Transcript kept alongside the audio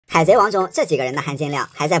海贼王中这几个人的含金量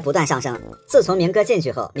还在不断上升。自从明哥进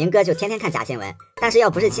去后，明哥就天天看假新闻，但是要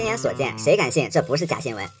不是亲眼所见，谁敢信这不是假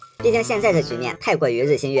新闻？毕竟现在这局面太过于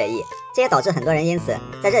日新月异，这也导致很多人因此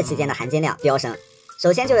在这期间的含金量飙升。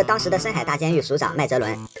首先就是当时的深海大监狱署长麦哲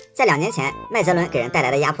伦，在2年前，麦哲伦给人带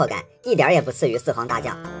来的压迫感一点也不次于四皇大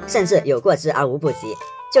将，甚至有过之而无不及，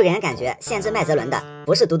就给人感觉限制麦哲伦的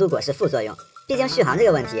不是毒毒果实副作用，毕竟续航这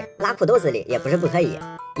个问题拉裤兜子里也不是不可以，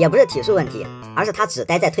也不是体术问题，而是他只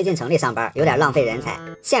待在推进城里上班有点浪费人才。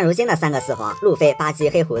现如今的3个四皇路飞、巴基、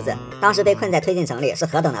黑胡子，当时被困在推进城里是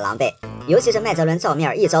何等的狼狈，尤其是麦哲伦照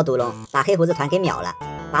面一招毒龙把黑胡子团给秒了，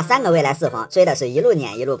把3个未来四皇追的是一路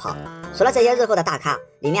撵一路跑。除了这些日后的大咖，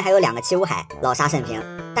里面还有2个七武海老沙慎平，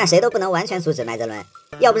但谁都不能完全阻止麦哲伦，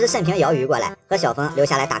要不是慎平摇鱼过来和小峰留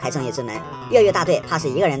下来打开正义之门，越狱大队怕是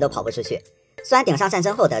一个人都跑不出去。虽然顶上战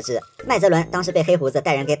争后得知麦哲伦当时被黑胡子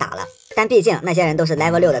带人给打了，但毕竟那些人都是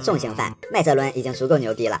level 6的重刑犯，麦哲伦已经足够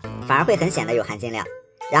牛逼了，反而会很显得有含金量。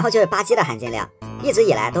然后就是巴基的含金量，一直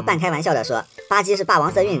以来都半开玩笑的说巴基是霸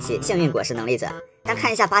王色运气幸运果实能力者，但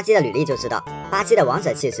看一下巴基的履历就知道，巴基的王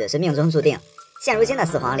者气质是命中注定。现如今的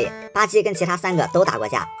四皇里，巴基跟其他3个都打过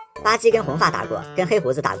架，巴基跟红发打过，跟黑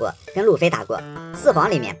胡子打过，跟路飞打过。4皇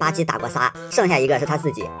里面巴基打过仨，剩下1个是他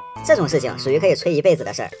自己。这种事情属于可以吹一辈子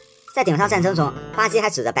的事儿。在顶上战争中，巴基还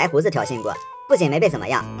指着白胡子挑衅过，不仅没被怎么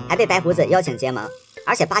样，还被白胡子邀请结盟。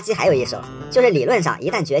而且巴基还有一手，就是理论上一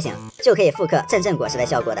旦觉醒就可以复刻阵阵果实的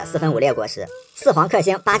效果的4分5裂果实。4皇克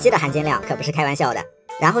星巴基的含金量可不是开玩笑的。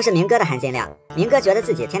然后是明哥的含金量，明哥觉得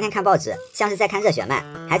自己天天看报纸像是在看热血漫，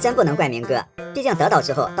还真不能怪明哥，毕竟德岛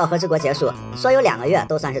之后到和之国结束，说有2个月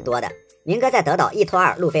都算是多的。明哥在德岛1拖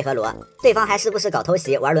2路飞和罗，对方还时不时搞偷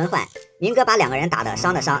袭玩轮换，明哥把2个人打得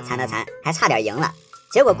伤的伤残的残，还差点赢了。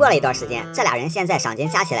结果过了一段时间，这俩人现在赏金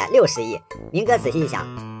加起来60亿。明哥仔细一想，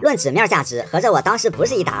论纸面价值，合着我当时不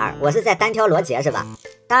是1打2，我是在单挑罗杰是吧？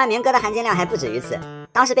当然明哥的含金量还不止于此，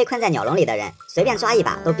当时被困在鸟笼里的人随便抓一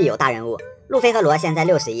把都必有大人物。路飞和罗现在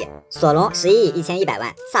60亿，索隆11亿1100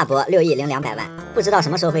万，萨博6亿0200万，不知道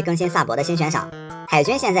什么时候会更新萨博的新悬赏。海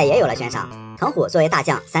军现在也有了悬赏，藤虎作为大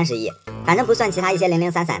将30亿，反正不算其他一些零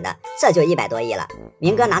零散散的，这就100多亿了。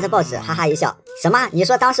明哥拿着报纸哈哈一笑，什么？你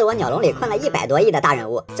说当时我鸟笼里困了100多亿的大人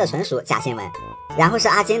物，这纯属假新闻。然后是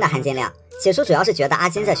阿金的含金量，起初主要是觉得阿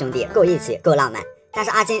金这兄弟够义气够浪漫，但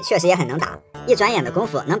是阿金确实也很能打，一转眼的功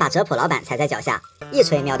夫能把哲普老板踩在脚下，一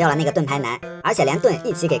锤秒掉了那个盾牌男，而且连盾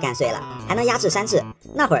一起给干碎了，还能压制山治。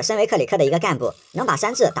那会儿身为克里克的一个干部，能把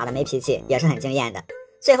山治打得没脾气也是很惊艳的。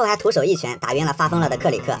最后还徒手一拳打晕了发疯了的克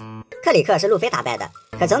里克。克里克是路飞打败的，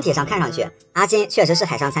可整体上看上去阿金确实是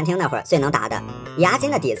海上餐厅那会儿最能打的。以阿金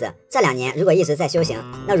的底子，这2年如果一直在修行，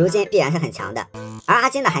那如今必然是很强的。而阿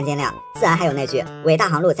金的含金量自然还有那句伟大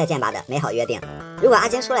航路再见吧的美好约定，如果阿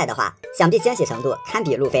金出来的话，想必惊喜程度堪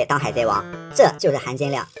比路飞当海贼王，这就是含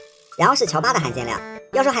金量。然后是乔巴的含金量，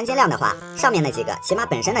要说含金量的话，上面那几个起码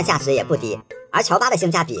本身的价值也不低，而乔巴的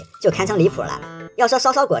性价比就堪称离谱了。要说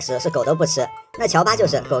烧果实是狗都不吃，那乔巴就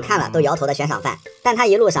是狗看了都摇头的悬赏犯。但他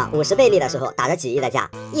一路上50倍利的时候打着几亿的价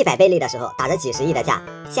，100倍利的时候打着几十亿的价，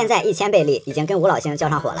现在1000倍利已经跟吴老星交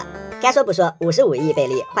上火了。该说不说，55亿倍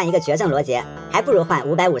利换一个绝症罗杰，还不如换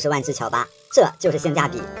550万只乔巴，这就是性价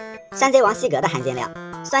比。山贼王西格的含金量，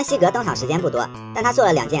虽然西格登场时间不多，但他做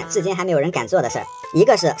了2件至今还没有人敢做的事儿，一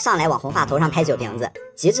个是上来往红发头上拍酒瓶子，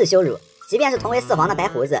极致羞辱，即便是同为4皇的白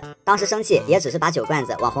胡子，当时生气也只是把酒罐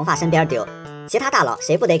子往红发身边丢，其他大佬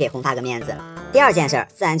谁不得给红发个面子？第2件事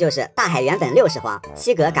自然就是大海原本60皇，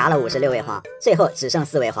西格嘎了56位皇，最后只剩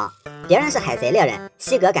4位皇。别人是海贼猎人，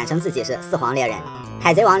西格敢称自己是4皇猎人。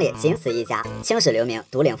海贼王里仅此一家，青史留名，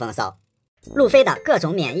独领风骚。路飞的各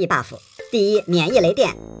种免疫 buff， 第一，免疫雷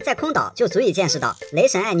电，在空岛就足以见识到雷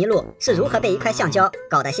神艾尼路是如何被一块橡胶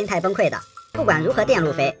搞得心态崩溃的。不管如何电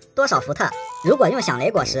路飞，多少伏特，如果用响雷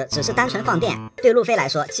果实只是单纯放电，对路飞来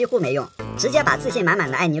说几乎没用，直接把自信满满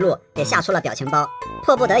的艾尼路给吓出了表情包，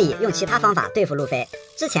迫不得已用其他方法对付路飞。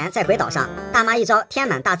之前在鬼岛上，大妈一招天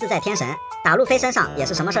满大自在天神打路飞身上也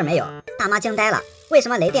是什么事儿没有，大妈惊呆了，为什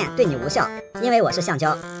么雷电对你无效？因为我是橡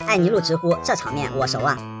胶。艾尼路直呼这场面我熟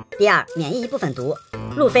啊。第2，免疫一部分毒，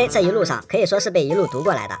路飞这一路上可以说是被一路毒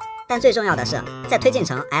过来的，但最重要的是在推进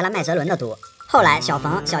城挨了麦哲伦的毒。后来小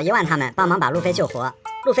冯、小1万他们帮忙把路飞救活，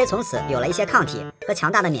路飞从此有了一些抗体和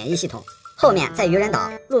强大的免疫系统。后面在愚人岛，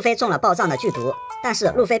路飞中了暴藏的剧毒，但是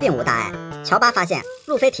路飞并无大碍。乔巴发现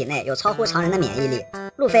路飞体内有超乎常人的免疫力，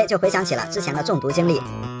路飞就回想起了之前的中毒经历。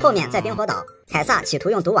后面在冰火岛，凯撒企图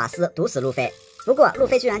用毒瓦斯毒死路飞，不过路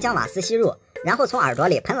飞居然将瓦斯吸入，然后从耳朵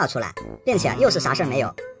里喷了出来，并且又是啥事儿没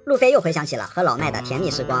有。路飞又回想起了和老麦的甜蜜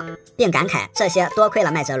时光，并感慨这些多亏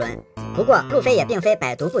了麦哲伦。不过路飞也并非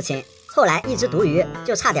百毒不侵，后来一只毒鱼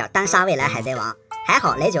就差点单杀未来海贼王，还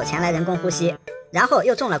好雷九前来人工呼吸，然后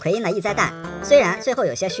又中了奎因的异灾弹，虽然最后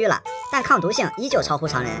有些虚了，但抗毒性依旧超乎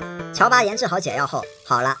常人。乔巴研制好解药后，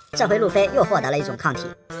好了，这回路飞又获得了一种抗体。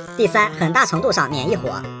第三，很大程度上免疫火。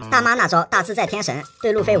大妈那招大自在天神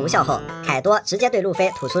对路飞无效后，凯多直接对路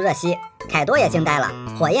飞吐出热吸，凯多也惊呆了，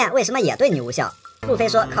火焰为什么也对你无效？路飞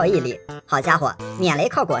说靠毅力。好家伙，免雷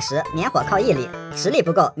靠果实，免火靠毅力，实力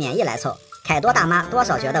不够，免疫来凑。凯多大妈多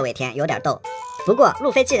少觉得尾田有点逗。不过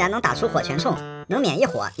路飞既然能打出火拳冲，能免疫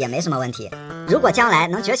火也没什么问题。如果将来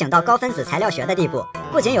能觉醒到高分子材料学的地步，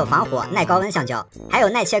不仅有防火耐高温橡胶，还有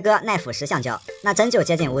耐切割耐腐蚀橡胶，那真就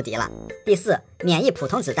接近无敌了。第四，免疫普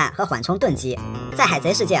通子弹和缓冲盾击。在海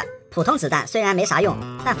贼世界，普通子弹虽然没啥用，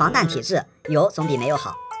但防弹体质有总比没有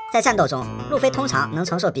好。在战斗中，路飞通常能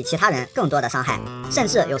承受比其他人更多的伤害，甚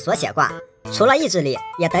至有锁血挂。除了意志力，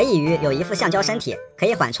也得益于有一副橡胶身体，可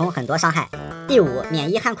以缓冲很多伤害。第五，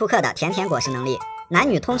免疫汉库克的甜甜果实能力。男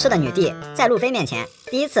女通吃的女帝在路飞面前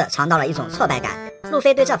第一次尝到了一种挫败感。路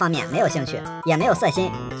飞对这方面没有兴趣，也没有色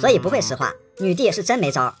心，所以不会实话。女帝是真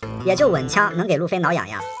没招，也就稳枪能给路飞挠痒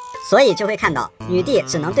痒，所以就会看到女帝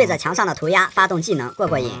只能对着墙上的涂鸦发动技能过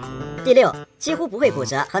过瘾。第六，几乎不会骨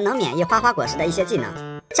折和能免疫花花果实的一些技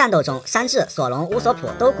能。战斗中，山治、索隆、乌索普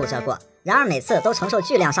都骨折过，然而每次都承受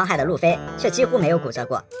巨量伤害的路飞却几乎没有骨折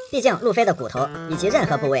过。毕竟路飞的骨头以及任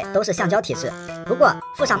何部位都是橡胶体质。不过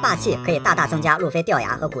附上霸气可以大大增加路飞掉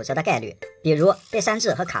牙和骨折的概率，比如被山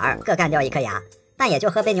治和卡尔各干掉一颗牙，但也就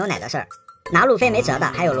喝杯牛奶的事儿。拿路飞没辙的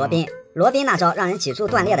还有罗宾，罗宾那招让人脊柱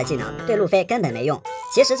断裂的技能对路飞根本没用。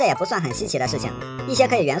其实这也不算很稀奇的事情，一些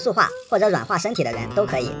可以元素化或者软化身体的人都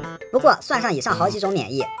可以。不过算上以上好几种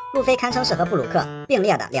免疫，路飞堪称是和布鲁克并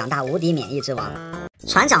列的两大无敌免疫之王。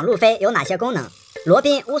船长路飞有哪些功能？罗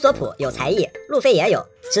宾、乌索普有才艺，路飞也有，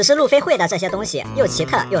只是路飞会的这些东西又奇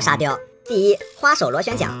特又沙雕。第一，花手螺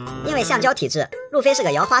旋桨，因为橡胶体质，路飞是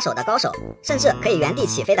个摇花手的高手，甚至可以原地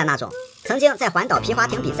起飞的那种。曾经在环岛皮划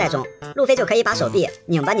艇比赛中，路飞就可以把手臂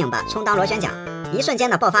拧巴拧巴充当螺旋桨，一瞬间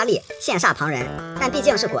的爆发力羡煞旁人。但毕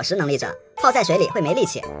竟是果实能力者，泡在水里会没力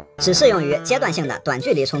气，只适用于阶段性的短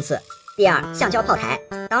距离冲刺。第二，橡胶炮台，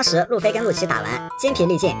当时路飞跟陆奇打完筋疲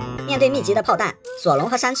力尽，面对密集的炮弹，索隆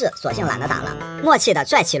和山治索性懒得打了，默契的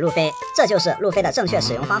拽起路飞，这就是路飞的正确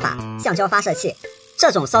使用方法，橡胶发射器。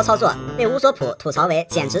这种骚操作被乌索普吐槽为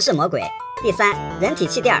简直是魔鬼。第三，人体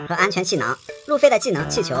气垫和安全气囊，路飞的技能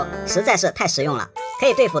气球实在是太实用了，可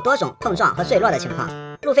以对付多种碰撞和坠落的情况。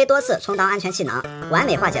路飞多次充当安全气囊，完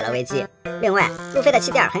美化解了危机。另外，路飞的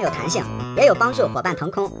气垫很有弹性，也有帮助伙伴腾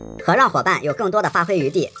空和让伙伴有更多的发挥余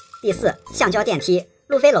地。第四，橡胶电梯，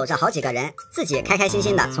路飞搂着好几个人，自己开开心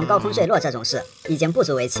心的从高空坠落，这种事已经不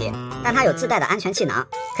足为奇。但他有自带的安全气囊，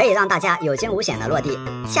可以让大家有惊无险的落地，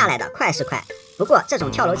下来的快是快。不过这种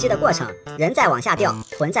跳楼机的过程，人在往下掉，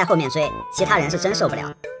魂在后面追，其他人是真受不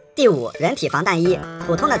了。第五，人体防弹衣，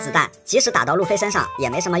普通的子弹即使打到路飞身上也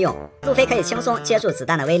没什么用，路飞可以轻松接住子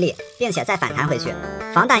弹的威力，并且再反弹回去。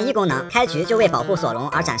防弹衣功能开局就为保护索隆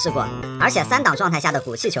而展示过，而且3档状态下的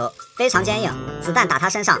鼓气球非常坚硬，子弹打他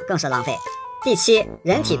身上更是浪费。第七，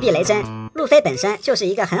人体避雷针，路飞本身就是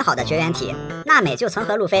一个很好的绝缘体，娜美就曾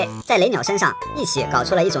和路飞在雷鸟身上一起搞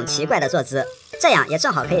出了一种奇怪的坐姿，这样也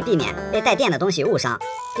正好可以避免被带电的东西误伤。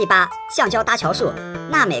第八，橡胶搭桥术，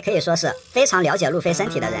娜美可以说是非常了解路飞身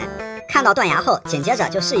体的人，看到断崖后紧接着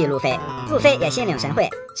就示意路飞，路飞也心领神会，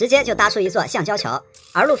直接就搭出一座橡胶桥，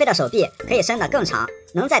而路飞的手臂可以伸得更长，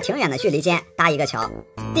能在挺远的距离间搭一个桥。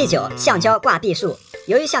第九，橡胶挂臂术，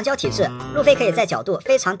由于橡胶体质，路飞可以在角度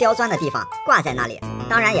非常刁钻的地方挂在那里，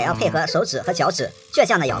当然也要配合手指和脚趾倔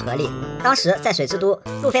强的咬合力。当时在水之都，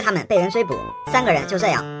路飞他们被人追捕，3个人就这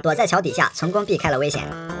样躲在桥底下成功避开了危险。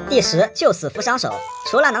第10，救死扶伤手，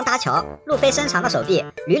除了能搭桥，路飞伸长的手臂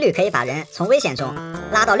屡屡可以把人从危险中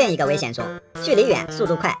拉到另一个危险中，距离远速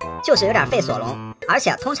度快，就是有点费索隆，而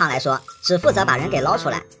且通常来说只负责把人给捞出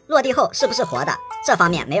来，落地后是不是活的这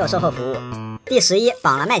方面没有售后服务。第11，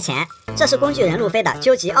绑了卖钱，这是工具人路飞的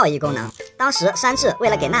究极奥义功能。当时山治为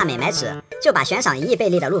了给娜美买纸，就把悬赏1亿贝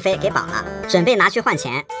利的路飞给绑了，准备拿去换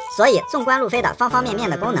钱。所以纵观路飞的方方面面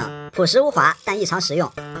的功能，朴实无华但异常实用。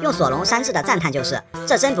用索隆、山治的赞叹就是，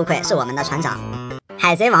这真不愧是我们的船长。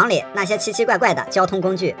海贼王里那些奇奇怪怪的交通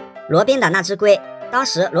工具，罗宾的那只龟，当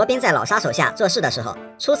时罗宾在老沙手下做事的时候，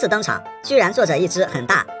初次登场，居然坐着一只很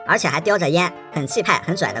大而且还叼着烟、很气派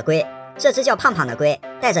很拽的龟。这只叫胖胖的龟，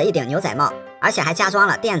戴着一顶牛仔帽，而且还加装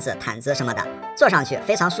了垫子、毯子什么的，坐上去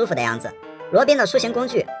非常舒服的样子。罗宾的出行工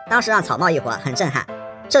具当时让草帽一伙很震撼。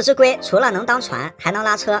这只龟除了能当船，还能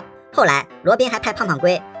拉车。后来罗宾还派胖胖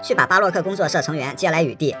龟去把巴洛克工作社成员接来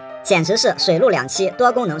雨地，简直是水陆2栖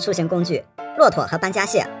多功能出行工具。骆驼和搬家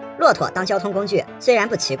蟹，骆驼当交通工具虽然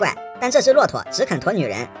不奇怪，但这只骆驼只肯驮女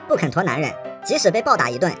人，不肯驮男人。即使被暴打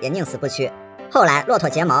一顿也宁死不屈。后来骆驼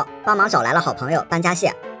睫毛帮忙找来了好朋友班加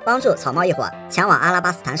谢，帮助草帽一伙前往阿拉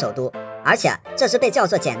巴斯坦首都。而且这只被叫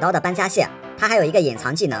做剪刀的班加谢，它还有一个隐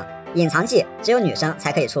藏技能，隐藏技只有女生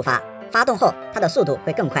才可以触发，发动后它的速度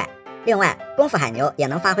会更快。另外，功夫海牛也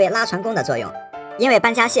能发挥拉船工的作用。因为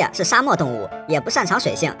班加谢是沙漠动物，也不擅长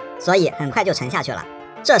水性，所以很快就沉下去了。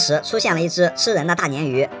这时出现了一只吃人的大鲶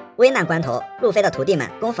鱼，危难关头，路飞的徒弟们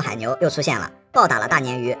功夫海牛又出现了，暴打了大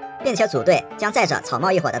鲶鱼，并且组队将载着草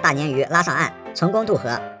帽一伙的大鲶鱼拉上岸，成功渡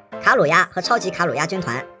河。卡鲁亚和超级卡鲁亚军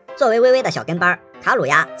团作为微微的小跟班，卡鲁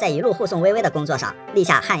亚在一路护送微微的工作上立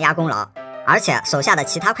下汗鸭功劳，而且手下的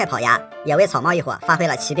其他快跑鸭也为草帽一伙发挥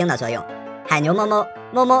了骑兵的作用。海牛哞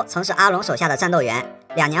哞曾是阿龙手下的战斗员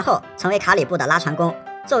，2年后成为卡里布的拉船工。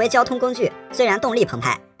作为交通工具，虽然动力澎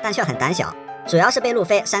湃，但却很胆小，主要是被路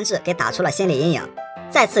飞、山治给打出了心理阴影。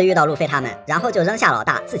再次遇到路飞他们，然后就扔下老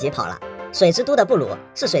大自己跑了。水之都的布鲁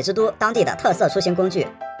是水之都当地的特色出行工具，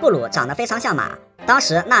布鲁长得非常像马，当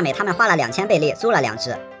时娜美他们花了2000贝利租了2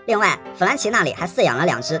只。另外，弗兰奇那里还饲养了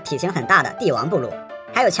2只体型很大的帝王布鲁，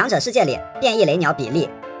还有强者世界里变异雷鸟比利。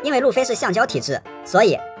因为路飞是橡胶体质，所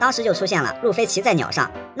以当时就出现了路飞骑在鸟上，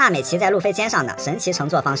娜美骑在路飞肩上的神奇乘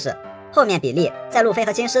坐方式。后面比利在路飞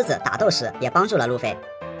和金狮子打斗时也帮助了路飞。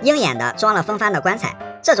鹰眼的装了风帆的棺材，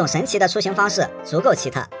这种神奇的出行方式足够奇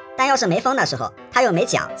特，但要是没风的时候他又没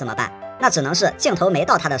桨怎么办？那只能是镜头没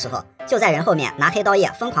到他的时候，就在人后面拿黑刀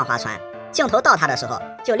叶疯狂划船，镜头到他的时候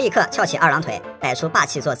就立刻翘起2郎腿摆出霸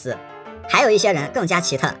气坐姿。还有一些人更加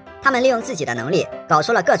奇特，他们利用自己的能力搞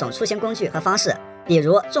出了各种出行工具和方式，比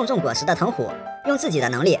如种果实的藤虎，用自己的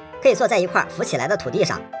能力可以坐在一块浮起来的土地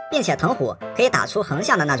上，并且藤虎可以打出横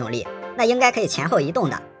向的那种力，那应该可以前后移动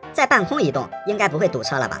的，在半空移动应该不会堵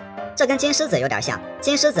车了吧？这跟金狮子有点像，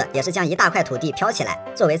金狮子也是将一大块土地飘起来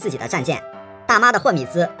作为自己的战舰。大妈的霍米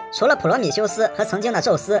兹除了普罗米修斯和曾经的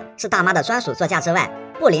宙斯是大妈的专属座驾之外，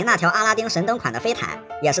布林那条阿拉丁神灯款的飞毯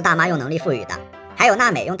也是大妈用能力赋予的。还有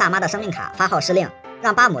娜美用大妈的生命卡发号施令，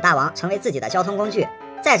让巴姆大王成为自己的交通工具，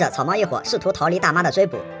载着草帽一伙试图逃离大妈的追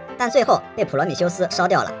捕，但最后被普罗米修斯烧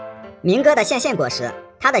掉了。明哥的线果实，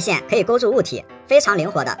它的线可以勾住物体，非常灵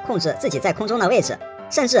活地控制自己在空中的位置，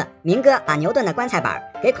甚至明哥把牛顿的棺材板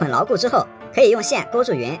给捆牢固之后，可以用线勾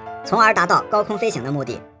住云，从而达到高空飞行的目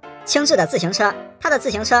的。轻质的自行车，它的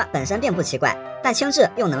自行车本身并不奇怪，但轻质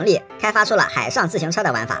用能力开发出了海上自行车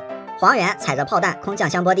的玩法。黄猿踩着炮弹空降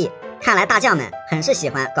香波地，看来大将们很是喜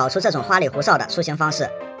欢搞出这种花里胡哨的出行方式。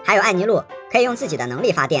还有艾尼路可以用自己的能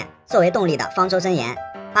力发电作为动力的方舟箴言，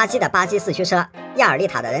巴基的巴基四驱车，亚尔丽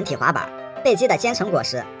塔的人体滑板，贝基的坚城果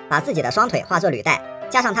实把自己的双腿化作履带，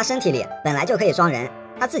加上他身体里本来就可以装人，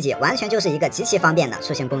他自己完全就是一个极其方便的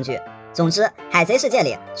出行工具。总之，海贼世界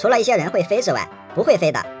里除了一些人会飞之外，不会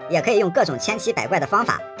飞的也可以用各种千奇百怪的方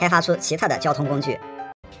法开发出奇特的交通工具。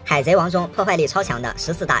海贼王中破坏力超强的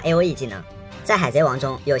14大 AOE 技能。在海贼王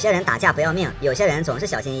中，有些人打架不要命，有些人总是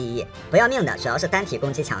小心翼翼。不要命的主要是单体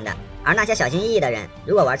攻击强的，而那些小心翼翼的人，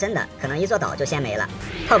如果玩真的，可能一座岛就先没了。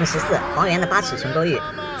Top 14黄猿的8尺琼勾玉，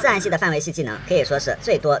自然系的范围系技能可以说是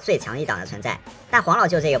最多最强一档的存在，但黄老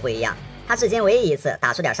舅这个不一样，他至今唯一一次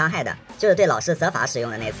打出点伤害的，就是对老师责罚使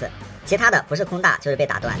用的那次，其他的不是空大就是被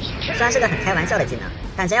打断。虽然是个很开玩笑的技能，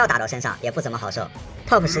但真要打到身上也不怎么好受。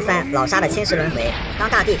Top 13老沙的侵蚀轮回，当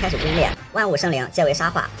大地开始龟裂，万物生灵皆为沙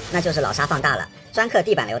化，那就是老沙放大了，专克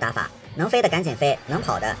地板流打法，能飞的赶紧飞，能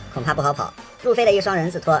跑的恐怕不好跑。路飞的一双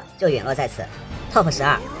人字拖就陨落在此。Top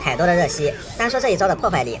 12凯多的热息，单说这一招的破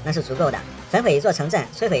坏力那是足够的，焚毁一座城镇，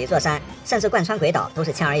摧毁一座山，甚至贯穿鬼岛都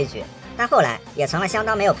是轻而易举。但后来也成了相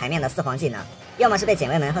当没有牌面的四皇技能，要么是被警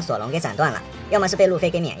卫门和索隆给斩断了，要么是被路飞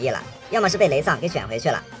给免疫了，要么是被雷藏给卷回去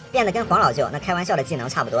了，变得跟黄老舅那开玩笑的技能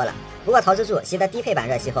差不多了。不过桃之助习得低配版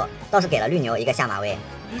热息后，倒是给了绿牛一个下马威。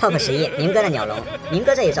Top 11明哥的鸟笼，明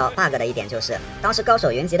哥这一招 bug 的一点就是，当时高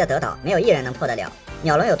手云集的德岛没有一人能破得了。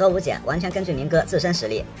鸟笼有多无解，完全根据明哥自身实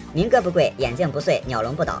力。明哥不跪，眼镜不碎，鸟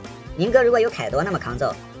笼不倒。明哥如果有凯多那么抗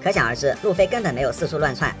揍，可想而知，路飞根本没有四处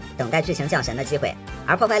乱窜，等待剧情降神的机会，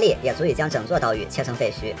而破坏力也足以将整座岛屿切成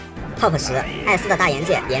废墟。Top 10艾斯的大岩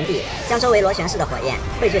界炎帝，将周围螺旋式的火焰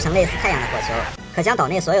汇聚成类似太阳的火球，可将岛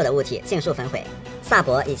内所有的物体尽数焚毁。萨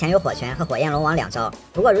博以前有火拳和火焰龙王2招，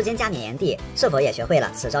不过如今加冕炎帝，是否也学会了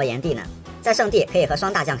此招炎帝呢？在圣地可以和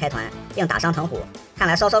双大将开团，并打伤藤虎，看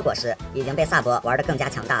来烧果实已经被萨博玩得更加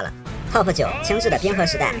强大了。Top 9轻质的冰河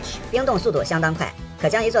时代，冰冻速度相当快，可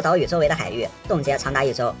将一座岛屿周围的海域冻结长达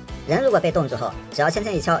1周。人如果被冻住后，只要轻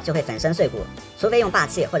轻一敲就会粉身碎骨，除非用霸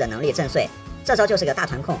气或者能力震碎。这招就是个大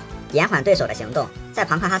团控，延缓对手的行动。在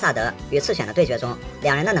庞克哈萨德与赤犬的对决中，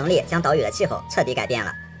两人的能力将岛屿的气候彻底改变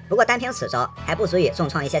了。不过单凭此招还不足以重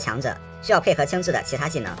创一些强者，需要配合轻质的其他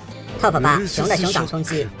技能。Top 8熊的熊掌冲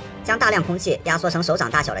击，将大量空气压缩成手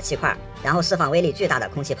掌大小的气块，然后释放威力巨大的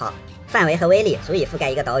空气炮，范围和威力足以覆盖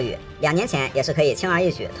一个岛屿。2年前也是可以轻而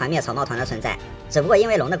易举团灭草帽团的存在，只不过因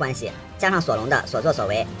为龙的关系，加上索隆的所作所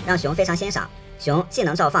为，让熊非常欣赏。熊技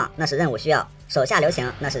能召放那是任务需要，手下留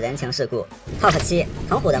情那是人情世故。Top 7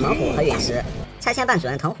藤虎的猛虎和陨石，拆迁办主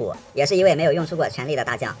任藤虎也是一位没有用出过全力的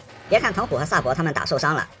大将。别看藤虎和萨博他们打受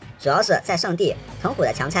伤了，主要是在圣地，藤虎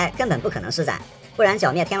的强拆根本不可能施展，不然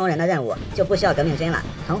剿灭天龙人的任务就不需要革命军了，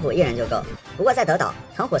藤虎一人就够。不过在德岛，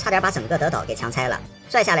藤虎差点把整个德岛给强拆了，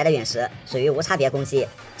拽下来的陨石属于无差别攻击，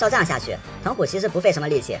照这样下去，藤虎其实不费什么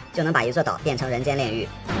力气就能把一座岛变成人间炼狱。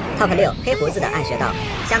Top 6黑胡子的暗穴道，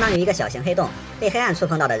相当于一个小型黑洞，被黑暗触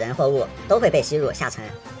碰到的人或物都会被吸入下沉，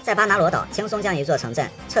在巴拿罗岛轻松将一座城镇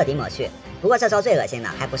彻底抹去。不过这招最恶心的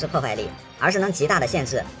还不是破坏力，而是能极大的限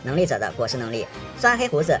制能力者的果实能力。虽然黑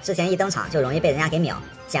胡子之前一登场就容易被人家给秒，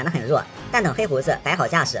显得很弱，但等黑胡子摆好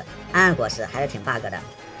架势，暗果实还是挺 bug 的。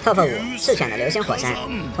Top 5赤犬的流星火山，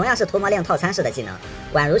同样是屠魔令套餐式的技能，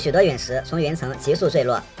宛如许多陨石从云层急速坠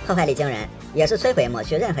落，破坏力惊人，也是摧毁抹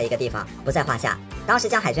去任何一个地方不在话下。当时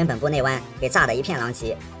将海军本部内湾给炸得一片狼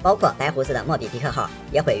藉，包括白胡子的莫比迪克号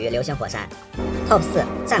也毁于流星火山。Top 4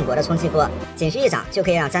战国的冲击波，仅需一掌就可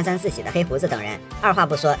以让沾沾自喜的黑胡子等人二话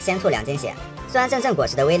不说先吐2斤血。虽然阵阵果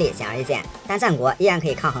实的威力显而易见，但战国依然可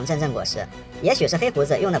以抗衡阵阵果实。也许是黑胡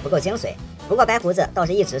子用的不够精髓，不过白胡子倒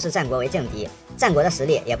是一直是战国为劲敌，战国的实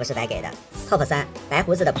力也不是白给的。Top 3白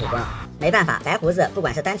胡子的普攻，没办法，白胡子不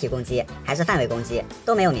管是单体攻击还是范围攻击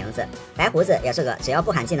都没有名字，白胡子也是个只要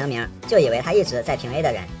不喊技能名就以为他一直在平 A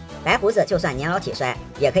的人。白胡子就算年老体衰，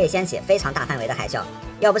也可以掀起非常大范围的海啸，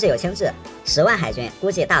要不是有轻质，10万海军估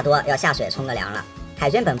计大多要下水冲个凉了。海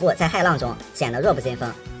军本部在骇浪中显得弱不禁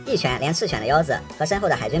风，一拳连赤犬的腰子和身后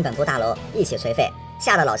的海军本部大楼一起锤废，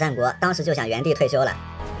吓得老战国当时就想原地退休了。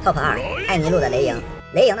Top 2艾尼路的雷营，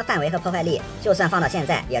雷营的范围和破坏力就算放到现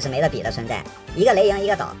在也是没得比的存在，一个雷营一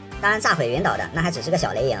个岛，当然炸毁云岛的那还只是个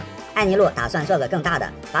小雷营，艾尼路打算做个更大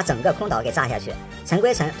的，把整个空岛给炸下去，尘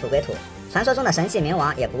归尘土归土，传说中的神器冥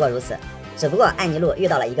王也不过如此，只不过艾尼路遇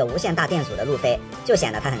到了一个无限大店主的路飞，就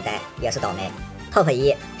显得他很呆，也是倒霉。Top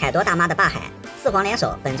 1凯多大妈的霸海，四皇联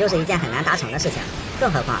手本就是一件很难达成的事情，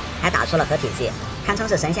更何况还打出了合体技，堪称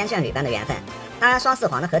是神仙眷侣般的缘分。当然双四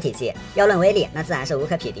皇的合体技要论威力那自然是无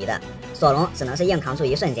可匹敌的，索隆只能是硬扛住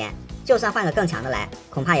一瞬间，就算换个更强的来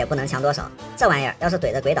恐怕也不能强多少。这玩意儿要是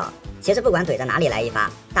怼着鬼岛，其实不管怼着哪里来一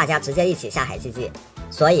发，大家直接一起下海GG。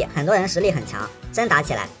所以很多人实力很强，真打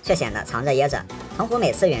起来却显得藏着掖着。藤虎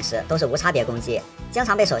每次陨石都是无差别攻击，经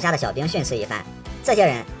常被手下的小兵训斥一番。这些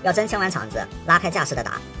人要真清完场子，拉开架势的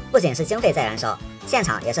打，不仅是经费在燃烧，现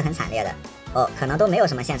场也是很惨烈的。哦，可能都没有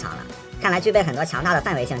什么现场了。看来具备很多强大的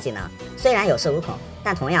范围性技能，虽然有恃无恐，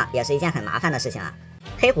但同样也是一件很麻烦的事情啊。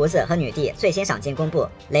黑胡子和女帝最新赏金公布，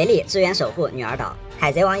雷利支援守护女儿岛。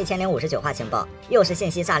海贼王1059话情报，又是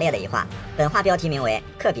信息炸裂的一话。本话标题名为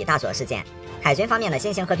科比大佐事件。海军方面的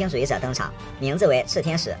新型和平主义者登场，名字为赤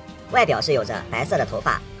天使，外表是有着白色的头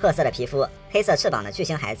发、褐色的皮肤、黑色翅膀的巨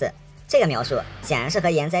型孩子。这个描述显然是和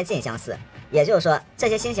岩灾近相似，也就是说，这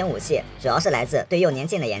些新型武器主要是来自对幼年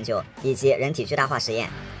近的研究以及人体巨大化实验。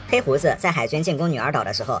黑胡子在海军进攻女儿岛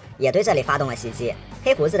的时候，也对这里发动了袭击。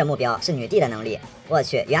黑胡子的目标是女帝的能力。我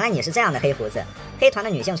去，原来你是这样的黑胡子！黑团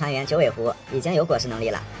的女性船员九尾狐已经有果实能力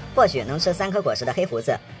了，或许能吃3颗果实的黑胡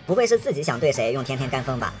子，不会是自己想对谁用天天干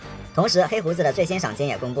风吧？同时，黑胡子的最新赏金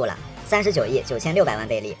也公布了，39亿9600万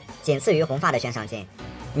贝利，仅次于红发的悬赏金。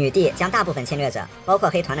女帝将大部分侵略者，包括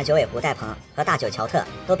黑团的九尾狐戴鹏和大九乔特，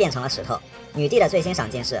都变成了石头。女帝的最新赏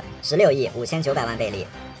金是16亿5900万贝利。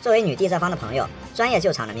作为女帝这方的朋友，专业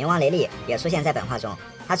救场的冥王雷利也出现在本话中，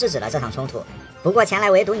他制止了这场冲突。不过前来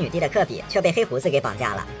围堵女帝的科比却被黑胡子给绑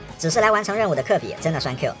架了，只是来完成任务的科比真的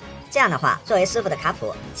栓 Q。这样的话，作为师傅的卡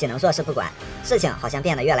普岂能坐视不管？事情好像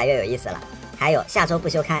变得越来越有意思了。还有下周不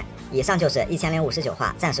休刊。以上就是1059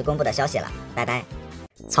话暂时公布的消息了，拜拜。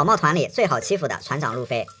草帽团里最好欺负的船长路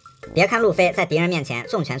飞，别看路飞在敌人面前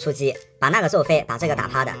重拳出击，把那个揍飞，把这个打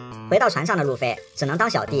趴的。回到船上的路飞只能当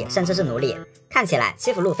小弟，甚至是奴隶。看起来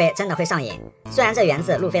欺负路飞真的会上瘾，虽然这源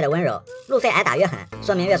自路飞的温柔，路飞挨打越狠，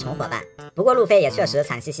说明越宠伙伴。不过路飞也确实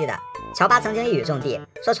惨兮兮的。乔巴曾经一语中的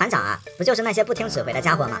说，船长啊，不就是那些不听指挥的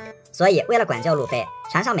家伙吗？所以为了管教路飞，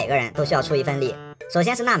船上每个人都需要出一份力。首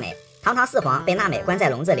先是娜美，堂堂四皇被娜美关在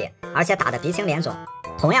笼子里，而且打得鼻青脸肿。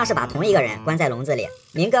同样是把同一个人关在笼子里，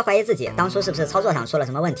明哥怀疑自己当初是不是操作上出了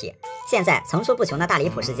什么问题。现在层出不穷的大离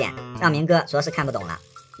谱事件，让明哥着实看不懂了。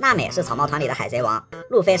娜美是草帽团里的海贼王，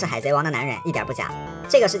路飞是海贼王的男人，一点不假。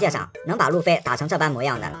这个世界上能把路飞打成这般模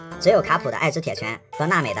样的，只有卡普的爱之铁拳和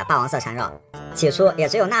娜美的霸王色缠绕。起初也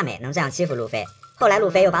只有娜美能这样欺负路飞，后来路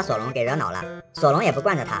飞又把索隆给惹恼了，索隆也不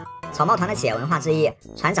惯着他。草帽团的企业文化之一，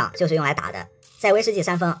船长就是用来打的。在威士忌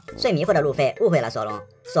山峰，睡迷糊的路飞误会了索隆，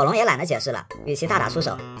索隆也懒得解释了，与其大打出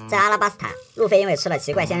手。在阿拉巴斯坦，路飞因为吃了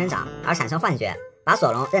奇怪仙人掌而产生幻觉，把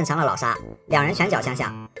索隆认成了老沙，两人拳脚相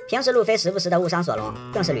向。平时路飞时不时的误伤索隆，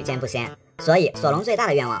更是屡见不鲜。所以索隆最大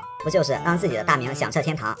的愿望不就是让自己的大名响彻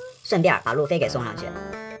天堂，顺便把路飞给送上去。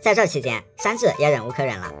在这期间，山治也忍无可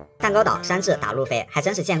忍了。蛋糕岛山治打路飞还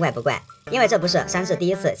真是见怪不怪，因为这不是山治第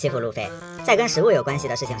一次欺负路飞。在跟食物有关系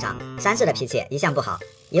的事情上，山治的脾气一向不好。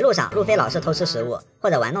一路上，路飞老是偷吃食物或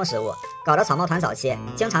者玩弄食物，搞得草帽团早期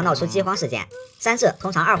经常闹出饥荒事件。山治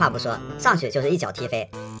通常二话不说，上去就是一脚踢飞。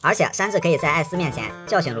而且山治可以在艾斯面前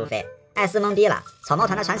教训路飞，艾斯懵逼了，草帽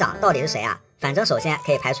团的船长到底是谁啊？反正首先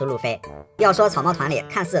可以排除路飞。要说草帽团里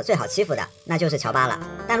看似最好欺负的，那就是乔巴了。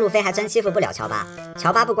但路飞还真欺负不了乔巴。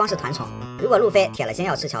乔巴不光是团宠，如果路飞铁了心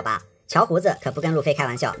要吃乔巴，乔胡子可不跟路飞开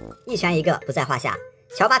玩笑，一拳一个不在话下。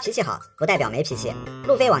乔巴脾气好，不代表没脾气。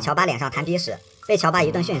路飞往乔巴脸上弹鼻屎，被乔巴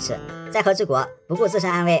一顿训斥。在和之国，不顾自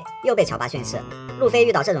身安危，又被乔巴训斥。路飞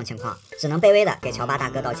遇到这种情况，只能卑微的给乔巴大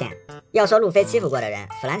哥道歉。要说路飞欺负过的人，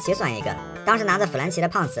弗兰奇算一个。当时拿着弗兰奇的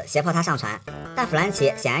胖子胁迫他上船，但弗兰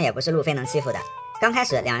奇显然也不是路飞能欺负的。刚开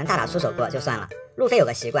始两人大打出手过就算了，路飞有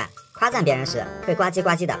个习惯，夸赞别人时会呱唧呱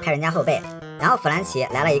唧的拍人家后背，然后弗兰奇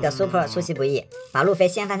来了一个 super 出其不意，把路飞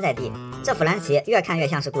掀翻在地。这弗兰奇越看越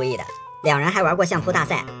像是故意的。两人还玩过相扑大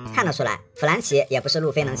赛，看得出来弗兰奇也不是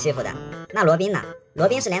路飞能欺负的。那罗宾呢？罗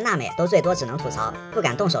宾是连娜美都最多只能吐槽不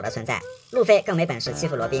敢动手的存在，路飞更没本事欺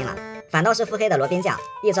负罗宾了，反倒是腹黑的罗宾酱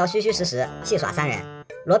一招虚虚实实戏耍三人。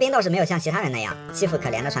罗宾倒是没有像其他人那样欺负可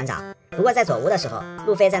怜的船长，不过在左屋的时候，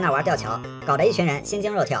路飞在那玩吊桥，搞得一群人心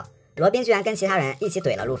惊肉跳，罗宾居然跟其他人一起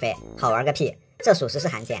怼了路飞，好玩个屁，这属实是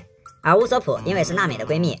罕见。而乌索普因为是娜美的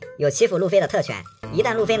闺蜜，有欺负路飞的特权，一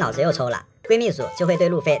旦路飞脑子又抽了，闺蜜组就会对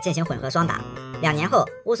路飞进行混合双打。2年后，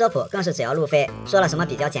乌索普更是只要路飞说了什么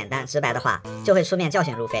比较简单直白的话，就会出面教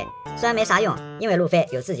训路飞。虽然没啥用，因为路飞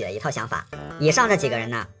有自己的一套想法。以上这几个人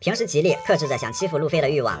呢，平时极力克制着想欺负路飞的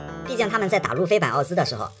欲望，毕竟他们在打路飞版奥兹的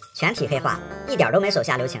时候全体黑化，一点都没手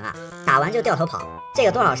下留情啊，打完就掉头跑，这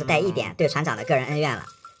个多少是带一点对船长的个人恩怨了。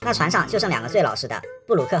那船上就剩2个最老实的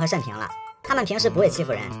布鲁克和慎平了。他们平时不会欺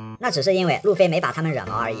负人，那只是因为路飞没把他们惹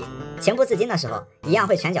毛而已。情不自禁的时候，一样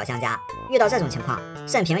会拳脚相加。遇到这种情况，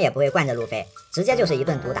慎平也不会惯着路飞，直接就是一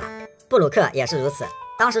顿毒打。布鲁克也是如此。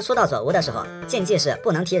当时初到左屋的时候，禁忌是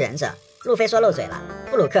不能提忍者，路飞说漏嘴了，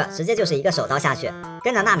布鲁克直接就是一个手刀下去，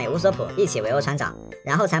跟着娜美乌索普一起围殴船长，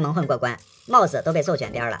然后才蒙混过关，帽子都被揍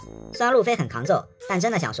卷边了。虽然路飞很扛揍，但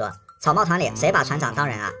真的想说，草帽团里谁把船长当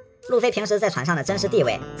人啊？路飞平时在船上的真实地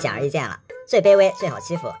位显而易见了，最卑微最好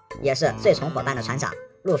欺负，也是最宠伙伴的船长，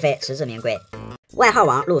路飞实至名归。外号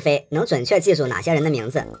王路飞能准确记住哪些人的名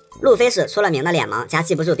字？路飞是出了名的脸盲加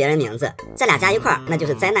记不住别人名字，这俩加一块那就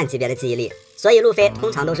是灾难级别的记忆力。所以路飞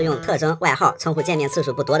通常都是用特征外号称呼见面次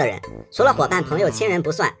数不多的人，除了伙伴朋友亲人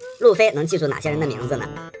不算，路飞能记住哪些人的名字呢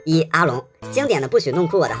？1. 阿龙，经典的不许弄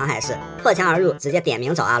哭我的航海士，破墙而入直接点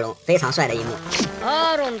名找阿龙，非常帅的一幕。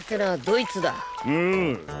アーロンってのはドイツだ。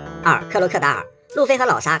2. 克洛克达尔，路飞和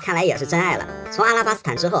老沙看来也是真爱了，从阿拉巴斯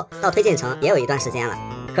坦之后到推进城也有一段时间了。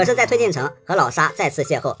可是，在推进城和老沙再次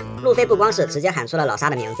邂逅，路飞不光是直接喊出了老沙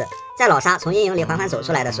的名字，在老沙从阴影里缓缓走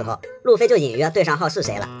出来的时候，路飞就隐约对上号是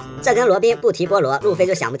谁了。这跟罗宾不提波罗，路飞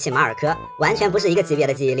就想不起马尔科，完全不是一个级别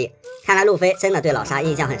的记忆力。看来路飞真的对老沙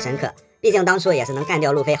印象很深刻，毕竟当初也是能干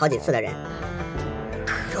掉路飞好几次的人。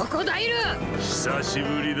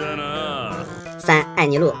3. 艾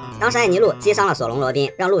尼路，当时艾尼路击伤了索隆罗宾，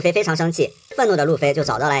让路飞非常生气，愤怒的路飞就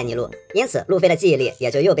找到了艾尼路，因此路飞的记忆力也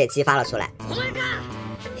就又被激发了出来。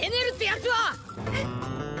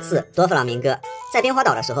4. 多弗朗明哥，在冰火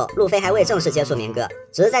岛的时候，路飞还未正式接触明哥，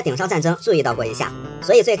只是在顶上战争注意到过一下，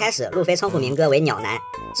所以最开始路飞称呼明哥为鸟男，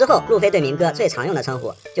之后路飞对明哥最常用的称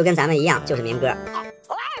呼就跟咱们一样，就是明哥。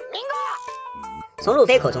从路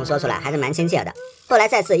飞口中说出来还是蛮亲切的。后来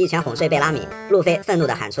再次一拳哄睡贝拉米，路飞愤怒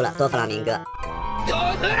地喊出了多弗朗明哥。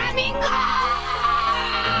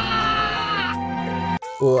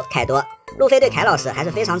5. 凯多，路飞对凯老师还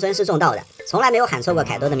是非常尊师重道的，从来没有喊错过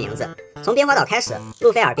凯多的名字。从冰火岛开始，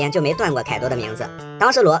路飞耳边就没断过凯多的名字。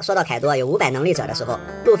当时罗说到凯多有500能力者的时候，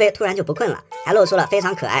路飞突然就不困了，还露出了非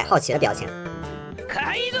常可爱好奇的表情。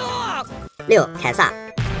6. 凯撒，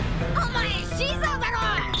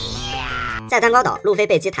在蛋糕岛，路飞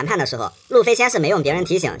被击谈判的时候，路飞先是没用别人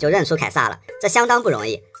提醒就认出凯撒了，这相当不容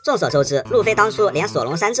易。众所周知，路飞当初连索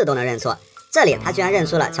隆山治都能认错，这里他居然认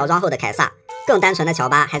出了乔装后的凯撒。更单纯的乔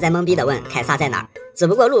巴还在懵逼地问凯撒在哪儿，只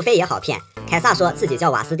不过路飞也好骗，凯撒说自己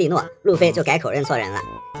叫瓦斯蒂诺，路飞就改口认错人了。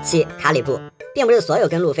7. 卡里布，并不是所有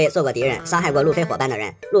跟路飞做过敌人、伤害过路飞伙伴的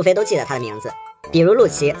人，路飞都记得他的名字。比如陆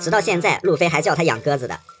奇，直到现在路飞还叫他养鸽子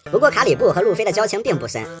的。不过卡里布和路飞的交情并不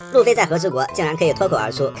深，路飞在和之国竟然可以脱口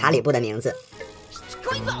而出卡里布的名字。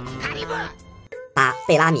8.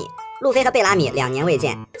 贝拉米，路飞和贝拉米2年未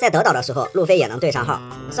见，在德岛的时候路飞也能对上号，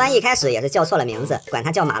虽然一开始也是叫错了名字，管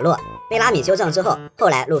他叫马洛，贝拉米纠正之后，后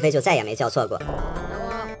来路飞就再也没叫错过。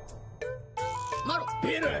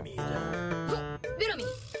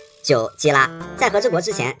9. 基拉，在和之国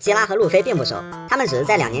之前，基拉和路飞并不熟，他们只是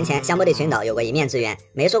在2年前香波地群岛有过一面之缘，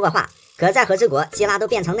没说过话。可在和之国，基拉都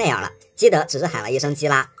变成那样了，基德只是喊了一声基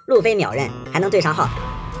拉，路飞秒认，还能对上号。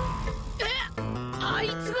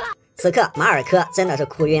此刻马尔科真的是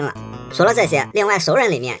哭晕了。除了这些，另外熟人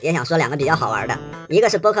里面也想说2个比较好玩的，一个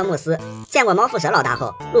是波克穆斯，见过猫腹蛇老大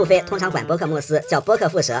后，路飞通常管波克穆斯叫波克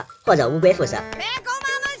腹蛇或者乌龟腹蛇。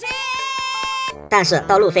但是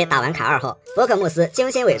到路飞打完卡2后，波克穆斯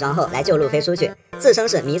精心伪装后来救路飞出去，自称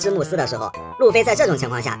是迷之穆斯的时候，路飞在这种情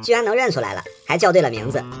况下居然能认出来了，还叫对了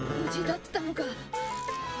名字。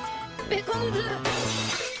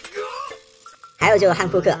还有就是汉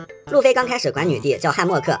库克，路飞刚开始管女帝叫汉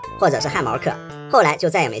默克或者是汉毛克，后来就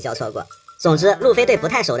再也没叫错过。总之，路飞对不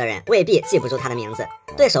太熟的人未必记不住他的名字，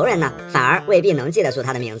对熟人呢反而未必能记得住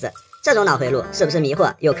他的名字。这种脑回路是不是迷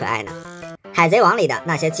惑又可爱呢？海贼王里的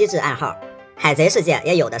那些机智暗号，海贼世界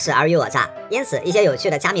也有的是尔虞我诈，因此一些有趣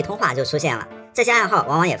的加密通话就出现了。这些暗号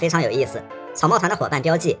往往也非常有意思。草帽团的伙伴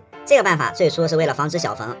标记，这个办法最初是为了防止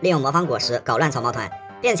小冯利用魔方果实搞乱草帽团，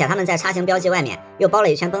并且他们在插形标记外面又包了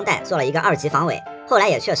一圈绷带，做了一个2级防伪，后来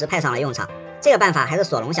也确实派上了用场。这个办法还是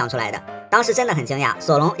索隆想出来的，当时真的很惊讶，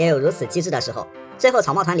索隆也有如此机智的时候。最后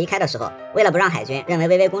草帽团离开的时候，为了不让海军认为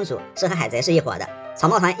薇薇公主是和海贼是一伙的，草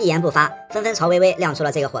帽团一言不发，纷纷朝薇薇亮出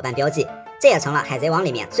了这个伙伴标记，这也成了海贼王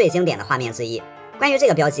里面最经典的画面之一。关于这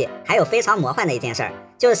个标记，还有非常魔幻的一件事儿，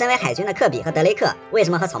就是身为海军的科比和德雷克为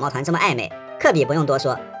什么和草帽团这么暧昧。科比不用多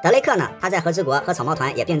说，德雷克呢，他在和之国和草帽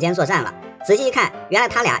团也并肩作战了。仔细一看，原来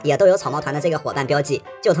他俩也都有草帽团的这个伙伴标记，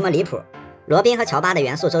就他妈离谱。罗宾和乔巴的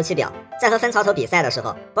元素周期表，在和分槽头比赛的时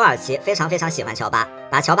候，波尔奇非常喜欢乔巴，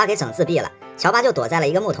把乔巴给整自闭了，乔巴就躲在了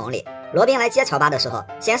一个木桶里。罗宾来接乔巴的时候，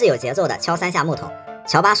先是有节奏的敲3下木桶，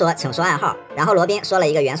乔巴说请说暗号，然后罗宾说了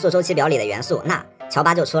一个元素周期表里的元素，那乔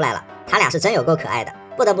巴就出来了。他俩是真有够可爱的，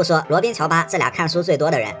不得不说罗宾乔巴这俩看书最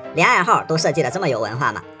多的人，连暗号都设计的这么有文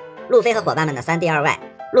化吗？路飞和伙伴们的3D 2Y，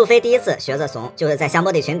路飞第一次学着怂，就是在香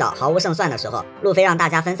波地群岛毫无胜算的时候，路飞让大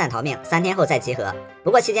家分散逃命，3天后再集合。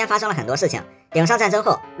不过期间发生了很多事情，顶上战争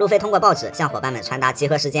后，路飞通过报纸向伙伴们传达集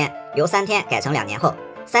合时间，由3天改成2年后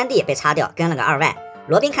，3D 被擦掉，跟了个2Y。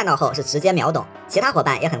罗宾看到后是直接秒懂，其他伙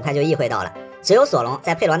伴也很快就意会到了，只有索隆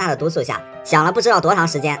在佩罗娜的督促下，想了不知道多长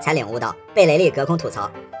时间才领悟到，被雷利隔空吐槽。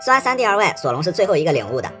虽然3D 2Y索隆是最后一个领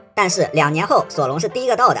悟的，但是2年后索隆是第一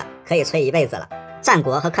个到的，可以吹一辈子了。战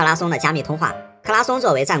国和克拉松的加密通话，克拉松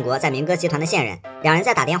作为战国在明哥集团的线人，两人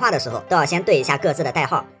在打电话的时候都要先对一下各自的代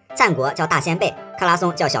号，战国叫大仙贝，克拉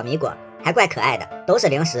松叫小米果，还怪可爱的，都是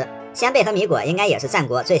零食。仙贝和米果应该也是战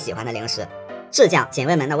国最喜欢的零食。智将警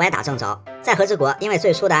卫门的歪打正着，在和之国因为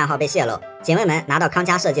最初的暗号被泄露，警卫门拿到康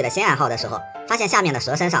佳设计的新暗号的时候，发现下面的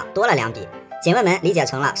蛇身上多了2笔，警卫门理解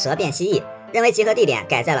成了蛇变蜥蜴，认为集合地点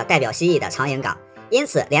改在了代表蜥蜴的长影港，因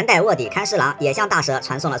此连带卧底看侍郎也向大蛇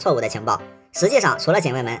传送了错误的情报。实际上除了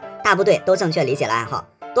警卫门，大部队都正确理解了暗号，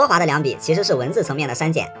多划的2笔其实是文字层面的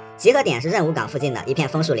删减，集合点是任务港附近的一片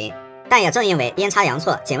枫树林。但也正因为阴差阳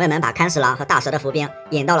错，警卫门把看侍郎和大蛇的伏兵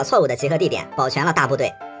引到了错误的集合地点，保全了大部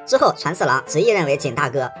队。之后传次郎执意认为锦大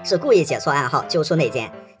哥是故意解错暗号揪出内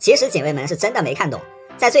奸，其实警卫门是真的没看懂。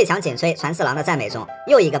在最强紧吹传次郎的赞美中，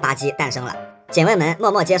又一个巴基诞生了。警卫门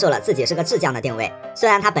默默接受了自己是个智将的定位，虽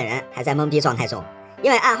然他本人还在懵逼状态中。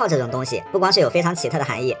因为暗号这种东西不光是有非常奇特的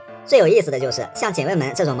含义，最有意思的就是像警卫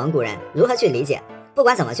门这种蒙古人如何去理解，不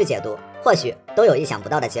管怎么去解读，或许都有意想不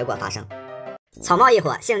到的结果发生。草帽一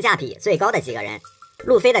伙性价比最高的几个人，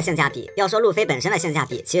路飞的性价比，要说路飞本身的性价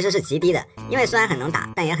比其实是极低的，因为虽然很能打，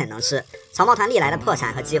但也很能吃。草帽团历来的破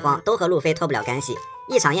产和饥荒都和路飞脱不了干系，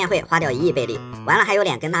一场宴会花掉1亿贝利，完了还有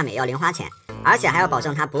脸跟大美要零花钱，而且还要保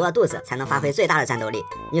证他不饿肚子才能发挥最大的战斗力。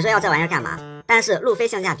你说要这玩意儿干嘛？但是路飞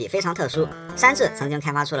性价比非常特殊，山治曾经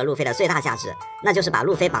开发出了路飞的最大价值，那就是把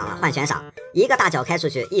路飞绑了换悬赏，一个大脚开出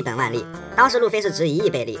去1本万利。当时路飞是值1亿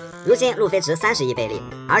贝利，如今路飞值30亿贝利，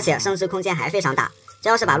而且升值空间还非常大。这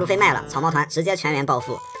要是把路飞卖了，草帽团直接全员暴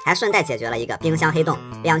富，还顺带解决了一个冰箱黑洞，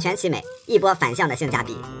两全其美，一波反向的性价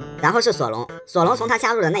比。然后是索隆，索隆从他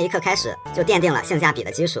加入的那一刻开始就奠定了性价比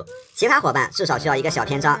的基础，其他伙伴至少需要一个小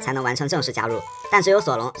篇章才能完成正式加入，但只有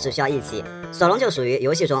索隆只需要1集。索隆就属于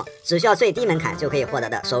游戏中只需要最低门槛就可以获得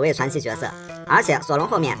的首位传奇角色，而且索隆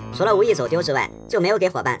后面除了无意走丢之外，就没有给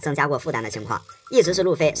伙伴增加过负担的情况，一直是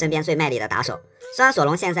路飞身边最卖力的打手。虽然索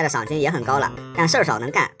隆现在的赏金也很高了，但事儿少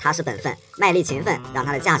能干，踏实本分，卖力勤奋，让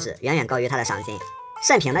他的价值远远高于他的赏金。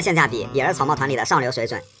慎平的性价比也是草帽团里的上流水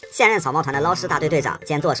准，现任草帽团的捞尸大队队长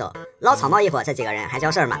兼舵手，捞草帽一伙这几个人还叫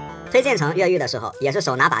事儿吗？推进城越狱的时候也是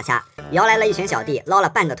手拿把掐，摇来了一群小弟，捞了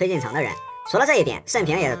半个推进城的人。除了这一点，慎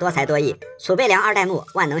平也是多才多艺，储备粮2代目，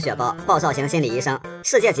万能血包，爆造型心理医生，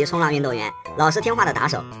世界级冲浪运动员，老实听话的打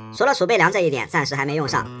手。除了储备粮这一点暂时还没用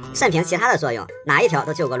上，慎平其他的作用哪一条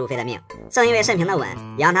都救过路飞的命。正因为慎平的稳，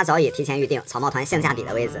也让他早已提前预定草帽团性价比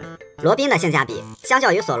的位置。罗宾的性价比相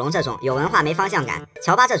较于索隆这种有文化没方向感，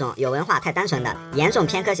乔巴这种有文化太单纯的严重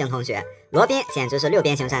偏科型同学，罗宾简直是6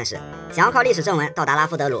边形战士。想要靠历史正文到达拉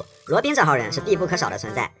夫德鲁，罗宾这号人是必不可少的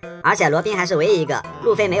存在。而且罗宾还是唯一一个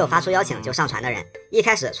路飞没有发出邀请就上船的人，一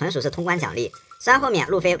开始纯属是通关奖励。虽然后面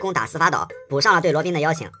路飞攻打司法岛补上了对罗宾的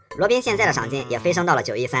邀请，罗宾现在的赏金也飞升到了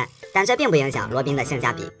9亿3，但这并不影响罗宾的性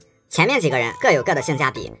价比。前面几个人各有各的性价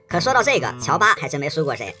比，可说到这个，乔巴还真没输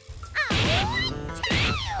过谁。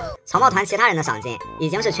草帽团其他人的赏金已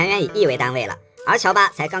经是全员以亿为单位了，而乔巴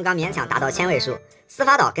才刚刚勉强达到1000位数。司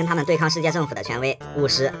法岛跟他们对抗世界政府的权威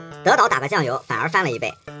50，德岛打个酱油反而翻了1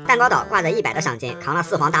倍。蛋糕岛挂着100的赏金，扛了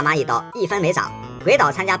4皇大妈一刀，1分没涨。鬼岛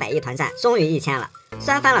参加100亿团战，终于1000了，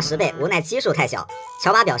虽然翻了10倍，无奈基数太小。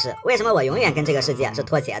乔巴表示，为什么我永远跟这个世界是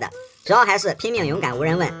脱节的？主要还是拼命勇敢无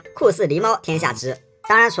人问，酷似狸猫天下知。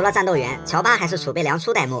当然，除了战斗员，乔巴还是储备粮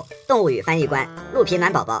初代目，动物语翻译官，鹿皮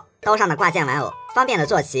暖宝宝，刀上的挂件玩偶，方便的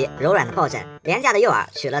坐骑，柔软的抱枕，廉价的诱饵，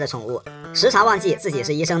娶了的宠物，时常忘记自己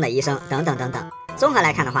是医生的医生，等等等等。综合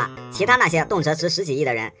来看的话，其他那些动辄值10几亿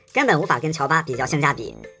的人根本无法跟乔巴比较性价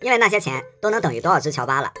比，因为那些钱都能等于多少只乔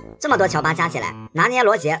巴了。这么多乔巴加起来，拿捏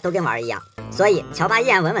罗杰都跟玩一样，所以乔巴依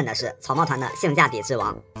然稳稳的是草帽团的性价比之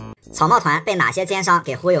王。草帽团被哪些奸商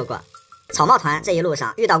给忽悠过？草帽团这一路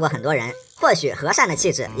上遇到过很多人，或许和善的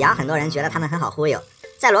气质也让很多人觉得他们很好忽悠。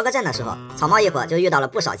在罗格镇的时候，草帽一伙就遇到了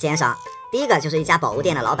不少奸商。第一个就是一家宝物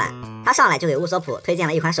店的老板，他上来就给乌索普推荐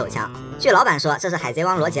了一款手枪，据老板说这是海贼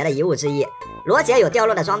王罗杰的遗物之一。罗杰有掉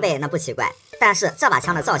落的装备那不奇怪，但是这把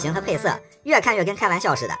枪的造型和配色越看越跟开玩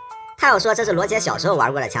笑似的。他要说这是罗杰小时候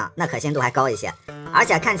玩过的枪，那可信度还高一些，而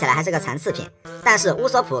且看起来还是个残次品。但是乌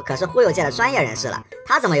索普可是忽悠界的专业人士了，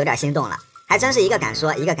他怎么有点心动了？还真是一个敢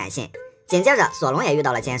说一个敢信。紧接着索隆也遇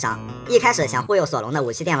到了奸商，一开始想忽悠索隆的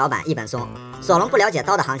武器店老板一本松，索隆不了解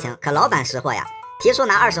刀的行情，可老板识货呀，提出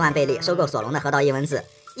拿20万贝利收购索隆的河道一文字，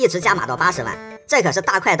一直加码到80万，这可是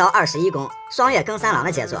大快刀21弓，双月更三郎的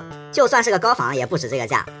杰作，就算是个高仿也不止这个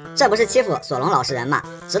价，这不是欺负索隆老实人吗？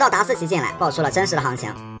直到达斯奇进来爆出了真实的行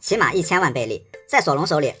情，起码1000万贝利，在索隆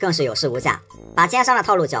手里更是有市无价，把奸商的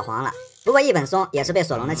套路搅黄了。不过一本松也是被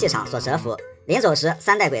索隆的气场所折服，临走时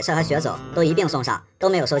3代鬼车和血走都一并送上，都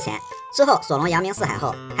没有收钱。之后索隆扬名四海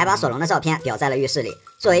后，还把索隆的照片裱在了浴室里，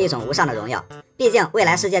作为一种无上的荣耀。毕竟未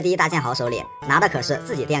来世界第一大剑豪手里拿的可是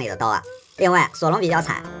自己店里的刀啊。另外索隆比较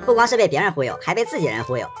惨，不光是被别人忽悠，还被自己人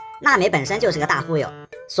忽悠。娜美本身就是个大忽悠，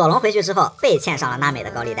索隆回去之后被欠上了娜美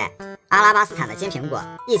的高利贷。阿拉巴斯坦的金苹果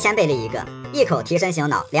1000贝利一个，一口提神醒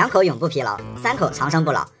脑，2口永不疲劳，3口长生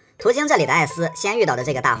不老。途经这里的艾斯先遇到的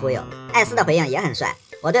这个大忽悠，艾斯的回应也很帅，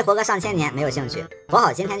我对活个上千年没有兴趣，活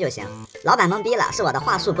好今天就行。老板懵逼了，是我的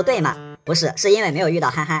话术不对吗？不是，是因为没有遇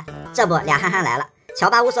到憨憨。这不俩憨憨来了，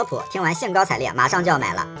乔巴乌索普听完兴高采烈，马上就要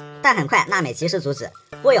买了，但很快娜美及时阻止，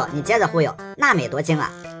忽悠你接着忽悠，娜美多精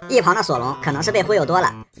啊。一旁的索隆可能是被忽悠多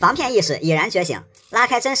了，防骗意识已然觉醒，拉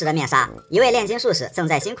开真实的面纱，一位炼金术士正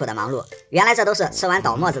在辛苦的忙碌，原来这都是吃完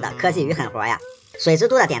倒沫子的科技与狠活呀。水之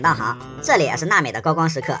都的典当行，这里也是娜美的高光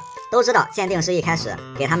时刻。都知道鉴定师一开始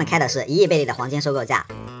给他们开的是1亿贝利的黄金收购价，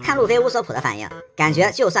看路飞乌索普的反应，感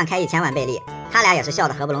觉就算开1000万贝利，他俩也是笑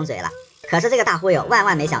得合不拢嘴了。可是这个大忽悠万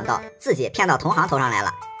万没想到，自己骗到同行头上来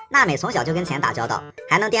了。娜美从小就跟钱打交道，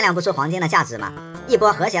还能掂量不出黄金的价值吗？一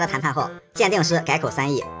波和谐的谈判后，鉴定师改口3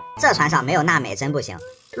亿，这船上没有娜美真不行。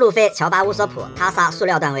路飞、乔巴、乌索普，他仨塑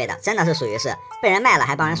料段位的，真的是属于是被人卖了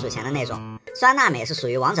还帮人数钱的那种。虽然娜美是属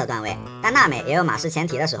于王者段位，但娜美也有马失前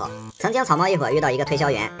蹄的时候。曾经草帽一伙遇到一个推销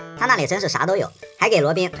员，他那里真是啥都有，还给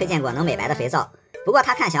罗宾推荐过能美白的肥皂。不过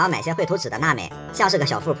他看想要买些绘图纸的娜美像是个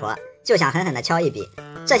小富婆，就想狠狠地敲一笔。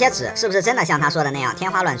这些纸是不是真的像他说的那样天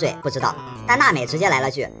花乱坠不知道，但娜美直接来了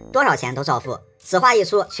句多少钱都照付。此话一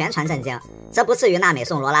出，全船震惊，这不次于娜美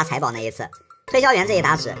送罗拉财宝那一次。推销员这一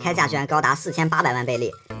打纸开价居然高达4800万贝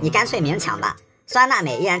利，你干脆明抢吧。虽然娜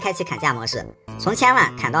美依然开启砍价模式，从1000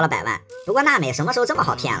万砍到了100万，不过娜美什么时候这么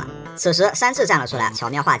好骗了？此时山治站了出来，巧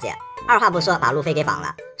妙化解，二话不说把路飞给绑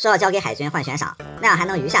了，说要交给海军换悬赏，那样还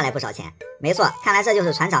能余下来不少钱。没错，看来这就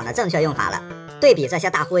是船长的正确用法了。对比这些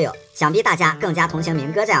大忽悠，想必大家更加同情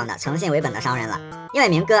明哥这样的诚信为本的商人了，因为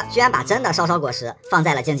明哥居然把真的烧烧果实放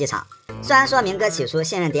在了竞技场。虽然说明哥起初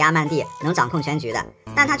信任迪亚曼蒂能掌控全局的，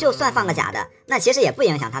但他就算放个假的，那其实也不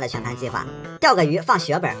影响他的全盘计划。钓个鱼放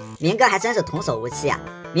血本，明哥还真是童叟无欺啊！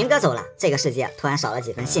明哥走了，这个世界突然少了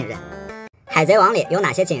几分信任。海贼王里有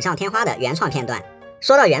哪些锦上添花的原创片段？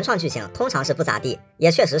说到原创剧情，通常是不咋地，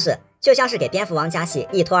也确实是，就像是给蝙蝠王加戏，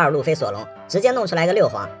一拖二路飞索隆，直接弄出来个6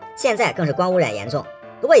皇，现在更是光污染严重。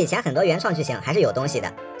不过以前很多原创剧情还是有东西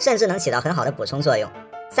的，甚至能起到很好的补充作用。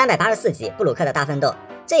384集布鲁克的大奋斗，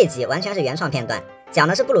这一集完全是原创片段，讲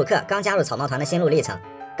的是布鲁克刚加入草帽团的心路历程。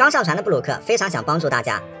刚上船的布鲁克非常想帮助大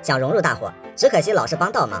家，想融入大伙，只可惜老是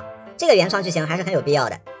帮倒忙。这个原创剧情还是很有必要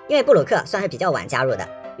的，因为布鲁克算是比较晚加入的，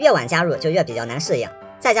越晚加入就越比较难适应，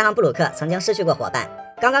再加上布鲁克曾经失去过伙伴，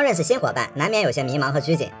刚刚认识新伙伴，难免有些迷茫和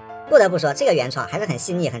拘谨。不得不说，这个原创还是很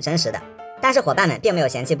细腻、很真实的。但是伙伴们并没有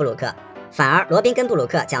嫌弃布鲁克，反而罗宾跟布鲁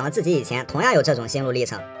克讲了自己以前同样有这种心路历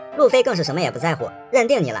程。路飞更是什么也不在乎，认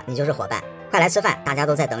定你了，你就是伙伴，快来吃饭，大家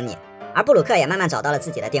都在等你。而布鲁克也慢慢找到了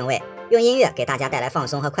自己的定位，用音乐给大家带来放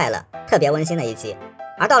松和快乐，特别温馨的一集。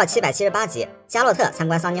而到了778集，加洛特参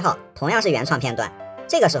观桑尼号，同样是原创片段。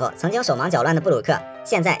这个时候，曾经手忙脚乱的布鲁克，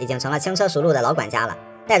现在已经成了轻车熟路的老管家了，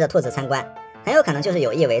带着兔子参观，很有可能就是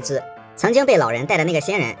有意为之。曾经被老人带的那个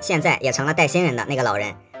新人，现在也成了带新人的那个老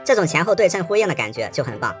人，这种前后对称呼应的感觉就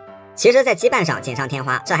很棒。其实，在羁绊上锦上添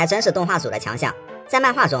花，这还真是动画组的强项。在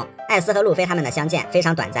漫画中，艾斯和路飞他们的相见非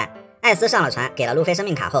常短暂，艾斯上了船，给了路飞生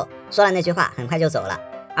命卡后，说了那句话，很快就走了。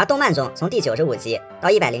而动漫中，从第95集到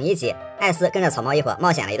101集，艾斯跟着草帽一伙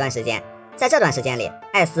冒险了一段时间，在这段时间里，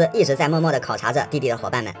艾斯一直在默默地考察着弟弟的伙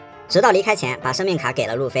伴们，直到离开前把生命卡给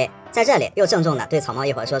了路飞，在这里又郑重地对草帽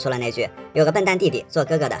一伙说出了那句：“有个笨蛋弟弟，做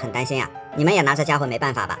哥哥的很担心啊，你们也拿这家伙没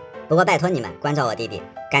办法吧？不过拜托你们关照我弟弟。”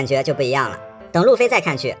感觉就不一样了。等路飞再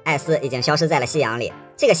看去，艾斯已经消失在了夕阳里，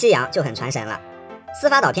这个夕阳就很传神了。司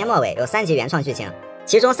法岛篇末尾有3集原创剧情，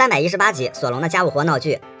其中318集索隆的家务活闹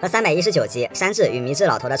剧和319集山治与迷之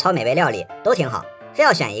老头的超美味料理都挺好，非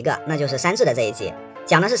要选一个，那就是山治的这一集，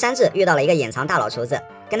讲的是山治遇到了一个隐藏大佬厨子，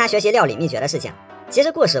跟他学习料理秘诀的事情。其实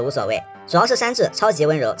故事无所谓，主要是山治超级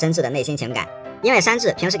温柔真挚的内心情感。因为山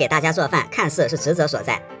治平时给大家做饭看似是职责所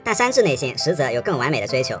在，但山治内心实则有更完美的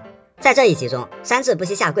追求。在这一集中，山治不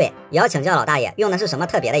惜下跪，也要请教老大爷用的是什么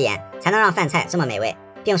特别的盐，才能让饭菜这么美味，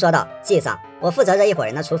并说道：“季桑，我负责这一伙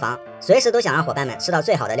人的厨房，随时都想让伙伴们吃到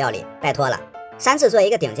最好的料理，拜托了。”山治作为一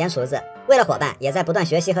个顶尖厨子，为了伙伴也在不断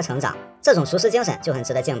学习和成长，这种厨师精神就很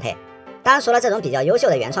值得敬佩。当然，除了这种比较优秀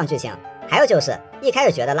的原创剧情，还有就是一开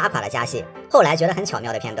始觉得拉垮了加戏，后来觉得很巧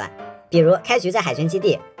妙的片段，比如开局在海军基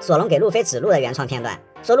地，索隆给路飞指路的原创片段，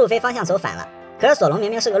说路飞方向走反了，可是索隆明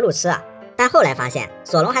明是个路痴啊。但后来发现，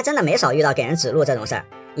索隆还真的没少遇到给人指路这种事儿。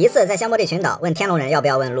一次在香波利群岛问天龙人要不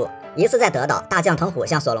要问路，一次在德岛大将藤虎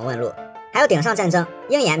向索隆问路，还有顶上战争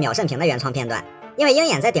鹰眼秒胜平的原创片段。因为鹰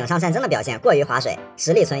眼在顶上战争的表现过于划水，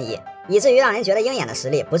实力存疑，以至于让人觉得鹰眼的实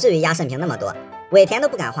力不至于压胜平那么多。尾田都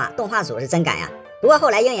不敢画，动画组是真敢呀。不过后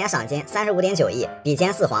来鹰眼赏金35.9亿，比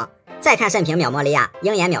肩4皇，再看胜平秒莫利亚，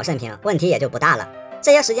鹰眼秒胜平，问题也就不大了。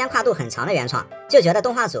这些时间跨度很长的原创，就觉得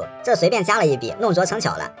动画组这随便加了一笔，弄拙成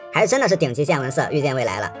巧了，还是真的是顶级见闻色，预见未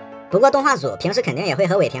来了。不过动画组平时肯定也会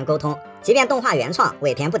和尾田沟通，即便动画原创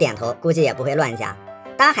尾田不点头，估计也不会乱加。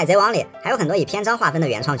当然海贼王里还有很多以篇章划分的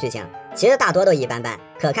原创剧情，其实大多都一般般，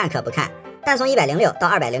可看可不看。但从106到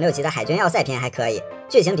206集的海军要塞篇还可以，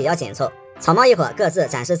剧情比较紧凑，草帽一伙各自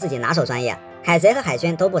展示自己拿手专业，海贼和海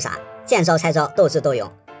军都不傻，见招拆招，斗智斗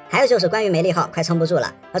勇。还有就是关于梅利号快撑不住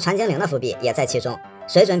了和船精灵的伏笔也在其中，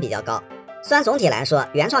水准比较高。虽然总体来说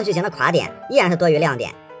原创剧情的垮点依然是多于亮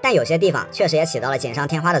点，但有些地方确实也起到了锦上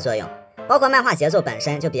添花的作用，包括漫画节奏本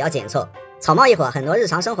身就比较紧凑，草帽一伙很多日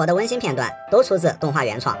常生活的温馨片段都出自动画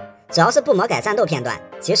原创，只要是不魔改战斗片段，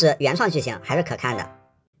其实原创剧情还是可看的。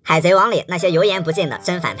海贼王里那些油盐不进的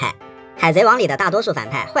真反派，海贼王里的大多数反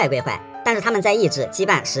派坏归坏，但是他们在意志、羁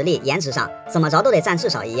绊、实力、颜值上怎么着都得占至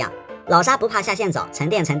少一样。老沙不怕下线早，沉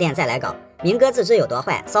淀沉淀再来搞，明哥自知有多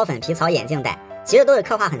坏，骚粉皮草眼镜戴，其实都是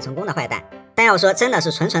刻画很成功的坏蛋。但要说真的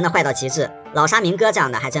是纯纯的坏到极致，老沙明哥这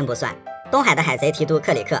样的还真不算。东海的海贼提督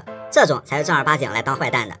克里克这种才是正儿八经来当坏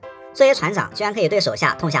蛋的。作为船长，居然可以对手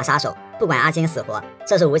下痛下杀手，不管阿金死活，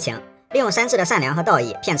这是无情；利用山治的善良和道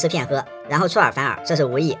义骗吃骗喝，然后出尔反尔，这是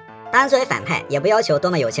无义。当然，作为反派也不要求多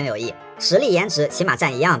么有情有义，实力颜值起码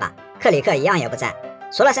占一样吧。克里克一样也不占，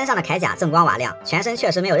除了身上的铠甲锃光瓦亮，全身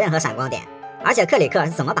确实没有任何闪光点。而且克里克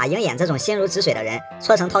是怎么把鹰眼这种心如止水的人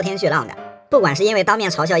戳成滔天巨浪的？不管是因为当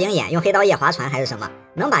面嘲笑鹰眼用黑刀叶划船还是什么，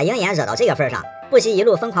能把鹰眼惹到这个份上，不惜一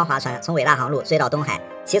路疯狂划船从伟大航路追到东海，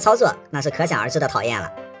其操作那是可想而知的讨厌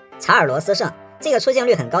了。查尔罗斯圣这个出镜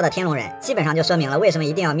率很高的天龙人，基本上就说明了为什么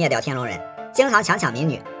一定要灭掉天龙人，经常强民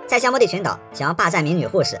女，在香波地群岛想要霸占民女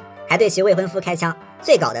护士，还对其未婚夫开枪。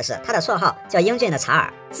最搞的是他的绰号叫英俊的查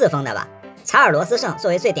尔，自封的吧？查尔罗斯圣作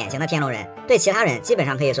为最典型的天龙人，对其他人基本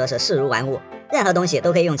上可以说是视如玩物，任何东西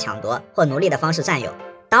都可以用抢夺或奴隶的方式占有。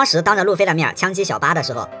当时当着路飞的面枪击小巴的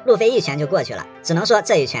时候，路飞一拳就过去了，只能说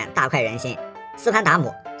这一拳大快人心。斯潘达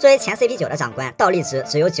姆作为前 CP9 的长官，倒立值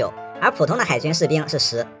只有9，而普通的海军士兵是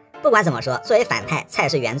10。不管怎么说，作为反派，菜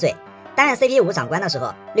是原罪。担任 CP5 长官的时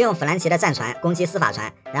候，利用弗兰奇的战船攻击司法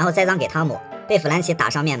船，然后栽赃给汤姆，被弗兰奇打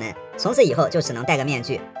上面门，从此以后就只能戴个面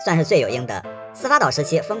具，算是罪有应得。司法岛时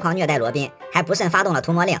期疯狂虐待罗宾，还不慎发动了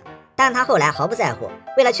屠魔令，但是他后来毫不在乎，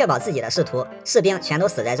为了确保自己的仕途，士兵全都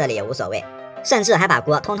死在这里也无所谓，甚至还把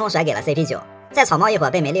锅通通甩给了 CP9。在草帽一伙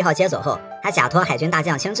被梅利号接走后，还假托海军大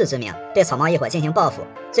将青雉之名对草帽一伙进行报复，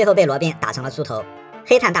最后被罗宾打成了猪头。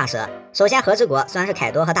黑炭大蛇，首先和之国虽然是凯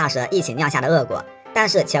多和大蛇一起酿下的恶果，但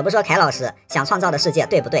是且不说凯老师想创造的世界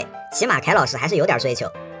对不对，起码凯老师还是有点追求。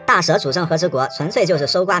大蛇主政和之国纯粹就是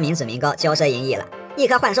收刮民脂民膏，骄奢淫逸了。一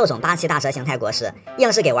颗幻兽种8期大蛇形态果实，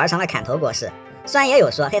硬是给玩成了砍头果实。虽然也有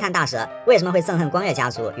说黑炭大蛇为什么会憎恨光月家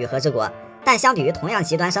族与和之国，但相比于同样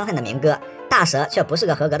极端生恨的明哥，大蛇却不是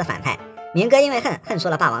个合格的反派。明哥因为恨出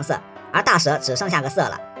了霸王色，而大蛇只剩下个色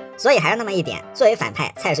了，所以还是那么一点，作为反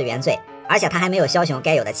派菜是原罪，而且他还没有枭雄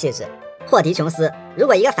该有的气质。霍迪琼斯，如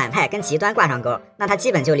果一个反派跟极端挂上钩，那他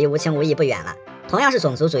基本就离无情无义不远了。同样是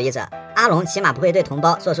种族主义者，阿龙起码不会对同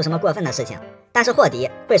胞做出什么过分的事情，但是霍迪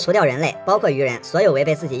会除掉人类，包括鱼人，所有违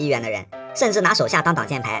背自己意愿的人，甚至拿手下当挡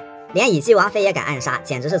箭牌，连乙姬王妃也敢暗杀，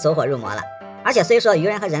简直是走火入魔了。而且虽说鱼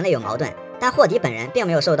人和人类有矛盾，但霍迪本人并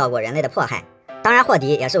没有受到过人类的迫害。当然霍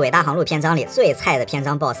迪也是伟大航路篇章里最菜的篇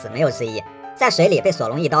章 BOSS， 没有之一。在水里被索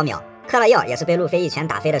隆一刀秒，嗑了药也是被路飞一拳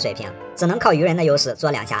打飞的水平，只能靠鱼人的优势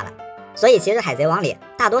作2下了。所以其实海贼王里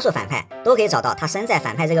大多数反派都可以找到他身在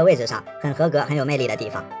反派这个位置上很合格很有魅力的地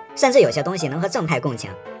方，甚至有些东西能和正派共情。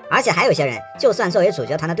而且还有些人就算作为主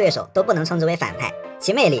角团的对手都不能称之为反派，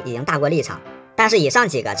其魅力已经大过立场。但是以上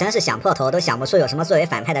几个真是想破头都想不出有什么作为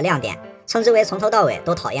反派的亮点，称之为从头到尾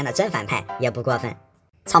都讨厌的真反派也不过分。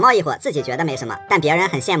草帽一伙自己觉得没什么，但别人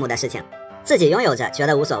很羡慕的事情，自己拥有着觉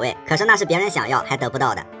得无所谓，可是那是别人想要还得不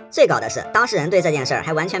到的。最搞的是当事人对这件事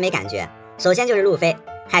还完全没感觉。首先就是路飞，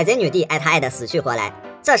海贼女帝爱他爱得死去活来，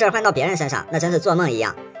这事儿换到别人身上那真是做梦一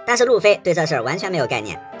样，但是路飞对这事儿完全没有概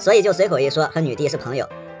念，所以就随口一说和女帝是朋友，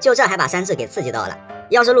就这还把山治给刺激到了。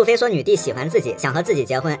要是路飞说女帝喜欢自己，想和自己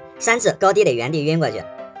结婚，山治高低得原地晕过去。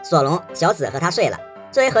索隆、小紫和他睡了，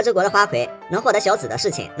作为和之国的花魁，能获得小紫的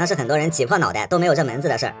侍寝，那是很多人挤破脑袋都没有这门子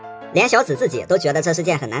的事儿，连小紫自己都觉得这是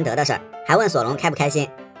件很难得的事儿，还问索隆开不开心。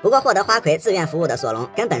不过获得花魁自愿服务的索隆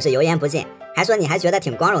根本是油盐不进，还说你还觉得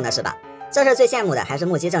挺光荣的是吧？这事最羡慕的还是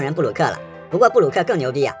目击证人布鲁克了，不过布鲁克更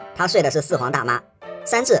牛逼啊，他睡的是四皇大妈。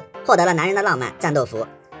山治获得了男人的浪漫战斗服，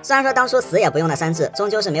虽然说当初死也不用的山治终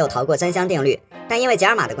究是没有逃过真香定律，但因为杰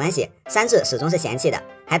尔玛的关系，山治始终是嫌弃的，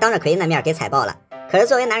还当着奎因的面给踩爆了。可是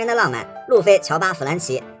作为男人的浪漫，路飞、乔巴、弗兰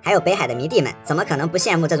奇还有北海的迷弟们怎么可能不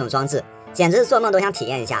羡慕这种装置，简直是做梦都想体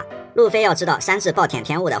验一下。路飞要知道山治暴殄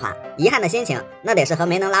天物的话，遗憾的心情那得是和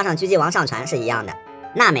没能拉上狙击王上船是一样的。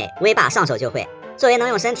娜美威霸上手就会，作为能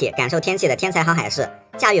用身体感受天气的天才航海士，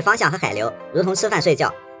驾驭方向和海流如同吃饭睡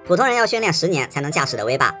觉，普通人要训练10年才能驾驶的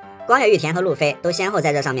威霸，光月玉田和路飞都先后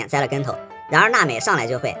在这上面栽了跟头。然而娜美上来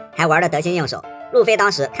就会，还玩得得心应手，路飞当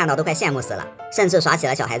时看到都快羡慕死了，甚至耍起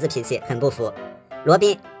了小孩子脾气，很不服。罗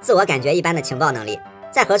宾自我感觉一般的情报能力，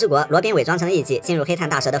在和之国，罗宾伪装成艺妓进入黑炭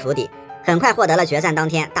大蛇的府邸，很快获得了决战当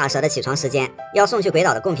天大蛇的起床时间，要送去鬼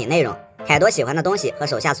岛的贡品内容，凯多喜欢的东西和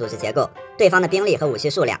手下组织结构，对方的兵力和武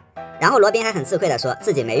器数量。然后罗宾还很自愧地说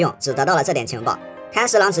自己没用，只得到了这点情报。看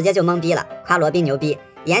十郎直接就懵逼了，夸罗宾牛逼，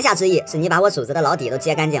言下之意是你把我组织的老底都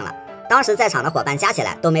揭干净了。当时在场的伙伴加起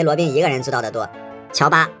来都没罗宾一个人知道的多。乔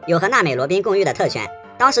巴有和娜美罗宾共浴的特权，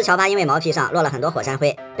当时乔巴因为毛皮上落了很多火山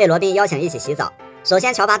灰，被罗宾邀请一起洗澡。首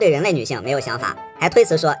先乔巴对人类女性没有想法，还推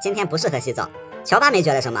辞说今天不适合洗澡。乔巴没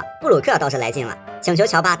觉得什么，布鲁克倒是来劲了，请求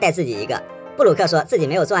乔巴带自己一个。布鲁克说自己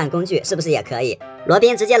没有作案工具，是不是也可以？罗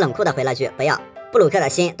宾直接冷酷的回了句不要。布鲁克的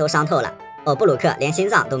心都伤透了，布鲁克连心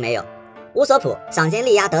脏都没有。乌索普赏金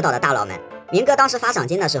力压得岛的大佬们，明哥当时发赏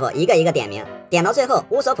金的时候一个一个点名，点到最后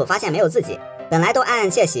乌索普发现没有自己，本来都暗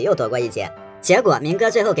暗窃喜又躲过一劫，结果明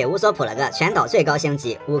哥最后给乌索普了个全岛最高星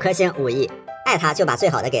级5颗星5亿，爱他就把最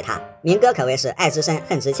好的给他，明哥可谓是爱之深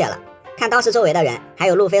恨之切了。看当时周围的人还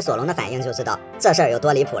有路飞索隆的反应就知道这事儿有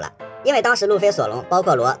多离谱了。因为当时路飞、索隆包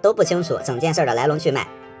括罗都不清楚整件事的来龙去脉。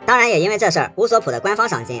当然也因为这事儿，乌索普的官方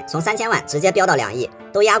赏金从3000万直接飙到2亿，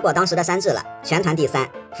都压过当时的山治了，全团第3。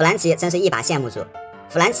弗兰奇真是一把羡慕主。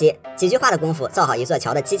弗兰奇几句话的功夫造好一座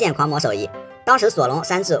桥的基建狂魔手艺，当时索隆、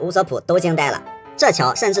山治、乌索普都惊呆了。这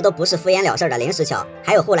桥甚至都不是敷衍了事的临时桥，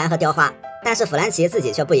还有护栏和雕花。但是弗兰奇自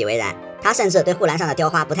己却不以为然，他甚至对护栏上的雕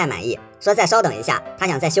花不太满意，说再稍等一下，他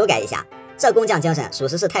想再修改一下。这工匠精神属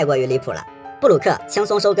实是太过于离谱了。布鲁克轻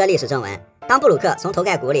松收割历史正文。当布鲁克从头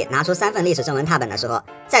盖骨里拿出3份历史正文拓本的时候，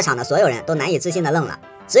在场的所有人都难以置信的愣了，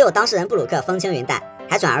只有当事人布鲁克风轻云淡，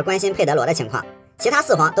还转而关心佩德罗的情况。其他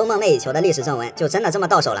4皇都梦寐以求的历史正文就真的这么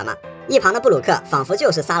到手了吗？一旁的布鲁克仿佛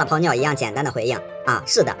就是撒了泡尿一样简单的回应：啊，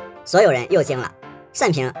是的。所有人又惊了。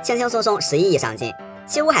慎平轻轻松松11亿赏金。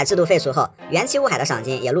七武海制度废除后，原七武海的赏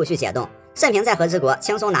金也陆续解冻。慎平在和之国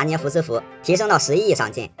轻松拿捏福斯福，提升到11亿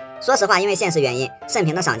赏金。说实话，因为现实原因，慎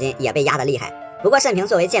平的赏金也被压得厉害。不过慎平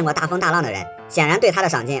作为见过大风大浪的人，显然对他的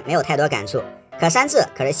赏金没有太多感触。可山治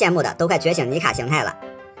可是羡慕的都快觉醒尼卡形态了，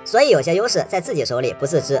所以有些优势在自己手里不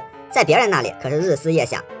自知，在别人那里可是日思夜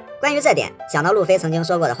想。关于这点，想到路飞曾经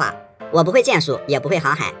说过的话：我不会剑术，也不会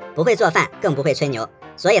航海，不会做饭，更不会吹牛。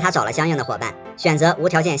所以他找了相应的伙伴，选择无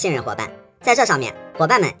条件信任伙伴。在这上面，伙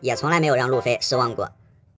伴们也从来没有让路飞失望过。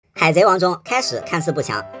海贼王中开始看似不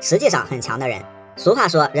强，实际上很强的人。俗话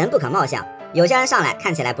说人不可貌相，有些人上来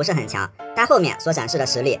看起来不是很强，但后面所展示的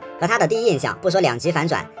实力和他的第一印象不说2极反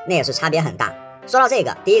转，那也是差别很大。说到这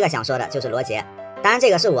个，第一个想说的就是罗杰。当然这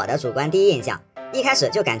个是我的主观第一印象，一开始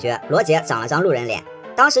就感觉罗杰长了张路人脸，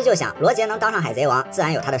当时就想罗杰能当上海贼王自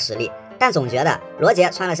然有他的实力，但总觉得罗杰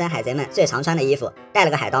穿了身海贼们最常穿的衣服，戴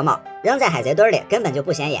了个海盗帽，扔在海贼堆里根本就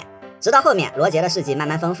不显眼。直到后面罗杰的事迹慢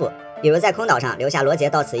慢丰富，比如在空岛上留下罗杰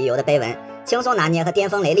到此一游的碑文，轻松拿捏和巅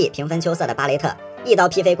峰雷利平分秋色的巴雷特，一刀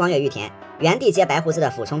劈飞光月玉田，原地接白胡子的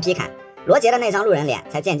俯冲劈砍，罗杰的那张路人脸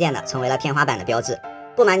才渐渐的成为了天花板的标志。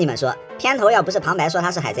不瞒你们说，片头要不是旁白说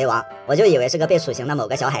他是海贼王，我就以为是个被处刑的某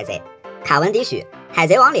个小海贼。卡文迪许，海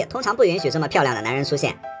贼王里通常不允许这么漂亮的男人出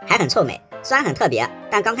现，还很臭美，虽然很特别，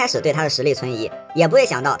但刚开始对他的实力存疑，也不会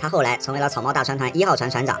想到他后来成为了草帽大船团1号船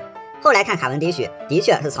船长。后来看卡文迪许，的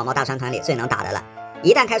确是草帽大船团里最能打的了，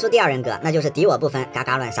一旦开出第2人格，那就是敌我不分，嘎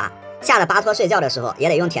嘎乱杀，吓得巴托睡觉的时候也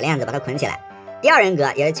得用铁链子把他捆起来。第2人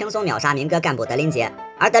格也是轻松秒杀民哥干部德林杰，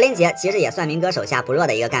而德林杰其实也算民哥手下不弱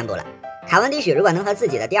的一个干部了。卡文迪许如果能和自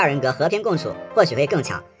己的第2人格和平共处，或许会更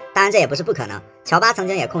强，当然这也不是不可能，乔巴曾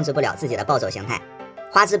经也控制不了自己的暴走形态。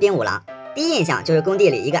花枝冰五郎，第一印象就是工地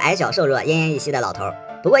里一个矮小瘦弱奄奄一息的老头，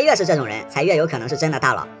不过越是这种人才越有可能是真的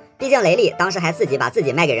大佬，毕竟雷利当时还自己把自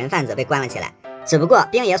己卖给人贩子被关了起来，只不过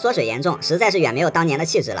冰爷缩水严重，实在是远没有当年的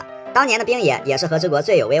气质了。当年的冰爷也是和之国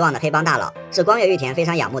最有威望的黑帮大佬，是光月玉田非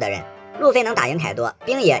常仰慕的人。路飞能打赢凯多，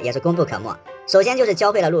冰爷也是功不可没。首先就是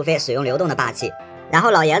教会了路飞使用流动的霸气，然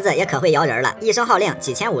后老爷子也可会摇人了，一声号令，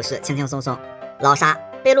几千武士轻轻松松。老沙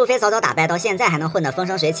被路飞早早打败，到现在还能混得风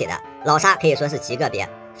生水起的，老沙可以说是极个别。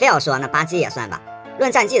非要说那巴基也算吧。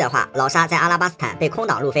论战绩的话，老沙在阿拉巴斯坦被空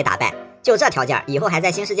挡路飞打败，就这条件，以后还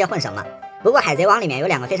在新世界混什么？不过海贼王里面有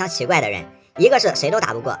2个非常奇怪的人，一个是谁都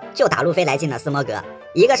打不过，就打路飞来劲的斯摩格，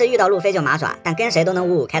一个是遇到路飞就麻爪，但跟谁都能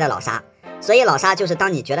五五开的老沙。所以老沙就是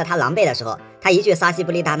当你觉得他狼狈的时候，他一句撒西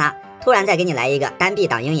布利达那，突然再给你来一个单臂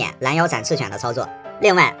挡鹰眼，拦腰斩赤犬的操作。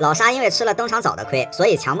另外，老沙因为吃了登场早的亏，所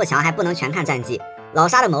以强不强还不能全看战绩。老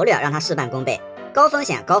沙的谋略让他事半功倍。高风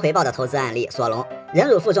险高回报的投资案例，索隆忍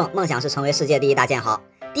辱负重，梦想是成为世界第1大剑豪。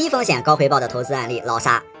低风险高回报的投资案例，老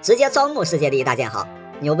沙直接招募世界第1大剑豪，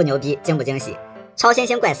牛不牛逼，惊不惊喜？超新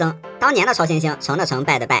星怪僧，当年的超新星成的成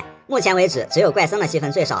败的败，目前为止只有怪僧的戏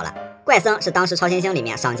份最少了。怪僧是当时超新星里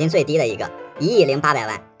面赏金最低的一个，1亿0800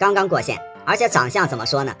万，刚刚过线。而且长相怎么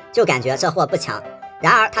说呢，就感觉这货不强。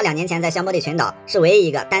然而他2年前在香波地群岛是唯一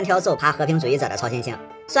一个单挑揍趴和平主义者的超新星，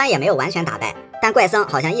虽然也没有完全打败，但怪僧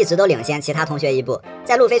好像一直都领先其他同学一步。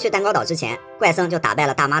在路飞去蛋糕岛之前，怪僧就打败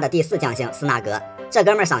了大妈的第4将星斯纳格，这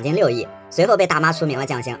哥们儿赏金6亿，随后被大妈除名了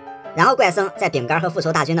将星。然后怪僧在饼干和复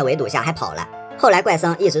仇大军的围堵下还跑了。后来怪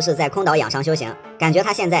僧一直是在空岛养伤修行，感觉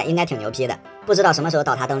他现在应该挺牛批的，不知道什么时候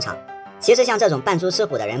到他登场。其实像这种扮猪吃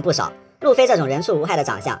虎的人不少，路飞这种人畜无害的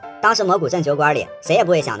长相，当时魔古镇酒馆里谁也不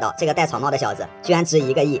会想到这个戴草帽的小子居然值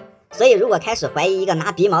1个亿。所以如果开始怀疑一个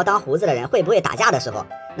拿鼻毛当胡子的人会不会打架的时候，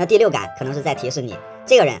那第6感可能是在提示你，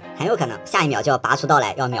这个人很有可能下一秒就要拔出刀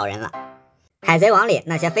来要秒人了。海贼王里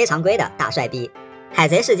那些非常规的大帅逼，海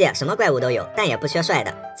贼世界什么怪物都有，但也不缺帅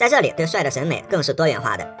的，在这里对帅的审美更是多元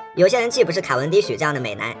化的。有些人既不是卡文迪许这样的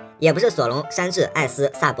美男，也不是索隆、山治、艾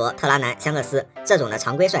斯、萨博、特拉南、香克斯这种的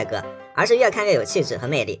常规帅哥，而是越看越有气质和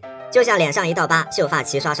魅力。就像脸上一道疤，秀发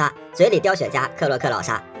齐刷刷，嘴里叼雪茄，克洛克老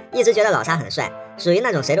沙，一直觉得老沙很帅，属于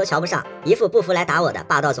那种谁都瞧不上，一副不服来打我的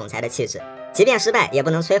霸道总裁的气质。即便失败，也不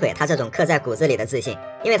能摧毁他这种刻在骨子里的自信，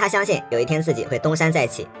因为他相信有一天自己会东山再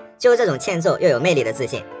起。就是这种欠揍又有魅力的自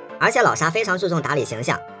信。而且老沙非常注重打理形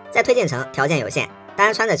象，在推进城条件有限，当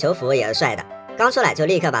然穿着囚服也是帅的。刚出来就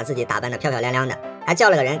立刻把自己打扮得漂漂亮亮的，还叫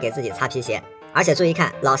了个人给自己擦皮鞋。而且注意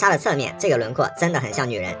看老沙的侧面，这个轮廓真的很像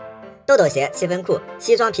女人。豆豆鞋、七分裤、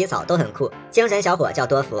西装皮草都很酷，精神小伙叫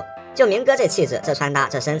多福。就明哥这气质、这穿搭、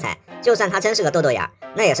这身材，就算他真是个豆豆眼儿，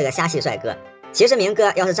那也是个虾系帅哥。其实明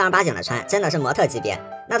哥要是正儿八经的穿，真的是模特级别，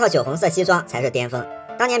那套酒红色西装才是巅峰。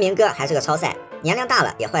当年明哥还是个超赛，年龄大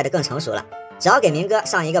了也坏得更成熟了。只要给明哥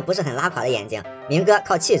上一个不是很拉垮的眼睛，明哥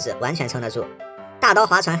靠气质完全撑得住。大刀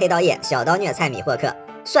划船黑刀叶，小刀虐菜米霍克。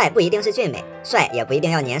帅不一定是俊美，帅也不一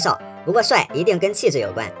定要年少，不过帅一定跟气质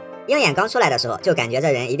有关。鹰眼刚出来的时候就感觉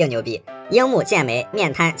这人一定牛逼，鹰目剑眉，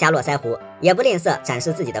面瘫加络腮胡，也不吝啬展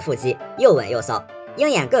示自己的腹肌，又稳又骚。鹰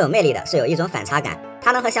眼更有魅力的是有一种反差感，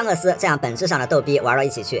他能和香克斯这样本质上的逗逼玩到一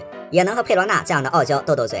起去，也能和佩罗娜这样的傲娇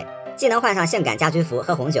斗斗嘴，既能换上性感家居服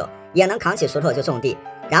喝红酒，也能扛起锄头就种地，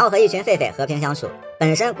然后和一群狒狒和平相处，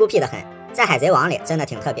本身孤僻的很，在海贼王里真的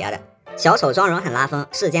挺特别的。小丑妆容很拉风，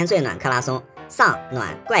世间最暖克拉松，丧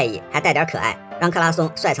暖怪异还带点可爱，让克拉松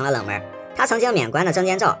帅成了冷门。他曾经免冠的证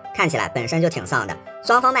件照看起来本身就挺丧的，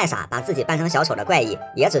双方卖傻把自己扮成小丑的怪异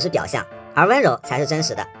也只是表象，而温柔才是真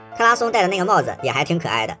实的。克拉松戴的那个帽子也还挺可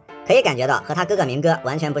爱的，可以感觉到和他哥哥明哥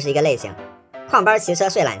完全不是一个类型。矿班骑车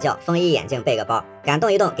睡懒觉，风衣眼镜背个包，敢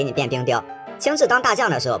动一动给你变冰雕。青雉当大将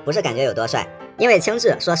的时候不是感觉有多帅，因为青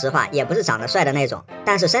雉说实话也不是长得帅的那种，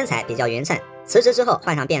但是身材比较匀称。辞职之后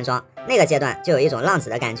换上便装，那个阶段就有一种浪子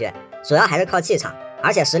的感觉，主要还是靠气场，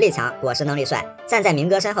而且实力强，果实能力帅，站在明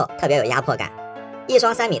哥身后特别有压迫感。一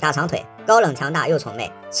双3米大长腿，高冷强大又宠妹，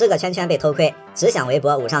吃个圈圈被偷窥，只想围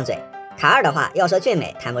脖捂上嘴。卡二的话要说俊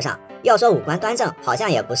美谈不上，要说五官端正好像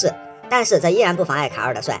也不是，但是这依然不妨碍卡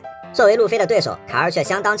二的帅。作为路飞的对手，卡二却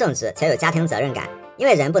相当正直且有家庭责任感，因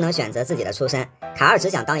为人不能选择自己的出身，卡二只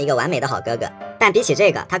想当一个完美的好哥哥，但比起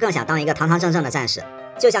这个他更想当一个堂堂正正的战士。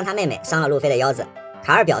就像他妹妹伤了路飞的腰子，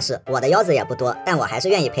卡二表示我的腰子也不多，但我还是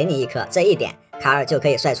愿意赔你一颗，这一点卡二就可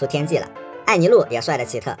以帅出天际了。艾尼路也帅得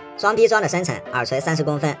奇特，装逼装的深沉，耳垂30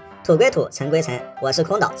公分，土归土，尘归尘，我是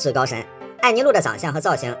空岛至高神。艾尼路的长相和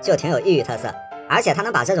造型就挺有异域特色，而且他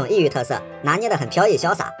能把这种异域特色拿捏得很飘逸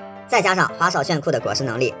潇洒，再加上花哨炫酷的果实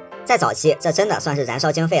能力，在早期这真的算是燃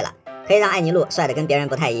烧经费了，可以让艾尼路帅得跟别人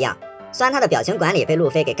不太一样。虽然他的表情管理被路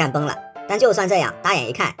飞给干崩了，但就算这样，打眼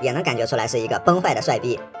一看也能感觉出来是一个崩坏的帅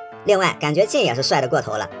逼。另外感觉劲也是帅得过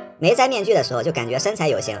头了，没摘面具的时候就感觉身材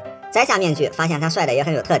有型，摘下面具发现他帅得也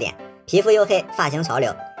很有特点，皮肤黝黑，发型潮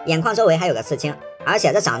流，眼眶周围还有个刺青，而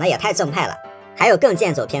且这长得也太正派了。还有更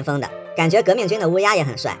剑走偏锋的，感觉革命军的乌鸦也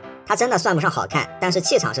很帅，他真的算不上好看，但是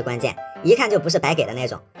气场是关键，一看就不是白给的那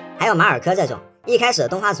种。还有马尔科这种，一开始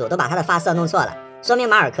动画组都把他的发色弄错了，说明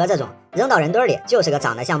马尔科这种扔到人堆里就是个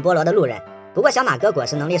长得像菠萝的路人。不过小马哥果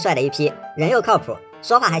实能力帅的一批，人又靠谱，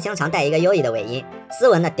说话还经常带一个优异的尾音，斯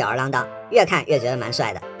文的吊儿郎当，越看越觉得蛮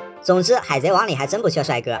帅的。总之海贼王里还真不缺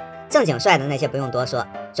帅哥，正经帅的那些不用多说，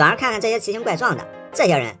转而看看这些奇形怪状的，这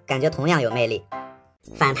些人感觉同样有魅力。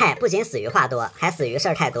反派不仅死于话多，还死于事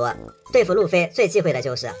儿太多。对付路飞最忌讳的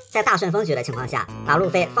就是在大顺风局的情况下把路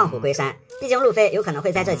飞放虎归山，毕竟路飞有可能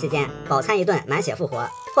会在这期间饱餐一顿满血复活，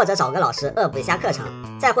或者找个老师恶补一下课程，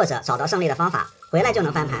再或者找到胜利的方法回来就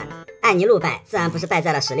能翻盘。艾尼路败自然不是败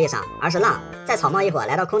在了实力上，而是浪在草帽一伙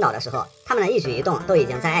来到空岛的时候，他们的一举一动都已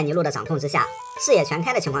经在艾尼路的掌控之下，视野全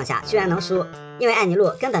开的情况下居然能输，因为艾尼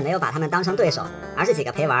路根本没有把他们当成对手，而是几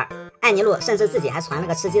个陪玩。艾尼路甚至自己还传了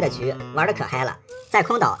个吃鸡的局，玩得可嗨了。在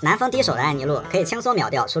空岛难逢敌手的艾尼路可以轻松秒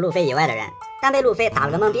掉除路飞以外的人，但被路飞打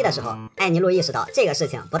了个懵逼的时候，艾尼路意识到这个事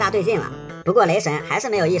情不大对劲了。不过雷神还是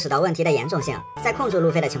没有意识到问题的严重性，在控制路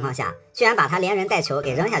飞的情况下，居然把他连人带球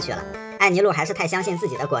给扔下去了。艾尼路还是太相信自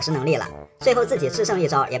己的果实能力了，最后自己制胜一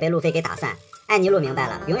招也被路飞给打散。艾尼路明白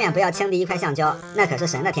了，永远不要轻敌一块橡胶，那可是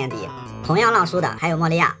神的天敌。同样浪输的还有莫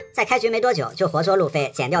利亚，在开局没多久就活捉路飞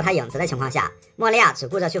剪掉他影子的情况下，莫利亚只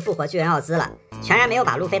顾着去复活巨人奥兹了，全然没有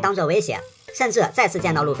把路飞当作威胁，甚至再次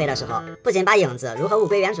见到路飞的时候，不仅把影子如何物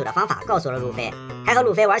归原主的方法告诉了路飞，还和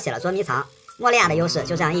路飞玩起了捉迷藏。莫利亚的优势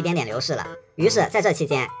就这样一点点流逝了，于是在这期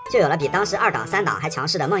间就有了比当时2档3档还强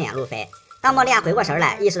势的梦魇路飞。当莫利亚回过神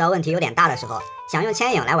来，意识到问题有点大的时候，想用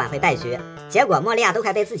牵引来挽回败局，结果莫利亚都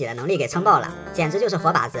快被自己的能力给撑爆了，简直就是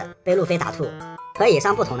活靶子，被路飞打吐。和以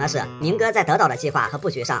上不同的是，明哥在得岛的计划和布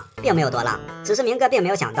局上并没有多浪，只是明哥并没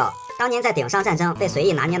有想到，当年在顶上战争被随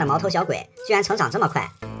意拿捏的毛头小鬼，居然成长这么快。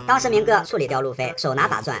当时明哥处理掉路飞，手拿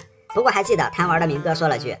把钻，不过还记得贪玩的明哥说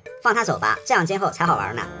了句放他走吧，这样今后才好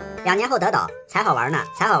玩呢。2年后得岛才好玩呢，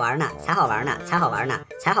才好玩呢，才好玩呢，才好玩呢，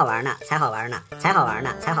才好玩呢，才好玩呢，才好玩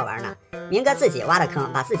呢，才好玩呢。明哥自己挖的坑，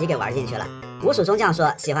把自己给玩进去了。无鼠中将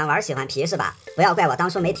说喜欢玩喜欢皮是吧？不要怪我当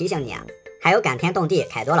初没提醒你啊。还有感天动地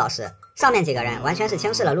凯多老师，上面几个人完全是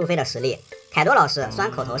轻视了路飞的实力。凯多老师虽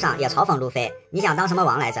然口头上也嘲讽路飞，你想当什么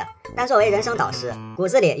王来着？但作为人生导师，骨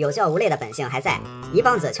子里有教无类的本性还在。一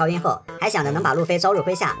棒子敲晕后，还想着能把路飞招入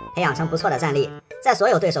麾下，培养成不错的战力。在所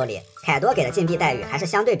有对手里，凯多给的禁闭待遇还是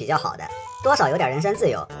相对比较好的，多少有点人身自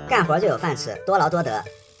由，干活就有饭吃，多劳多得。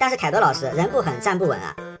但是凯多老师人不狠站不稳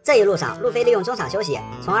啊。这一路上，路飞利用中场休息，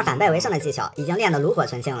从而反败为胜的技巧已经练得炉火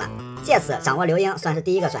纯青了，借此掌握流鹰算是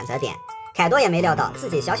第一个转折点。凯多也没料到自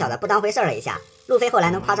己小小的不当回事了一下，路飞后来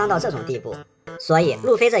能夸张到这种地步。所以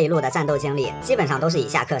路飞这一路的战斗经历基本上都是以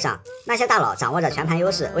下课上，那些大佬掌握着全盘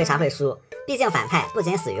优势，为啥会输？毕竟反派不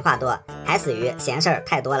仅死于话多，还死于闲事儿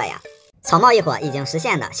太多了呀。草帽一伙已经实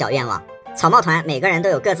现的小愿望，草帽团每个人都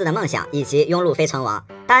有各自的梦想，以及拥路飞成王。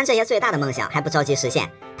当然这些最大的梦想还不着急实现，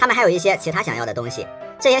他们还有一些其他想要的东西，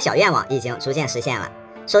这些小愿望已经逐渐实现了。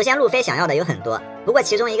首先路飞想要的有很多，不过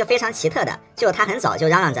其中一个非常奇特的，就是他很早就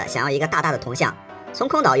嚷嚷着想要一个大大的铜像，从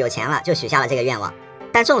空岛有钱了就许下了这个愿望。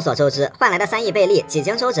但众所周知，换来的3亿贝利几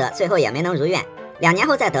经周折，最后也没能如愿。2年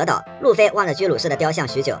后在德岛，路飞望着居鲁士的雕像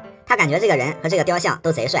许久，他感觉这个人和这个雕像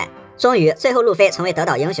都贼帅。终于，最后路飞成为德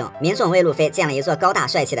岛英雄，民众为路飞建了一座高大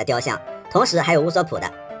帅气的雕像，同时还有乌索普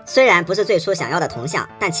的。虽然不是最初想要的铜像，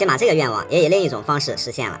但起码这个愿望也以另一种方式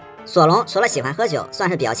实现了。索隆除了喜欢喝酒，算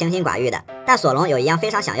是比较清心寡欲的，但索隆有一样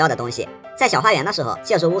非常想要的东西。在小花园的时候，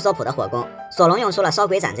借助乌索普的火攻，索隆用出了烧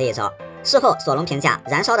鬼斩这一招。事后索隆评价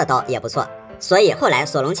燃烧的刀也不错，所以后来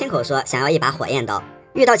索隆亲口说想要一把火焰刀。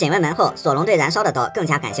遇到警卫门后，索隆对燃烧的刀更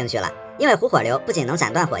加感兴趣了，因为虎火流不仅能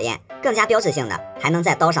斩断火焰，更加标志性的还能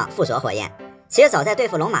在刀上附着火焰。其实早在对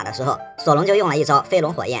付龙马的时候，索隆就用了一招飞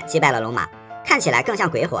龙火焰击败了龙马，看起来更像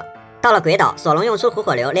鬼火。到了鬼岛，索隆用出虎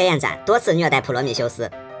火流烈焰斩，多次虐待普罗米修斯。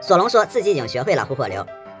索隆说自己已经学会了虎火流，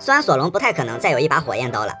虽然索隆不太可能再有一把火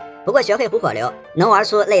焰刀了，不过学会虎火流，能玩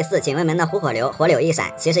出类似警卫门的虎火流火柳一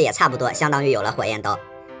闪，其实也差不多相当于有了火焰刀。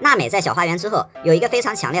娜美在小花园之后有一个非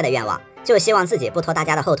常强烈的愿望，就希望自己不拖大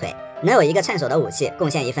家的后腿，能有一个趁手的武器贡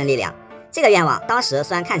献一份力量。这个愿望当时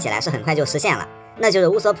虽然看起来是很快就实现了，那就是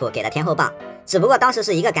乌索普给的天后棒，只不过当时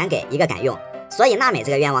是一个敢给一个敢用，所以娜美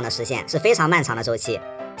这个愿望的实现是非常漫长的周期。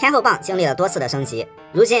天后棒经历了多次的升级，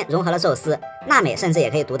如今融合了宙斯，娜美甚至也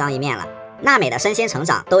可以独当一面了。娜美的身心成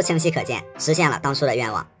长都清晰可见，实现了当初的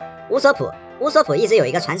愿望。乌索普一直有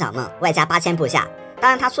一个船长梦，外加8000部下，当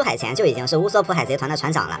然他出海前就已经是乌索普海贼团的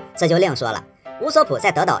船长了，这就另说了。乌索普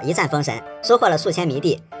在德岛一战封神，收获了数千迷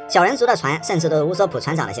弟，小人族的船甚至都是乌索普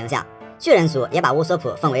船长的形象，巨人族也把乌索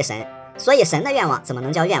普奉为神，所以神的愿望怎么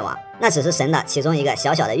能叫愿望？那只是神的其中一个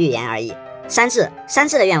小小的预言而已。山治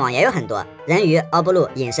的愿望也有很多，人鱼、奥布鲁、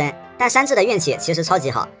隐身，但山治的运气其实超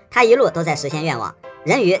级好，他一路都在实现愿望。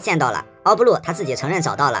人鱼见到了，奥布鲁他自己承认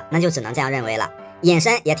找到了，那就只能这样认为了。隐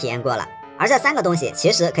身也体验过了，而这3个东西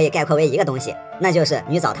其实可以概括为一个东西，那就是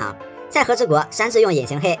女澡堂。在和之国，山治用隐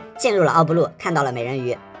形黑进入了奥布鲁，看到了美人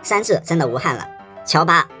鱼，山治真的无憾了。乔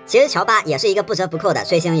巴，其实乔巴也是一个不折不扣的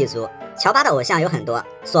追星一族，乔巴的偶像有很多，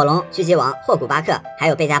索隆、狙击王、霍古巴克，还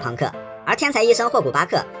有贝加庞克。而天才医生霍古巴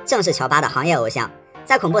克正是乔巴的行业偶像，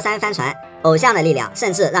在恐怖3帆船，偶像的力量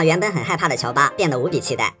甚至让原本很害怕的乔巴变得无比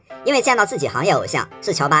期待，因为见到自己行业偶像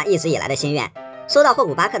是乔巴一直以来的心愿。收到霍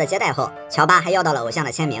古巴克的接待后，乔巴还要到了偶像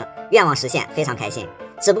的签名，愿望实现，非常开心。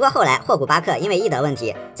只不过后来霍古巴克因为医德问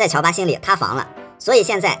题，在乔巴心里塌房了，所以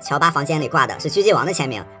现在乔巴房间里挂的是狙击王的签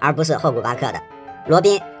名，而不是霍古巴克的。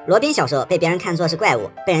罗宾小时候被别人看作是怪物，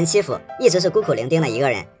被人欺负，一直是孤苦伶仃的一个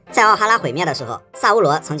人。在奥哈拉毁灭的时候，萨乌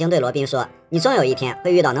罗曾经对罗宾说，你终有一天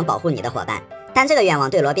会遇到能保护你的伙伴。但这个愿望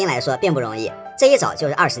对罗宾来说并不容易，这一找就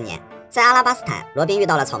是20年。在阿拉巴斯坦，罗宾遇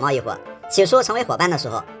到了草帽一伙，起初成为伙伴的时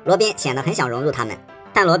候，罗宾显得很想融入他们，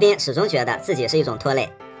但罗宾始终觉得自己是一种拖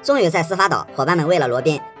累。终于在司法岛，伙伴们为了罗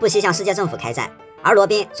宾不惜向世界政府开战，而罗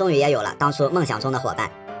宾终于也有了当初梦想中的伙伴。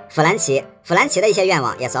弗兰奇的一些愿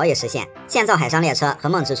望也早已实现，建造海上列车和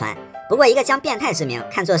梦之船。不过一个将变态之名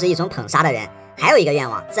看作是一种捧杀的人，还有一个愿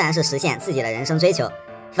望自然是实现自己的人生追求。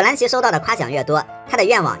弗兰奇收到的夸奖越多，他的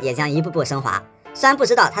愿望也将一步步升华。虽然不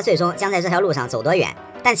知道他最终将在这条路上走多远，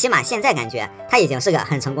但起码现在感觉他已经是个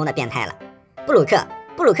很成功的变态了。布鲁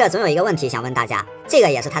克总有一个问题想问大家，这个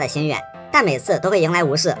也是他的心愿，但每次都会迎来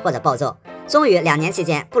无视或者暴揍。终于2年期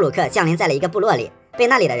间，布鲁克降临在了一个部落里，被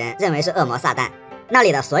那里的人认为是恶魔撒旦，那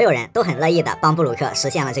里的所有人都很乐意的帮布鲁克实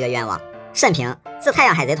现了这个愿望。慎平，自太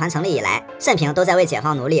阳海贼团成立以来，慎平都在为解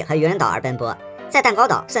放奴隶和愚人岛而奔波。在蛋糕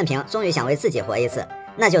岛，慎平终于想为自己活一次，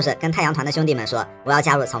那就是跟太阳团的兄弟们说，我要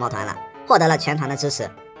加入草帽团了，获得了全团的支持。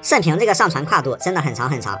慎平这个上船跨度真的很长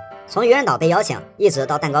很长，从渔人岛被邀请一直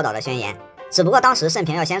到蛋糕岛的宣言。只不过当时慎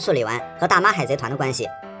平要先处理完和大妈海贼团的关系，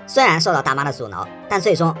虽然受到大妈的阻挠，但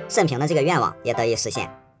最终慎平的这个愿望也得以实现。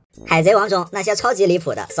海贼王中那些超级离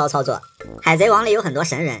谱的骚操作，海贼王里有很多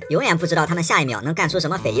神人，永远不知道他们下一秒能干出什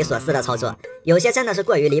么匪夷所思的操作，有些真的是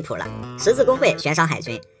过于离谱了。十字工会悬赏海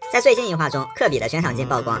军，在最新一话中，科比的悬赏金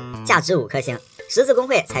曝光，价值5颗星。十字工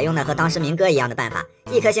会采用的和当时明哥一样的办法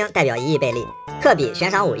，1颗星代表1亿贝利，科比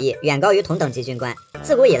悬赏5亿，远高于同等级军官。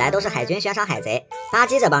自古以来都是海军悬赏海贼，巴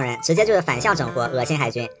基这帮人直接就是反向整活，恶心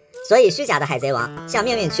海军。所以虚假的海贼王向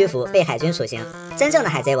命运屈服，被海军处刑。真正的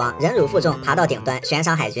海贼王忍辱负重，爬到顶端悬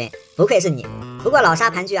赏海军，不愧是你。不过老沙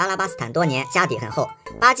盘踞阿拉巴斯坦多年，家底很厚。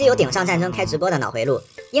巴基有顶上战争开直播的脑回路，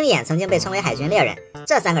鹰眼曾经被称为海军猎人，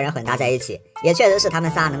这3个人混搭在一起，也确实是他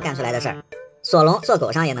们仨能干出来的事儿。索隆做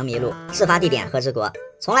狗商也能迷路，事发地点和之国，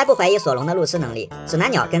从来不怀疑索隆的路痴能力，指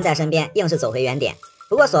南鸟跟在身边，硬是走回原点。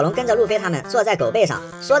不过索隆跟着路飞他们坐在狗背上，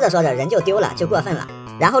说着说着人就丢了，就过分了。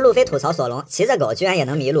然后路飞吐槽索隆骑着狗居然也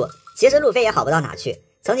能迷路，其实路飞也好不到哪去。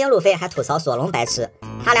曾经路飞还吐槽索隆白痴，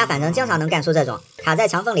他俩反正经常能干出这种卡在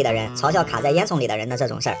墙缝里的人嘲笑卡在烟囱里的人的这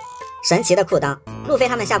种事儿。神奇的裤裆，路飞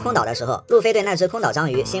他们下空岛的时候，路飞对那只空岛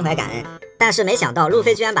章鱼心怀感恩，但是没想到路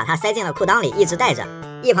飞居然把它塞进了裤裆里，一直带着。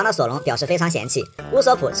一旁的索隆表示非常嫌弃，乌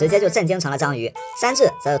索普直接就震惊成了章鱼，山治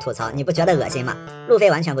则是吐槽你不觉得恶心吗？路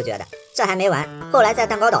飞完全不觉得。这还没完，后来在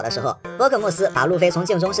蛋糕岛的时候，波克穆斯把路飞从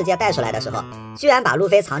镜中世界带出来的时候，居然把路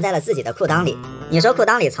飞藏在了自己的裤裆里。你说裤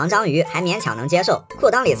裆里藏章鱼还勉强能接受，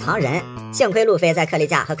裤裆里藏人，幸亏路飞在克利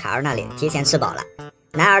亚和卡尔那里提前吃饱了。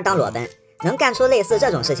男儿当裸奔，能干出类似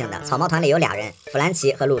这种事情的草帽团里有2人，弗兰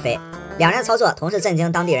奇和路飞，2人操作同时震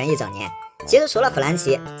惊当地人一整年。其实除了弗兰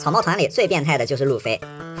奇，草帽团里最变态的就是路飞。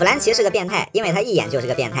弗兰奇是个变态，因为他一眼就是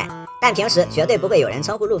个变态，但平时绝对不会有人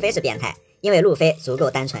称呼路飞是变态，因为路飞足够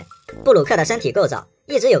单纯。布鲁克的身体构造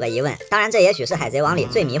一直有个疑问，当然这也许是海贼王里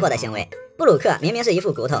最迷惑的行为。布鲁克明明是一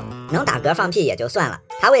副骨头，能打嗝放屁也就算了，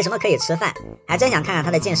他为什么可以吃饭？还真想看看他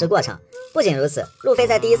的进食过程。不仅如此，路飞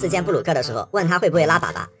在第一次见布鲁克的时候问他会不会拉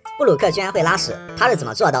粑粑，布鲁克居然会拉屎，他是怎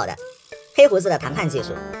么做到的？黑胡子的谈判技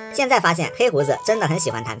术，现在发现黑胡子真的很喜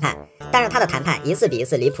欢谈判，但是他的谈判一次比一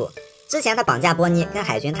次离谱。之前他绑架波妮跟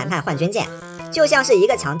海军谈判换军舰，就像是一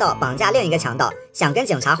个强盗绑架另一个强盗，想跟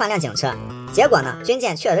警察换辆警车，结果呢，军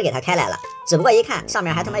舰确实给他开来了，只不过一看上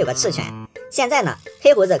面还他妈有个赤犬。现在呢，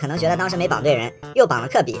黑胡子可能觉得当时没绑对人，又绑了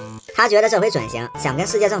科比，他觉得这回准行，想跟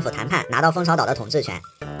世界政府谈判，拿到蜂巢岛的统治权。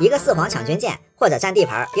一个4皇抢军舰或者占地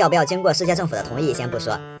盘，要不要经过世界政府的同意先不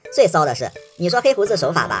说，最骚的是，你说黑胡子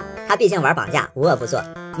守法吧，他毕竟玩绑架，无恶不作；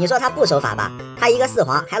你说他不守法吧，他一个4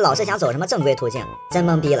皇还老是想走什么正规途径，真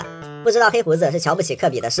懵逼了。不知道黑胡子是瞧不起科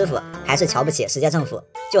比的师傅，还是瞧不起世界政府，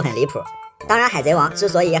就很离谱。当然海贼王之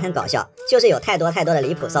所以也很搞笑，就是有太多的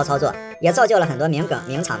离谱骚操作，也造就了很多名梗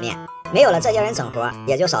名场面，没有了这些人整活，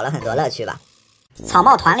也就少了很多乐趣吧。草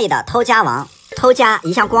帽团里的偷家王，偷家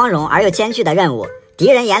一项光荣而又艰巨的任务，敌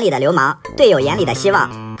人眼里的流氓，队友眼里的希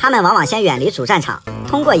望，他们往往先远离主战场，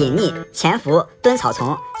通过隐匿、潜伏、蹲草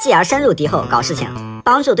丛，继而深入敌后搞事情，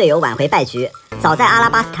帮助队友挽回败局。早在阿拉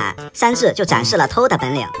巴斯坦，山治就展示了偷的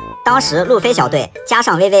本领。当时路飞小队加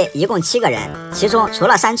上薇薇一共7个人，其中除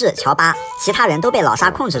了山治、乔巴，其他人都被老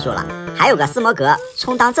沙控制住了，还有个斯摩格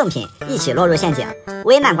充当赠品，一起落入陷阱。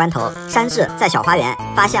危难关头，山治在小花园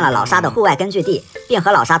发现了老沙的户外根据地，并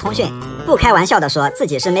和老沙通讯，不开玩笑的说自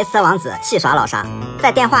己是梅斯特王子，戏耍老沙。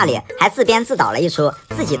在电话里还自编自导了一出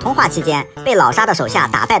自己通话期间被老沙的手下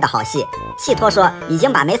打败的好戏，戏托说已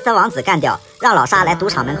经把梅斯特王子干掉，让老沙来赌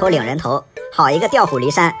场门口领人头，好一个调虎离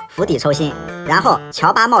山，釜底抽薪。然后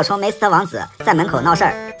乔巴冒充梅斯特王子在门口闹事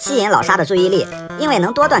儿，吸引老沙的注意力，因为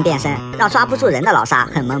能多段变身，让抓不住人的老沙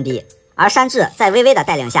很懵逼。而山治在薇薇的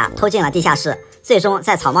带领下偷进了地下室，最终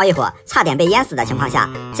在草帽一伙差点被淹死的情况下，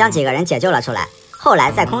将几个人解救了出来。后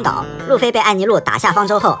来在空岛，路飞被艾尼路打下方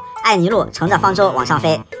舟后，艾尼路乘着方舟往上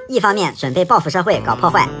飞，一方面准备报复社会搞破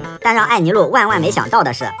坏，但让艾尼路万万没想到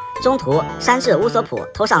的是，中途山治乌索普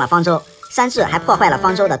偷上了方舟，山治还破坏了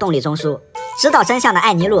方舟的动力中枢。知道真相的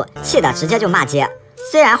艾尼路气得直接就骂街，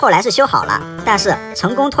虽然后来是修好了，但是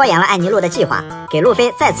成功拖延了艾尼路的计划，给路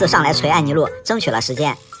飞再次上来锤艾尼路争取了时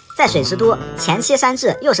间。在水之都，前期山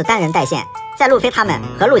治又是单人带线，在路飞他们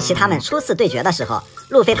和陆奇他们初次对决的时候，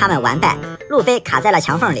路飞他们完败，路飞卡在了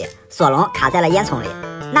墙缝里，索隆卡在了烟囱里。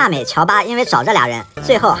娜美、乔巴因为找这俩人，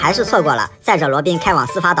最后还是错过了载着罗宾开往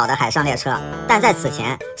司法岛的海上列车。但在此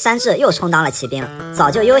前，山治又充当了骑兵，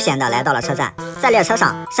早就悠闲地来到了车站。在列车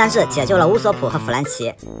上，山治解救了乌索普和弗兰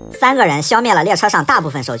奇，3个人消灭了列车上大部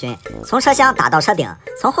分守军，从车厢打到车顶，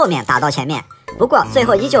从后面打到前面。不过最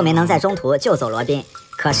后依旧没能在中途救走罗宾。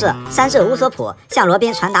可是山治乌索普向罗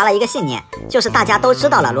宾传达了一个信念，就是大家都知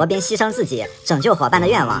道了罗宾牺牲自己拯救伙伴的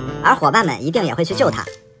愿望，而伙伴们一定也会去救他。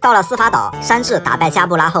到了司法岛，山治打败加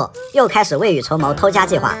布拉后，又开始未雨绸缪偷家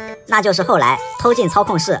计划，那就是后来偷进操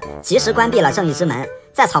控室，及时关闭了正义之门。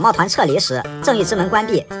在草帽团撤离时，正义之门关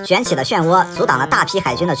闭，卷起的漩涡阻挡了大批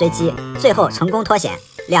海军的追击，最后成功脱险。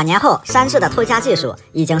2年后，山治的偷家技术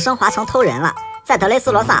已经升华成偷人了。在德雷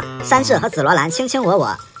斯罗萨，山治和紫罗兰卿卿我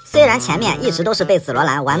我，虽然前面一直都是被紫罗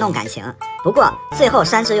兰玩弄感情，不过最后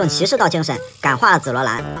山治用骑士道精神感化了紫罗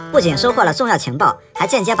兰，不仅收获了重要情报，还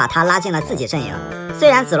间接把她拉进了自己阵营。虽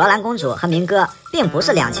然紫罗兰公主和明哥并不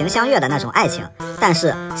是两情相悦的那种爱情，但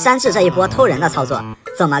是山治这一波偷人的操作，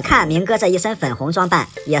怎么看明哥这一身粉红装扮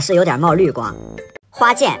也是有点冒绿光。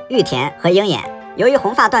花见、玉田和鹰眼，由于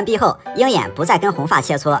红发断臂后，鹰眼不再跟红发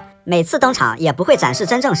切磋，每次登场也不会展示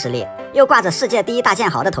真正实力，又挂着世界第一大剑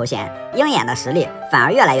豪的头衔，鹰眼的实力反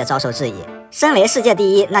而越来越遭受质疑。身为世界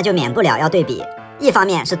第一，那就免不了要对比，一方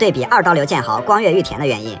面是对比二刀流剑豪光月玉田的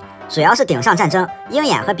原因，主要是顶上战争鹰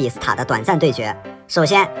眼和比斯塔的短暂对决。首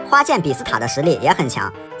先，花见比斯塔的实力也很强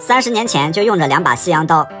，30年前就用着2把西洋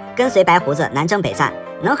刀，跟随白胡子南征北战，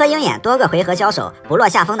能和鹰眼多个回合交手不落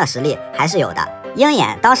下风的实力还是有的。鹰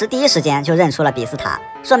眼当时第一时间就认出了比斯塔，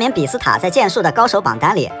说明比斯塔在剑术的高手榜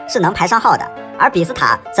单里是能排上号的，而比斯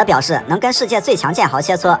塔则表示能跟世界最强剑豪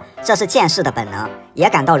切磋，这是剑士的本能，也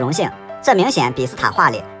感到荣幸。这明显比斯塔话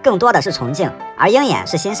里更多的是崇敬，而鹰眼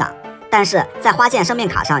是欣赏。但是在花剑生命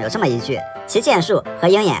卡上有这么一句，其剑术和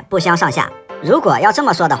鹰眼不相上下。如果要这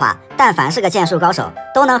么说的话，但凡是个剑术高手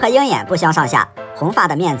都能和鹰眼不相上下，红发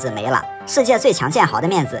的面子没了，世界最强剑豪的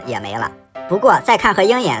面子也没了。不过再看和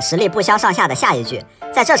鹰眼实力不相上下的下一句，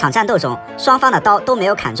在这场战斗中双方的刀都没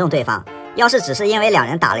有砍中对方，要是只是因为2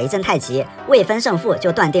人打了一阵太极，未分胜负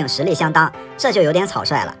就断定实力相当，这就有点草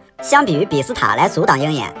率了。相比于比斯塔来阻挡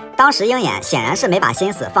鹰眼，当时鹰眼显然是没把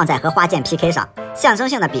心思放在和花剑 PK 上，象征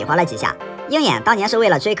性的比划了几下。鹰眼当年是为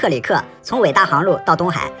了追克里克，从伟大航路到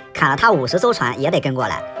东海，砍了他50艘船也得跟过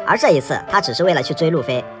来，而这一次他只是为了去追路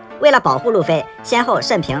飞。为了保护路飞，先后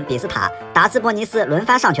慎平、比斯塔、达兹波尼斯轮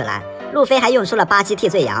番上去拦，路飞还用出了巴基替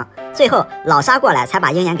罪羊，最后老沙过来才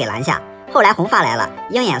把鹰眼给拦下。后来红发来了，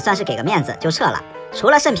鹰眼算是给个面子就撤了。除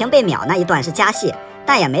了慎平被秒那一段是加戏，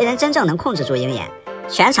但也没人真正能控制住鹰眼。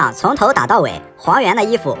全场从头打到尾，黄猿的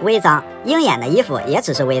衣服微脏，鹰眼的衣服也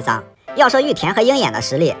只是微脏。要说玉田和鹰眼的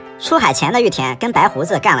实力，出海前的玉田跟白胡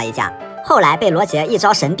子干了一架，后来被罗杰一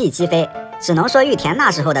招神臂击飞，只能说玉田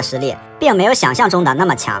那时候的实力并没有想象中的那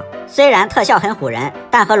么强。虽然特效很唬人，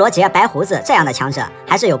但和罗杰、白胡子这样的强者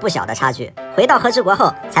还是有不小的差距。回到和之国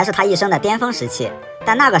后才是他一生的巅峰时期，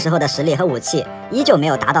但那个时候的实力和武器依旧没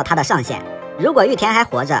有达到他的上限。如果玉田还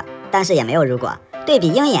活着，但是也没有如果。对比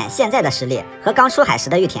鹰眼现在的实力和刚出海时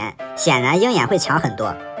的玉田，显然鹰眼会强很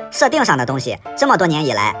多。设定上的东西，这么多年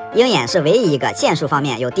以来，鹰眼是唯一一个剑术方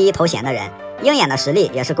面有第一头衔的人，鹰眼的实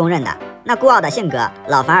力也是公认的。那孤傲的性格，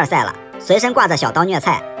老凡尔赛了，随身挂着小刀虐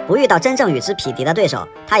菜，不遇到真正与之匹敌的对手，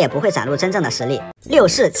他也不会展露真正的实力。六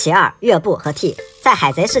世其二，月部和 T， 在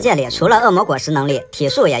海贼世界里，除了恶魔果实能力，体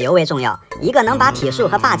术也尤为重要。一个能把体术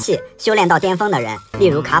和霸气修炼到巅峰的人，例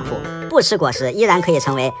如卡普，不吃果实依然可以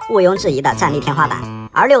成为毋庸置疑的战力天花板。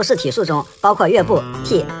而六式体术中包括月步、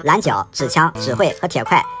T、蓝角、指枪、指挥和铁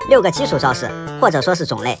块6个基础招式，或者说是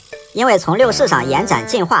种类。因为从六式上延展、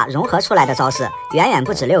进化、融合出来的招式远远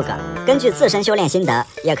不止6个，根据自身修炼心得，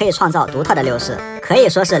也可以创造独特的六式，可以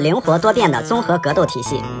说是灵活多变的综合格斗体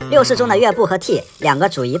系。六式中的月步和 T 2个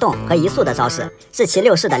主移动和移速的招式，是其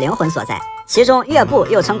六式的灵魂所在。其中月步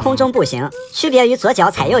又称空中步行，区别于左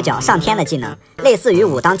脚踩右脚上天的技能，类似于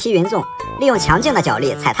武当踢云纵，利用强劲的脚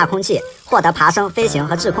力踩踏空气，获得爬升、飞行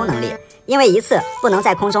和制空能力。因为一次不能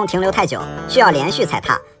在空中停留太久，需要连续踩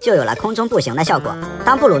踏，就有了空中步行的效果。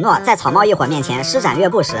当布鲁诺在草帽一伙面前施展月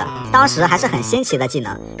步时，当时还是很新奇的技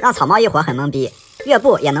能，让草帽一伙很懵逼。月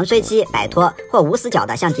步也能追击、摆脱或无死角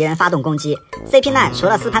的向敌人发动攻击。CP9 除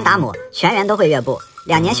了斯潘达姆，全员都会月步。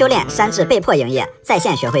2年修炼，山治被迫营业，在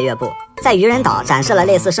线学会月步，在渔人岛展示了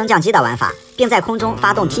类似升降机的玩法，并在空中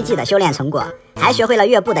发动 TG 的修炼成果，还学会了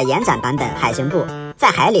月步的延展版本海行步，在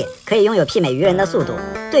海里可以拥有媲美鱼人的速度，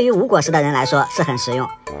对于无果实的人来说是很实用。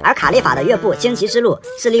而卡利法的月步荆棘之路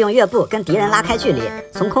是利用月步跟敌人拉开距离，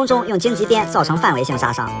从空中用荆棘鞭造成范围性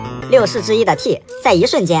杀伤。六式之一的 T 在一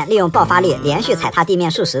瞬间利用爆发力连续踩踏地面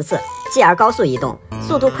数十次，继而高速移动，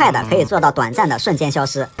速度快的可以做到短暂的瞬间消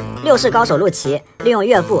失。六式高手陆奇利用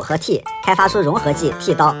月步和 T 开发出融合技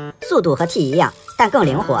T 刀，速度和 T 一样，但更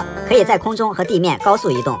灵活，可以在空中和地面高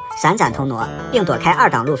速移动，闪展腾挪，并躲开2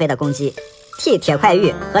档路飞的攻击。T 铁块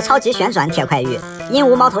玉和超级旋转铁块玉，阴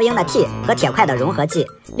无猫头鹰的 T 和铁块的融合技，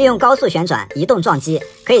利用高速旋转移动撞击，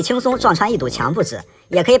可以轻松撞穿一堵墙不止，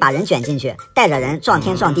也可以把人卷进去，带着人撞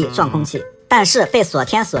天撞地撞空气。但是被锁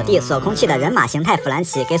天锁地锁空气的人马形态弗兰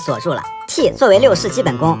奇给锁住了。T 作为6式基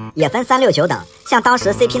本功，也分3、6、9等。像当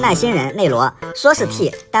时 CP 9新人内罗说是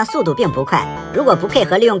T， 但速度并不快，如果不配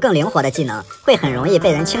合利用更灵活的技能，会很容易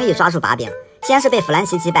被人轻易抓住把柄。先是被弗兰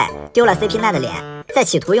奇击败，丢了 CP 9的脸，在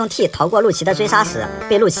企图用 T 逃过陆琪的追杀时，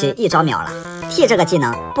被陆琪一招秒了。T 这个技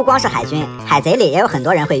能不光是海军，海贼里也有很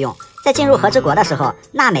多人会用。在进入和之国的时候，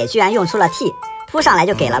娜美居然用出了 T。扑上来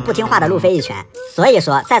就给了不听话的路飞一拳，所以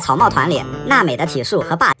说在草帽团里，娜美的体术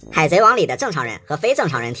和霸，海贼王里的正常人和非正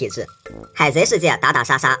常人体质。海贼世界打打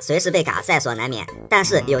杀杀，随时被嘎在所难免，但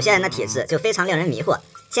是有些人的体质就非常令人迷惑。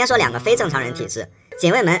先说2个非正常人体质，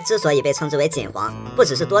警卫门之所以被称之为锦皇，不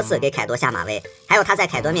只是多次给凯多下马威，还有他在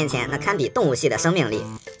凯多面前那堪比动物系的生命力。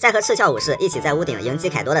在和赤鞘武士一起在屋顶迎击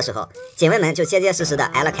凯多的时候，警卫门就结结实实的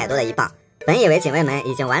挨了凯多的一棒。本以为警卫门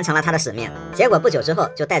已经完成了他的使命，结果不久之后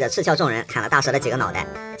就带着赤鞘众人砍了大蛇的几个脑袋，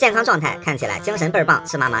健康状态看起来精神倍儿棒，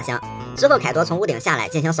吃嘛嘛香。之后凯多从屋顶下来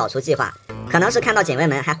进行扫除计划，可能是看到警卫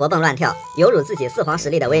门还活蹦乱跳，有辱自己4皇实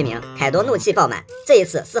力的威名，凯多怒气爆满，这一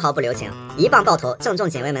次丝毫不留情，一棒爆头正中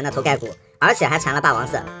警卫门的头盖骨，而且还缠了霸王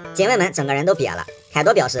色，警卫门整个人都瘪了。凯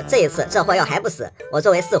多表示这一次这货要还不死，我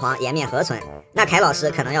作为4皇颜面何存？那凯老师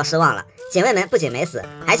可能要失望了。警卫门不仅没死，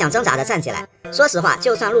还想挣扎着站起来。说实话，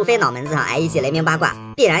就算路飞脑门子上挨一记雷鸣八卦，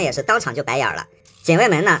必然也是当场就白眼了。警卫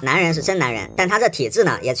门呢，男人是真男人，但他这体质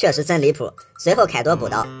呢也确实真离谱。随后凯多补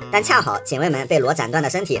刀，但恰好警卫门被罗斩断的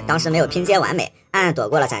身体当时没有拼接完美，暗暗躲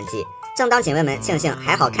过了斩击。正当警卫门庆幸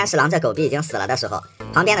还好看侍郎这狗逼已经死了的时候，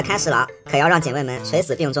旁边的看侍郎可要让警卫门垂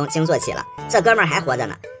死病中惊坐起了。这哥们儿还活着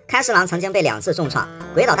呢。看侍郎曾经被2次重创，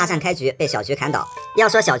鬼岛大战开局被小菊砍倒。要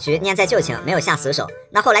说小菊念在旧情没有下死手，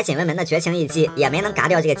那后来警卫门的绝情一击也没能嘎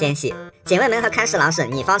掉这个奸细。警卫门和看侍郎是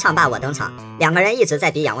你方唱罢我登场，2个人一直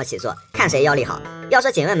在比仰卧起坐，看谁腰力好。要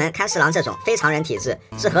说警卫门看侍郎这种非常人体质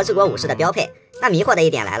是和之国武士的标配，那迷惑的一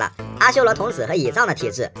点来了，阿修罗童子和乙藏的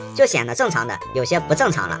体质就显得正常的有些不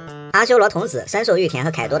正常了。阿修罗童子深受玉田和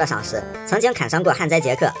凯多的赏识，曾经砍伤过旱灾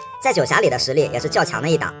杰克，在九侠里的实力也是较强的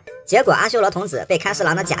一档。结果阿修罗童子被看侍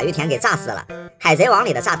郎的假玉田给炸死了。海贼王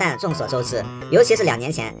里的炸弹众所周知，尤其是2年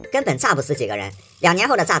前根本炸不死几个人，2年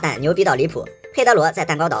后的炸弹牛逼到离谱。佩德罗在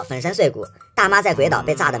蛋糕岛粉身碎骨，大妈在鬼岛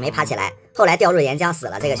被炸得没爬起来，后来掉入岩浆死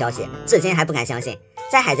了，这个消息至今还不敢相信。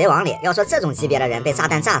在海贼王里，要说这种级别的人被炸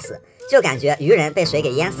弹炸死，就感觉鱼人被水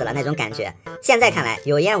给淹死了那种感觉。现在看来，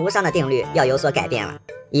有淹无伤的定律要有所改变了。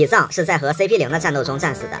乙藏是在和 CP0 的战斗中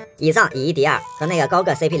战死的，乙藏以1敌2，和那个高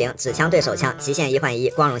个 CP0指枪对手枪极限1换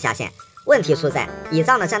1，光荣下线。问题出在乙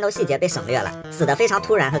藏的战斗细节被省略了，死得非常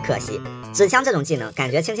突然和可惜。指枪这种技能感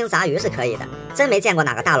觉轻轻砸鱼是可以的，真没见过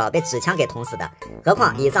哪个大佬被指枪给捅死的。何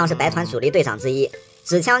况乙藏是白团主力队长之一，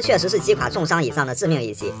指枪确实是击垮重伤乙藏的致命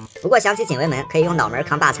一击。不过想起警卫门可以用脑门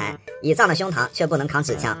扛霸残，乙藏的胸膛却不能扛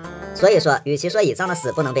指枪，所以说与其说乙藏的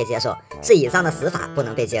死不能被接受，是乙藏的死法不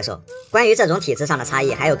能被接受。关于这种体质上的差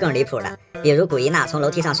异还有更离谱的，比如古伊娜从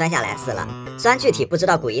楼梯上摔下来死了，虽然具体不知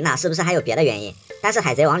道古伊娜是不是还有别的原因，但是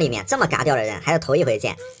海贼王里面这么嘎掉的人还是头一回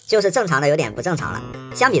见，就是正常的有点不正常了。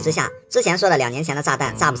相比之下，之前说的2年前的炸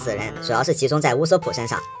弹炸不死人，主要是集中在乌索普身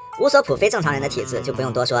上。乌索普非正常人的体质就不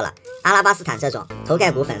用多说了，阿拉巴斯坦这种头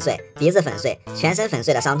盖骨粉碎、鼻子粉碎、全身粉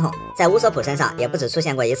碎的伤痛，在乌索普身上也不止出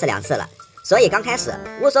现过1次2次了。所以刚开始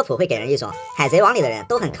乌索普会给人一种海贼王里的人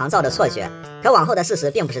都很抗造的错觉，可往后的事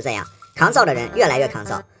实并不是这样，抗造的人越来越抗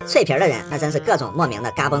造，脆皮的人那真是各种莫名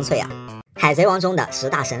的嘎嘣脆啊。海贼王中的10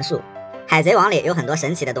大神术，海贼王里有很多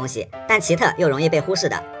神奇的东西，但奇特又容易被忽视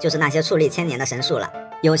的就是那些矗立千年的神术了，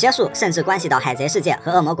有些术甚至关系到海贼世界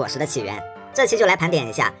和恶魔果实的起源。这期就来盘点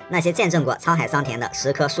一下那些见证过沧海桑田的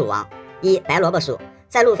10棵树王。1. 白萝卜树。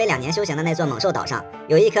在路飞2年修行的那座猛兽岛上，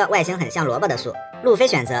有一棵外形很像萝卜的树，路飞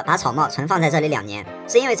选择把草帽存放在这里2年，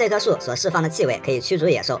是因为这棵树所释放的气味可以驱逐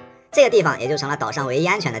野兽，这个地方也就成了岛上唯一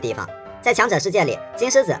安全的地方。在强者世界里，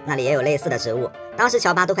金狮子那里也有类似的植物，当时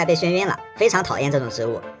乔巴都快被眩晕了，非常讨厌这种植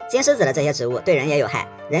物。金狮子的这些植物对人也有害，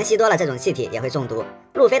人吸多了这种气体也会中毒。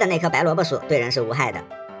路飞的那棵白萝卜树对人是无害的。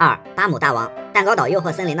2. 巴姆大王，蛋糕岛诱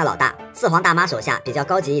惑森林的老大，4皇大妈手下比较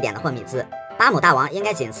高级一点的霍米兹。巴姆大王应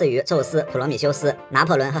该仅次于宙斯、普罗米修斯、拿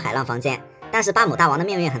破仑和海浪房间，但是巴姆大王的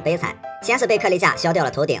命运很悲惨，先是被克利亚削掉了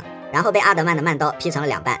头顶，然后被阿德曼的慢刀劈成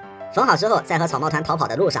了2半，缝好之后，在和草帽团逃跑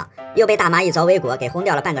的路上，又被大妈一招微果给轰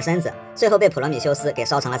掉了半个身子，最后被普罗米修斯给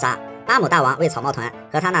烧成了渣。巴姆大王为草帽团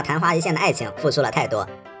和他那昙花一现的爱情付出了太多。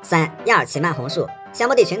3. 亚尔奇曼红树。香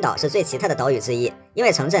波地群岛是最奇特的岛屿之一，因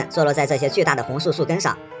为城镇坐落在这些巨大的红树树根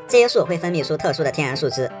上，这些树会分泌出特殊的天然树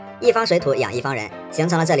脂，一方水土养一方人，形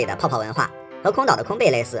成了这里的泡泡文化。和空岛的空贝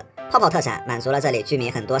类似，泡泡特产满足了这里居民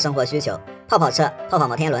很多生活需求，泡泡车、泡泡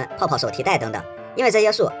摩天轮、泡泡手提袋等等。因为这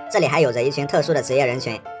些树这里还有着一群特殊的职业人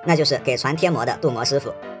群，那就是给船贴膜的镀膜师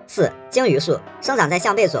傅。4. 鲸鱼树生长在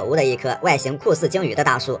象背左屋的一棵外形酷似鲸鱼的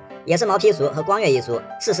大树，也是毛皮族和光月一族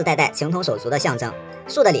世世代代情同手足的象征。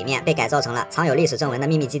树的里面被改造成了藏有历史正文的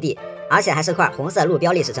秘密基地，而且还是块红色路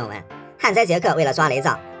标历史正文。旱灾杰克为了抓雷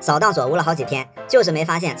藏，扫荡左屋了好几天，就是没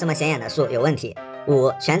发现这么显眼的树有问题。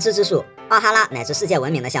5. 全知之树，奥哈拉乃至世界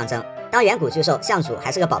文明的象征。当远古巨兽象主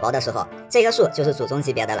还是个宝宝的时候，这棵树就是祖宗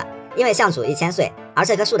级别的了，因为象主1000岁，而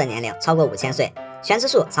这棵树的年龄超过5000岁。全知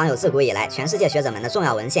树藏有自古以来全世界学者们的重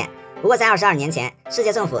要文献，不过在22年前，世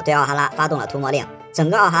界政府对奥哈拉发动了屠魔令，整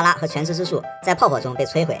个奥哈拉和全知之树在炮火中被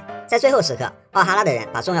摧毁。在最后时刻，奥哈拉的人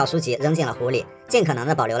把重要书籍扔进了湖里，尽可能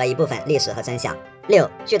的保留了一部分历史和真相。6.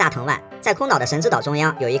 巨大藤蔓，在空岛的神之岛中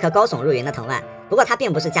央有一棵高耸入云的藤蔓，不过它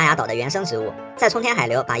并不是加雅岛的原生植物，在冲天海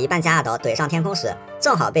流把一半加雅岛怼上天空时，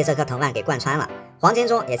正好被这棵藤蔓给贯穿了，黄金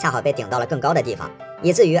钟也恰好被顶到了更高的地方，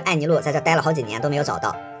以至于艾尼路在这待了好几年都没有找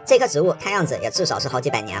到。这棵植物看样子也至少是好几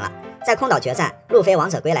百年了。在空岛决战路飞王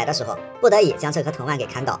者归来的时候，不得已将这棵藤蔓给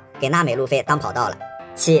砍倒，给娜美路飞当跑道了。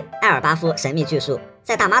7. 艾尔巴夫神秘巨树，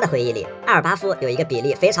在大妈的回忆里，艾尔巴夫有一个比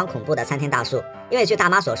例非常恐怖的参天大树，因为据大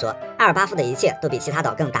妈所说，艾尔巴夫的一切都比其他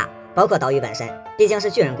岛更大，包括岛屿本身，毕竟是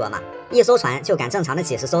巨人国嘛，一艘船就赶正常的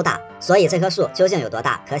几十艘大，所以这棵树究竟有多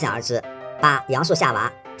大可想而知。8. 杨树夏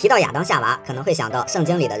娃，提到亚当夏娃可能会想到圣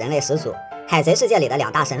经里的人类始祖，海贼世界里的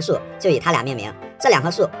2大神树就以他俩命名，这2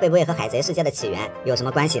棵树会不会和海贼世界的起源有什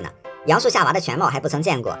么关系呢？杨树夏娃的全貌还不曾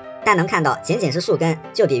见过，但能看到仅仅是树根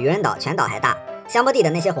就比渔人岛全岛还大，香波地的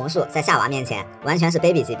那些红树在夏娃面前完全是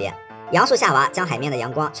baby 级别。杨树夏娃将海面的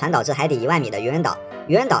阳光传导至海底1万米的渔人岛，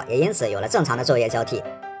渔人岛也因此有了正常的昼夜交替。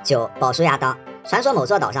9. 宝树亚当，传说某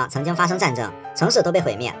座岛上曾经发生战争，城市都被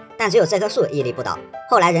毁灭，但只有这棵树屹立不倒，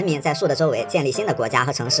后来人民在树的周围建立新的国家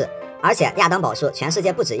和城市，而且亚当宝树全世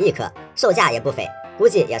界不止1棵，售价也不菲，估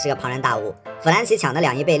计也是个庞然大物。弗兰奇抢的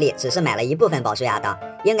2亿贝利只是买了一部分宝树亚当，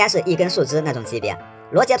应该是1根树枝那种级别。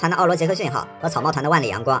罗杰团的奥罗杰克讯号和草帽团的万里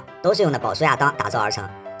阳光都是用的宝树亚当打造而成，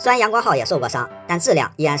虽然阳光号也受过伤，但质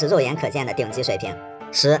量依然是肉眼可见的顶级水平。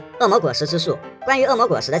10. 恶魔果实之树，关于恶魔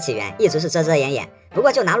果实的起源一直是遮遮掩掩，不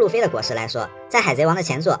过就拿路飞的果实来说，在海贼王的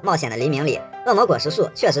前作冒险的黎明里，恶魔果实树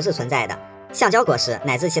确实是存在的。橡胶果实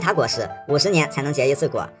乃至其他果实50年才能结一次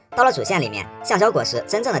果，到了主线里面，橡胶果实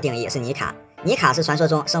真正的定义是尼卡，尼卡是传说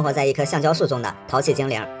中生活在一棵橡胶树中的淘气精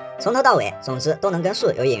灵，从头到尾总之都能跟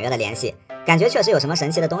树有隐约的联系，感觉确实有什么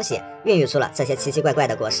神奇的东西孕育出了这些奇奇怪怪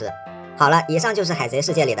的果实。好了，以上就是海贼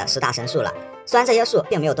世界里的10大神树了，虽然这些树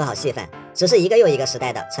并没有多少戏份，只是一个又一个时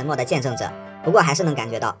代的沉默的见证者，不过还是能感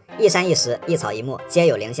觉到一山一石一草一木皆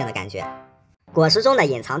有灵性的感觉。果实中的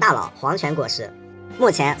隐藏大佬黄泉果实，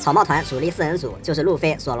目前草帽团主力4人组就是路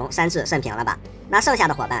飞、索隆、山治、甚平了吧？那剩下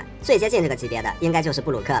的伙伴最接近这个级别的应该就是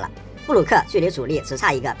布鲁克了。布鲁克距离主力只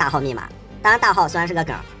差一个大号密码，当然大号虽然是个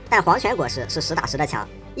梗，但黄泉果实是实打实的强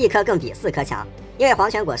，1颗更比4颗强，因为黄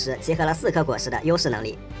泉果实集合了4颗果实的优势能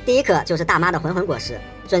力。第一颗就是大妈的魂魂果实，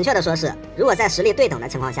准确的说是，如果在实力对等的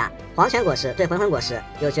情况下，黄泉果实对魂魂果实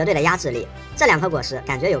有绝对的压制力，这2颗果实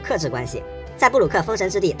感觉有克制关系。在布鲁克封神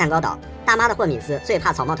之地蛋糕岛，大妈的霍米兹最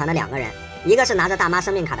怕草帽团的2个人，一个是拿着大妈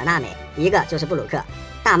生命卡的娜美，一个就是布鲁克。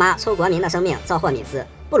大妈抽国民的生命造霍米兹，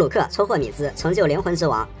布鲁克抽霍米兹成就灵魂之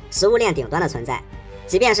王，食物链顶端的存在。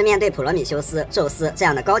即便是面对普罗米修斯、宙斯这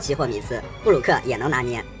样的高级霍米兹，布鲁克也能拿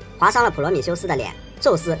捏，划伤了普罗米修斯的脸，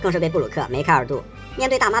宙斯更是被布鲁克梅开二度。面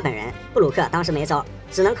对大妈本人，布鲁克当时没招，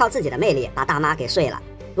只能靠自己的魅力把大妈给睡了。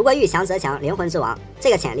不过遇强则强，灵魂之王，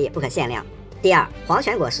这个潜力不可限量。第二，黄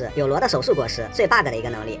泉果实有罗的手术果实最 bug 的一个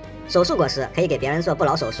能力，手术果实可以给别人做不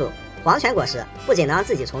老手术，黄泉果实不仅能让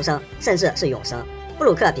自己重生，甚至是永生。布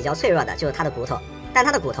鲁克比较脆弱的就是他的骨头，但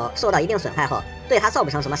他的骨头受到一定损害后，对他造不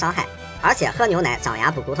成什么伤害，而且喝牛奶长牙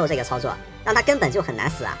补骨头这个操作，让他根本就很难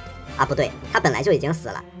死啊！啊，不对，他本来就已经死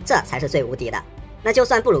了，这才是最无敌的。那就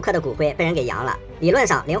算布鲁克的骨灰被人给扬了，理论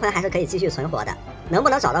上灵魂还是可以继续存活的，能不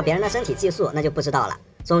能找到别人的身体寄宿，那就不知道了。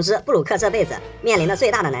总之，布鲁克这辈子面临的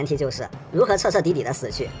最大的难题就是如何彻彻底底的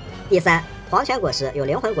死去。第三，黄泉果实有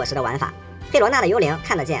灵魂果实的玩法，佩罗娜的幽灵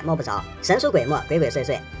看得见摸不着，神出鬼没鬼鬼祟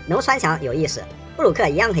祟，能穿墙有意识，布鲁克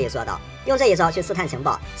一样可以做到。用这一招去刺探情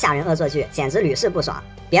报，吓人恶作剧简直屡试不爽。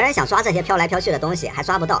别人想抓这些飘来飘去的东西还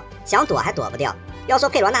抓不到，想躲还躲不掉。要说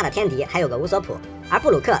佩罗娜的天敌还有个乌索普，而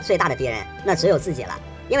布鲁克最大的敌人那只有自己了，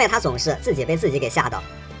因为他总是自己被自己给吓到。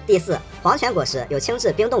第四，黄泉果实有轻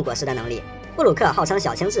质冰冻果实的能力，布鲁克号称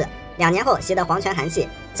小轻质，2年后习得黄泉寒气，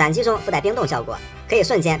斩击中附带冰冻效果，可以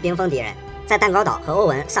瞬间冰封敌人。在蛋糕岛和欧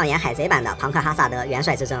文上演海贼版的庞克哈萨德元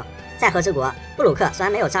帅之争，在和之国，布鲁克虽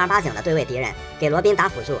然没有正儿八经的对位敌人，给罗宾打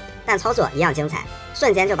辅助，但操作一样精彩，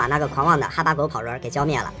瞬间就把那个狂妄的哈巴狗跑轮给浇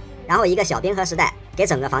灭了。然后一个小冰河时代，给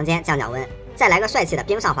整个房间降降温，再来个帅气的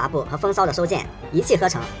冰上滑步和风骚的收剑，一气呵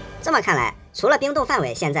成。这么看来，除了冰冻范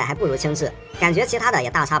伟现在还不如青雉，感觉其他的也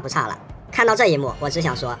大差不差了。看到这一幕，我只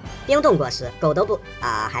想说，冰冻果实狗都不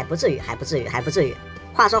还不至于。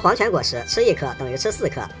话说黄泉果实吃1颗等于吃4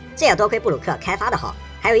颗，这也多亏布鲁克开发的好，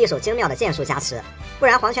还有一手精妙的剑术加持，不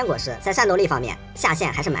然黄泉果实在战斗力方面下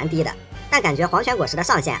限还是蛮低的。但感觉黄泉果实的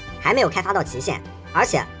上限还没有开发到极限，而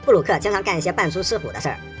且布鲁克经常干一些扮猪吃虎的事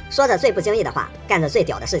儿，说着最不经意的话，干着最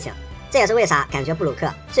屌的事情。这也是为啥感觉布鲁克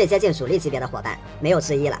最接近主力级别的伙伴没有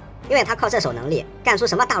之一了，因为他靠这手能力干出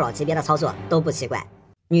什么大佬级别的操作都不奇怪。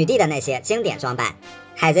女帝的那些经典装扮，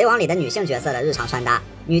海贼王里的女性角色的日常穿搭，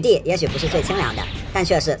女帝也许不是最清凉的，但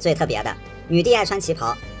却是最特别的。女帝爱穿旗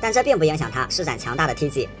袍，但这并不影响她施展强大的踢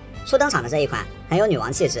技。初登场的这一款很有女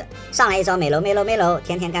王气质，上来一招美楼，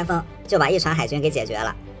天天干风，就把一船海军给解决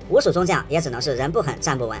了。五鼠中将也只能是人不狠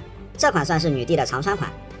站不稳。这款算是女帝的常穿款，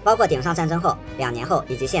包括顶上战争后、2年后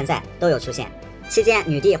以及现在都有出现。期间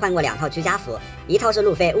女帝换过2套居家服，一套是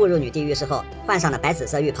路飞误入女帝浴室后换上的白紫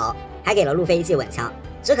色浴袍，还给了路飞一记稳枪，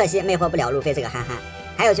只可惜魅惑不了路飞这个憨憨。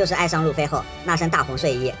还有就是爱上路飞后那身大红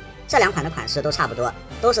睡衣，这2款的款式都差不多，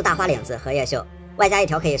都是大花领子荷叶袖，外加一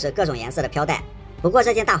条可以是各种颜色的飘带。不过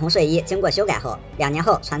这件大红睡衣经过修改后，2年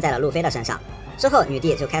后穿在了路飞的身上。之后女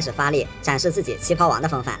帝就开始发力展示自己旗袍王的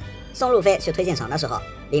风范。送路飞去推进城的时候，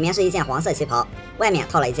里面是一件黄色旗袍，外面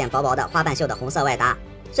套了一件薄薄的花瓣袖的红色外搭，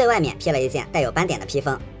最外面披了一件带有斑点的披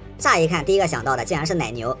风。乍一看第一个想到的竟然是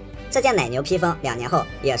奶牛，这件奶牛披风2年后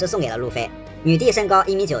也是送给了路飞。女帝身高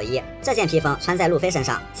1.91米，这件披风穿在路飞身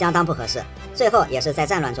上相当不合适，最后也是在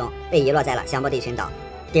战乱中被遗落在了香波地群岛。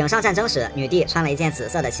顶上战争时，女帝穿了一件紫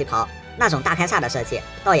色的旗袍，那种大开叉的设计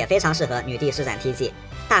倒也非常适合女帝施展踢技，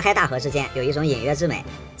大开大合之间有一种隐约之美。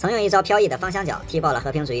曾用一招飘逸的方向脚踢爆了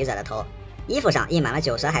和平主义者的头，衣服上印满了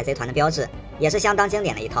9蛇海贼团的标志，也是相当经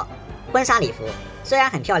典的一套婚纱礼服。虽然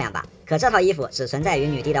很漂亮吧，可这套衣服只存在于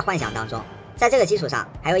女帝的幻想当中。在这个基础上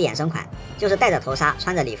还有衍生款，就是戴着头纱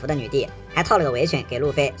穿着礼服的女帝，还套了个围裙给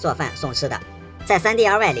路飞做饭送吃的。在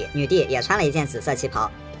 3D2Y 里，女帝也穿了一件紫色旗袍，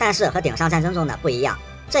但是和顶上战争中的不一样，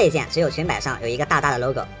这一件只有裙摆上有一个大大的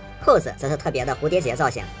logo， 扣子则是特别的蝴蝶结造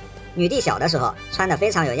型。女帝小的时候穿的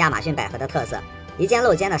非常有亚马逊百合的特色，一件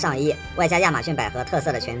露肩的上衣，外加亚马逊百合特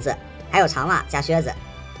色的裙子，还有长袜加靴子。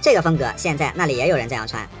这个风格现在那里也有人这样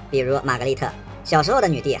穿，比如玛格丽特。小时候的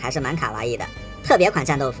女帝还是蛮卡哇伊的。特别款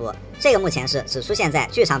战斗服，这个目前是只出现在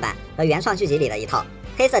剧场版和原创剧集里的一套，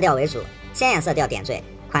黑色调为主，鲜艳色调点缀，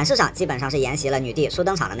款式上基本上是沿袭了女帝初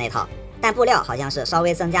登场的那套，但布料好像是稍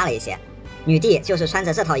微增加了一些。女帝就是穿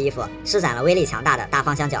着这套衣服施展了威力强大的大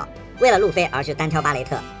方向脚，为了路飞而去单挑巴雷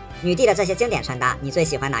特。女帝的这些经典穿搭，你最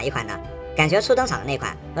喜欢哪一款呢？感觉初登场的那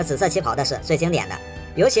款和紫色旗袍的是最经典的，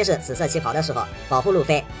尤其是紫色旗袍的时候保护路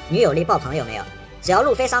飞，女友力爆棚有没有？只要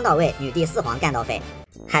路飞伤到位，女帝4皇干到废。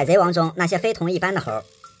海贼王中那些非同一般的猴，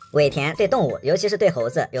尾田对动物，尤其是对猴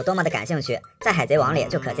子有多么的感兴趣，在海贼王里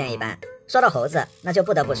就可见一斑。说到猴子，那就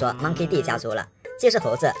不得不说 Monkey D 家族了，既是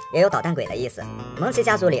猴子，也有捣蛋鬼的意思。蒙奇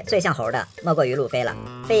家族里最像猴的莫过于路飞了，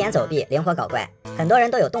飞檐走壁，灵活搞怪，很多人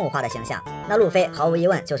都有动物化的形象，那路飞毫无疑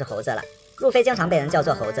问就是猴子了。路飞经常被人叫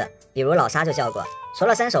做猴子，比如老沙就叫过。除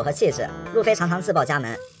了身手和气质，路飞常常自报家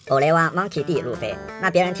门，欧雷哇 Monkey D 路飞，那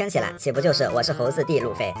别人听起来岂不就是我是猴子弟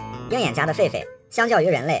路飞？鹰眼家的狒狒，相较于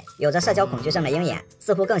人类，有着社交恐惧症的鹰眼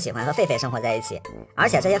似乎更喜欢和狒狒生活在一起，而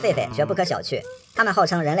且这些狒狒绝不可小觑，他们号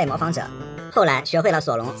称人类模仿者，后来学会了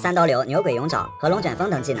索隆、三刀流、牛鬼永爪和龙卷风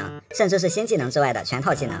等技能，甚至是新技能之外的全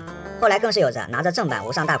套技能。后来更是有着拿着正版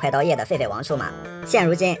无上大快刀叶的狒狒王出马。现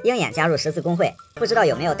如今鹰眼加入十字工会，不知道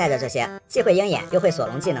有没有带着这些既会鹰眼又会索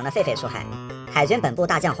隆技能的狒狒出海。海军本部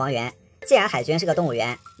大将黄猿，既然海军是个动物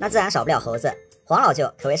园，那自然少不了猴子。黄老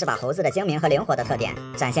舅可谓是把猴子的精明和灵活的特点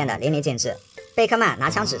展现得淋漓尽致。贝克曼拿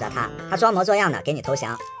枪指着他装模作样的给你投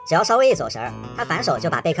降，只要稍微一走神儿，他反手就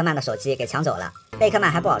把贝克曼的手机给抢走了，贝克曼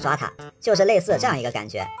还不好抓他，就是类似这样一个感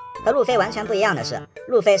觉。和路飞完全不一样的是，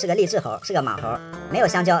路飞是个励志猴，是个莽猴，没有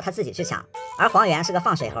香蕉他自己去抢，而黄猿是个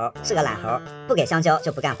放水猴，是个懒猴，不给香蕉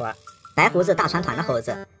就不干活。白胡子大船团的猴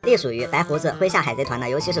子隶属于白胡子麾下海贼团的，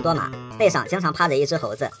尤其是多马，背上经常趴着一只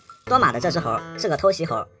猴子。多马的这只猴是个偷袭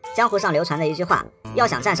猴，江湖上流传着一句话，要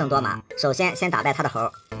想战胜多马，首先打败他的猴。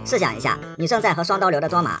试想一下，你正在和双刀流的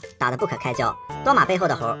多马打得不可开交，多马背后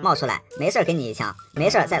的猴冒出来，没事给你一枪，没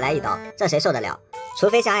事再来一刀，这谁受得了？除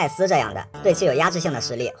非像艾斯这样的对其有压制性的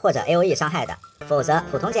实力或者 AOE 伤害的，否则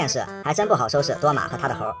普通剑士还真不好收拾多马和他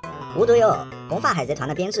的猴。无独有偶，红发海贼团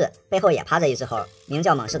的编制背后也趴着一只猴，名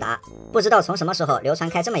叫猛士达。不知道从什么时候流传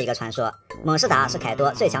开这么一个传说，猛士达是凯多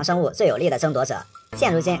最强生物最有力的争夺者。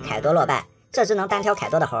现如今凯多落败，这只能单挑凯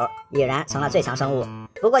多的猴已然成了最强生物。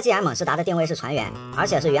不过既然猛士达的定位是船员，而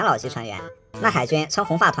且是元老级船员，那海军称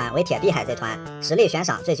红发团为铁臂海贼团，实力悬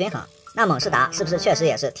赏最均衡。那猛士达是不是确实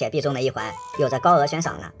也是铁臂中的一环，有着高额悬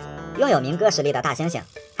赏呢？拥有民歌实力的大猩猩，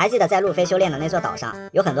还记得在路飞修炼的那座岛上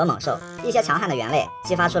有很多猛兽，一些强悍的猿类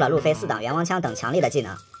激发出了路飞4档猿王枪等强力的技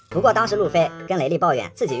能。不过当时路飞跟雷利抱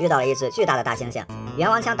怨自己遇到了一只巨大的大猩猩，猿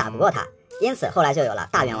王枪打不过他，因此后来就有了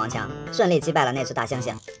大猿王枪，顺利击败了那只大猩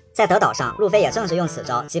猩。在德岛上，路飞也正是用此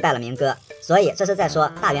招击败了民歌，所以这是在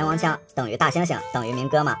说大猿王枪等于大猩猩等于民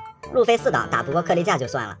歌吗？路飞4档打不过克利架就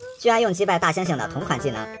算了，居然用击败大猩猩的同款技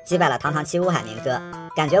能击败了堂堂七武海民歌，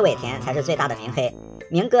感觉尾田才是最大的民黑。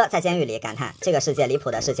民歌在监狱里感叹这个世界离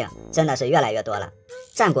谱的事情真的是越来越多了。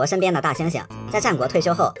战国身边的大猩猩在战国退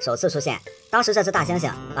休后首次出现，当时这只大猩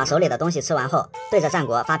猩把手里的东西吃完后，对着战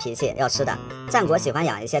国发脾气要吃的。战国喜欢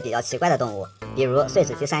养一些比较奇怪的动物，比如碎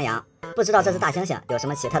纸机山羊，不知道这只大猩猩有什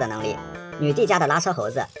么奇特的能力。女帝家的拉车猴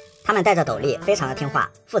子，他们戴着斗笠，非常的听话，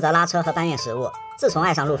负责拉车和搬运食物。自从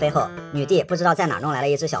爱上路飞后，女帝不知道在哪弄来了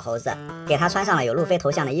一只小猴子，给他穿上了有路飞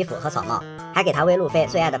头像的衣服和草帽，还给他喂路飞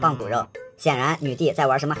最爱的棒骨肉。显然女帝在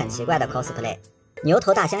玩什么很奇怪的 cosplay。牛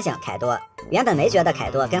头大猩猩凯多，原本没觉得凯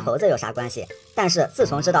多跟猴子有啥关系，但是自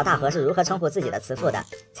从知道大和是如何称呼自己的慈父的，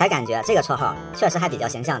才感觉这个绰号确实还比较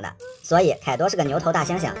形象的。所以凯多是个牛头大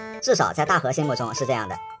猩猩，至少在大和心目中是这样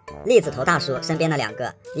的。栗子头大叔身边的2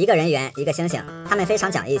个，一个人猿，一个猩猩，他们非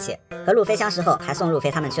常讲义气，和路飞相识后还送路飞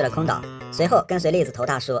他们去了空岛，随后跟随栗子头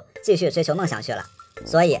大叔继续追求梦想去了。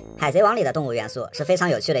所以海贼王里的动物元素是非常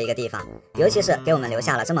有趣的一个地方，尤其是给我们留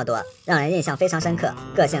下了这么多让人印象非常深刻、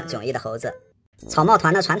个性迥异的猴子。草帽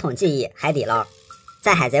团的传统技艺海底捞，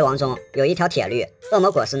在海贼王中有一条铁律，恶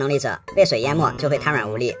魔果实能力者被水淹没就会瘫软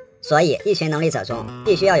无力，所以一群能力者中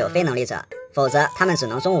必须要有非能力者，否则他们只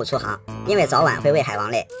能中午出航，因为早晚会喂海王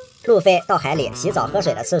累。路飞到海里洗澡喝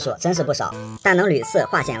水的次数真是不少，但能屡次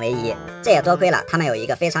化险为夷，这也多亏了他们有一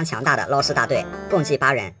个非常强大的捞尸大队，共计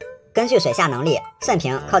8人。根据水下能力，慎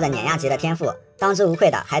平靠着碾压级的天赋，当之无愧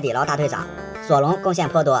的海底捞大队长。索隆贡献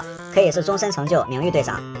颇多，可以是终身成就名誉队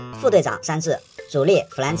长。副队长山治，主力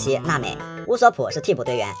弗兰奇、娜美，乌索普是替补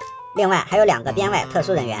队员。另外还有2个编外特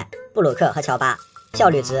殊人员，布鲁克和乔巴，效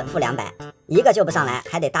率值-200，一个救不上来，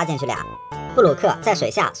还得搭进去俩。布鲁克在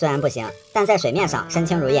水下虽然不行，但在水面上身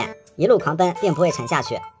轻如燕，一路狂奔并不会沉下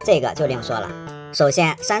去，这个就另说了。首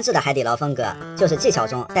先，山治的海底捞风格就是技巧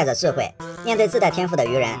中带着智慧。面对自带天赋的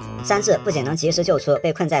鱼人，山治不仅能及时救出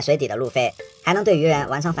被困在水底的路飞，还能对鱼人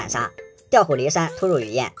完成反杀，调虎离山，突入雨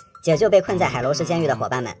燕，解救被困在海楼市监狱的伙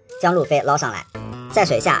伴们，将路飞捞上来。在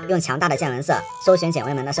水下用强大的见闻色搜寻警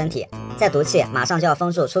卫们的身体，在毒气马上就要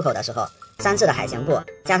封住出口的时候，山治的海行步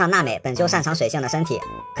加上娜美本就擅长水性的身体，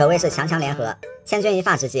可谓是强强联合，千钧一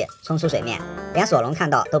发之际冲出水面，连索隆看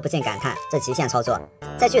到都不禁感叹这极限操作。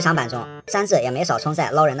在剧场版中，山治也没少冲在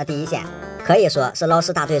捞人的第一线，可以说是捞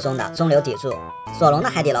尸大队中的中流砥柱。索隆的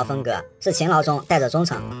海底捞风格是勤劳中带着忠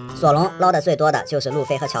诚，索隆捞的最多的就是路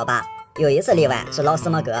飞和乔巴，有一次例外是捞斯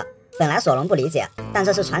摩格。本来索隆不理解，但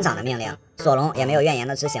这是船长的命令，索隆也没有怨言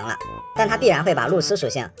的执行了，但他必然会把路痴属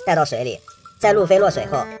性带到水里。在路飞落水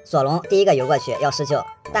后，索隆第一个游过去要施救，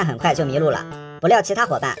但很快就迷路了，不料其他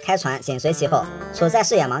伙伴开船紧随其后，处在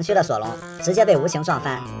视野盲区的索隆直接被无情撞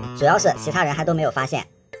翻，主要是其他人还都没有发现。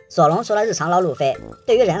索隆除了日常捞路飞，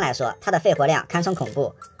对于人来说他的肺活量堪称恐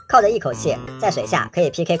怖，靠着一口气在水下可以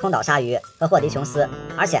PK 空岛鲨鱼和霍迪琼斯，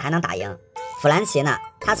而且还能打赢。弗兰奇呢，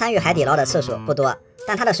他参与海底捞的次数不多，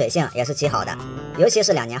但他的水性也是极好的，尤其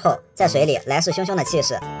是2年后在水里来势汹汹的气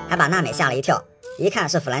势，还把娜美吓了一跳，一看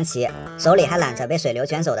是弗兰奇，手里还揽着被水流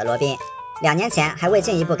卷走的罗宾。2年前还未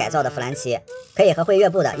进一步改造的弗兰奇，可以和会跃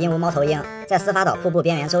步的鹦鹉猫头鹰在司法岛瀑布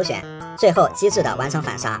边缘周旋，最后机智的完成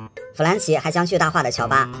反杀。弗兰奇还将巨大化的乔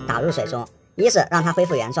巴打入水中，一是让他恢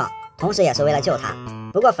复原状，同时也是为了救他。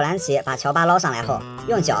不过弗兰奇把乔巴捞上来后，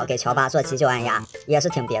用脚给乔巴做急救按压，也是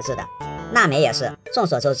挺别致的。娜美也是，众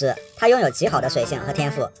所周知，她拥有极好的水性和天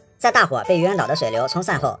赋。在大伙被渔人岛的水流冲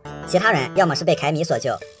散后，其他人要么是被凯米所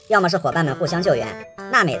救，要么是伙伴们互相救援。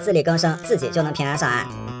娜美自力更生，自己就能平安上岸。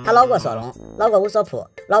她捞过索隆，捞过乌索普，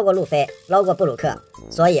捞过路飞，捞过布鲁克，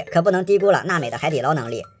所以可不能低估了娜美的海底捞能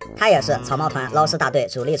力。她也是草帽团捞尸大队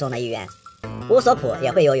主力中的一员。乌索普也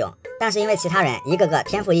会游泳，但是因为其他人一个个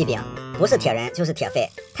天赋异禀，不是铁人就是铁肺，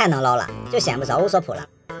太能捞了，就显不着乌索普了。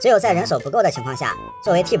只有在人手不够的情况下，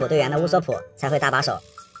作为替补队员的乌索普才会搭把手。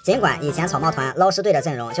尽管以前草帽团捞尸队的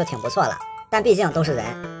阵容就挺不错了，但毕竟都是人，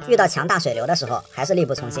遇到强大水流的时候还是力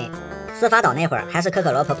不从心。司法岛那会儿还是可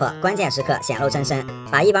可罗婆婆关键时刻显露真身，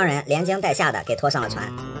把一帮人连惊带吓的给拖上了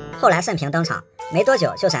船。后来慎平登场，没多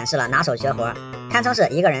久就展示了拿手绝活，堪称是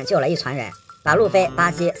一个人救了一船人，把路飞、巴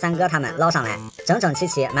基、三哥他们捞上来，整整齐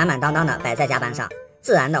齐满满当当的摆在甲板上，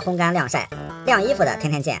自然的烘干晾晒，晾衣服的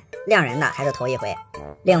天天见，晾人的还是头一回。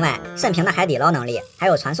另外，甚平的海底捞能力还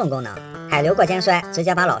有传送功能，海流过肩摔，直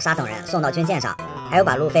接把老沙等人送到军舰上，还有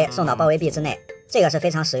把路飞送到包围壁之内，这个是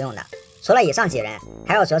非常实用的。除了以上几人，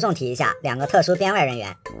还要着重提一下2个特殊编外人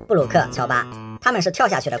员，布鲁克、乔巴，他们是跳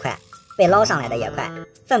下去的快，被捞上来的也快，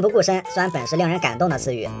奋不顾身虽然本是令人感动的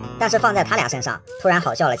词语，但是放在他俩身上突然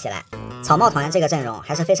好笑了起来。草帽团这个阵容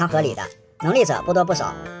还是非常合理的，能力者不多不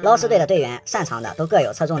少，捞尸队的队员擅长的都各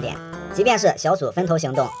有侧重点，即便是小组分头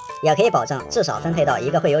行动，也可以保证至少分配到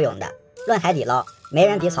1个会游泳的。论海底捞，没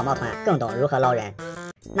人比草帽团更懂如何捞人。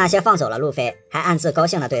那些放走了路飞还暗自高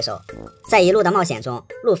兴的对手，在一路的冒险中，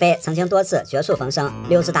路飞曾经多次绝处逢生，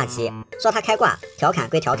溜之大吉，说他开挂，调侃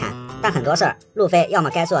归调侃，但很多事儿路飞要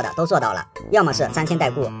么该做的都做到了，要么是沾亲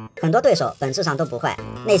带故。很多对手本质上都不坏，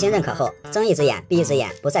内心认可后睁一只眼闭一只眼，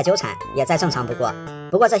不再纠缠，也再正常不过。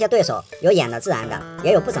不过这些对手有演的自然的，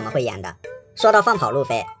也有不怎么会演的。说到放跑路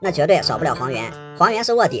飞，那绝对少不了黄猿。黄猿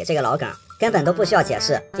是卧底这个老梗，根本都不需要解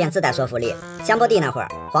释，便自带说服力。香波地那会儿，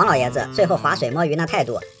黄老爷子最后划水摸鱼那态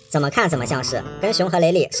度，怎么看怎么像是跟熊和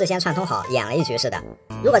雷利事先串通好演了一局似的。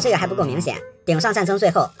如果这个还不够明显，顶上战争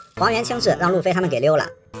最后，黄猿亲自让路飞他们给溜了，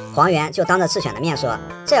黄猿就当着赤犬的面说，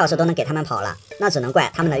这要是都能给他们跑了，那只能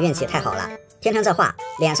怪他们的运气太好了。听听这话，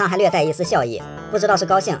脸上还略带一丝笑意，不知道是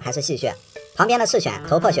高兴还是戏谑。旁边的赤犬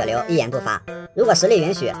头破血流，一言不发。如果实力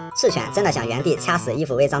允许，赤犬真的想原地掐死衣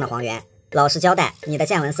服微脏的黄猿，老实交代，你的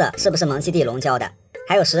见闻色是不是蒙基地龙教的？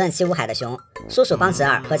还有时任七武海的熊，叔叔帮侄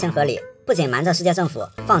儿合情合理，不仅瞒着世界政府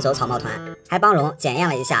放走草帽团，还帮龙检验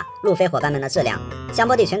了一下路飞伙伴们的质量。香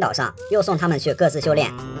波地群岛上又送他们去各自修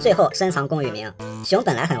炼，最后深藏功与名。熊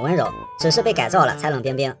本来很温柔，只是被改造了才冷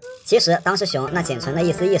冰冰。其实当时熊那仅存的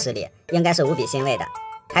一丝意识里，应该是无比欣慰的。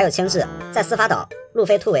还有青雉，在司法岛，路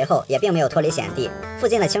飞突围后也并没有脱离险地，附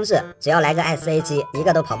近的青雉只要来个艾斯 A 击，一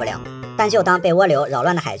个都跑不了。但就当被涡流扰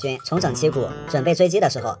乱的海军重整旗鼓，准备追击的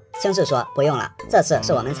时候，青雉说不用了，这次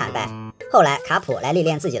是我们惨败。后来卡普来历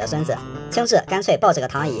练自己的孙子，青雉干脆抱着个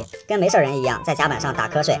躺椅，跟没事人一样在甲板上打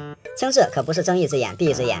瞌睡。青雉可不是睁一只眼闭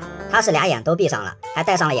一只眼，他是俩眼都闭上了，还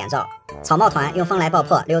戴上了眼罩。草帽团用风来爆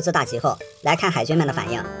破溜之大吉后，来看海军们的反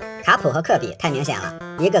应。卡普和科比太明显了，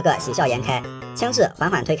一个个喜笑颜开。青雉缓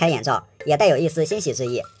缓推开眼罩，也带有一丝欣喜之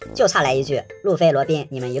意，就差来一句路飞罗宾，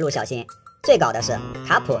你们一路小心。最搞的是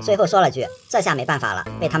卡普最后说了句这下没办法了，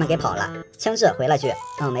被他们给跑了。青雉回了句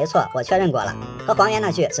没错，我确认过了。和黄猿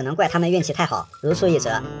那句只能怪他们运气太好，如出一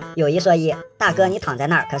辙。有一说一，大哥你躺在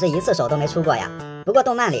那儿可是一次手都没出过呀。不过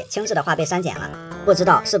动漫里青雉的话被删减了，不知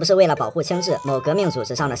道是不是为了保护青雉某革命组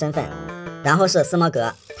织上的身份。然后是斯摩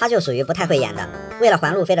格，他就属于不太会演的，为了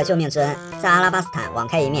还路飞的救命之恩，在阿拉巴斯坦网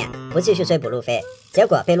开一面，不继续追捕路飞，结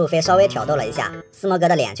果被路飞稍微挑逗了一下，斯摩格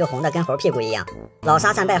的脸就红得跟猴屁股一样。老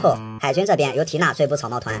沙战败后，海军这边由缇娜追捕草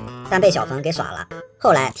帽团，但被小冯给耍了。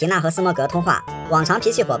后来缇娜和斯摩格通话，往常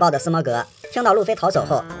脾气火爆的斯摩格听到路飞逃走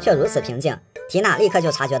后却如此平静，缇娜立刻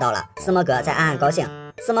就察觉到了斯摩格在暗暗高兴，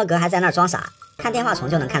斯摩格还在那儿装傻。看电话虫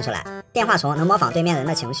就能看出来，电话虫能模仿对面人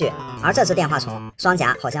的情绪，而这只电话虫双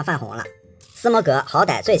颊好像泛红了。斯摩格好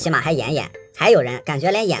歹最起码还演，还有人感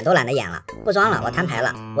觉连演都懒得演了，不装了，我摊牌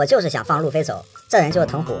了，我就是想放路飞走。这人就是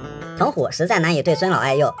藤虎，藤虎实在难以对尊老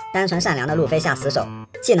爱幼、单纯善良的路飞下死手，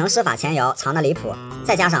既能施法前摇，藏得离谱，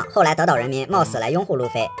再加上后来得到人民冒死来拥护路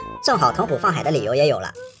飞，正好藤虎放海的理由也有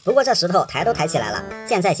了。不过这石头抬都抬起来了，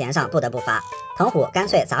箭在弦上不得不发，藤虎干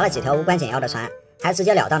脆砸了几条无关紧要的船，还直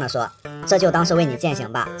截了当的说，这就当是为你践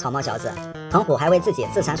行吧，草帽小子。藤虎还为自己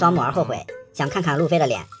自残双目而后悔，想看看路飞的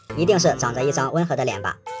脸，一定是长着一张温和的脸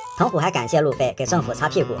吧。藤虎还感谢路飞给政府擦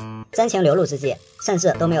屁股，真情流露之际，甚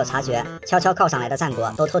至都没有察觉，悄悄靠上来的战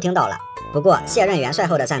国都偷听到了。不过卸任元帅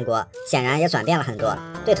后的战国显然也转变了很多，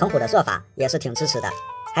对藤虎的做法也是挺支持的。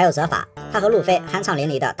还有泽法，他和路飞酣畅淋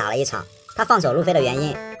漓的打了一场，他放走路飞的原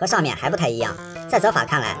因和上面还不太一样。在泽法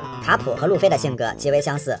看来，卡普和路飞的性格极为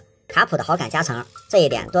相似，卡普的好感加成，这一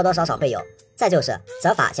点多多少少会有。再就是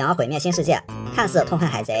泽法想要毁灭新世界，看似痛恨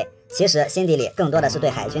海贼，其实心底里更多的是对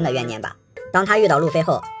海军的怨念吧。当他遇到路飞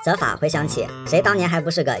后，泽法回想起谁当年还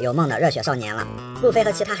不是个有梦的热血少年了。路飞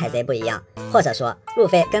和其他海贼不一样，或者说路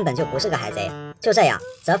飞根本就不是个海贼。就这样，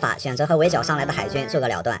泽法选择和围剿上来的海军做个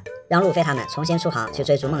了断，让路飞他们重新出航去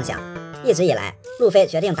追逐梦想。一直以来，路飞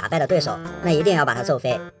决定打败的对手，那一定要把他揍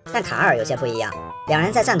飞。但卡尔有些不一样，两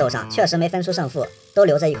人在战斗上确实没分出胜负，都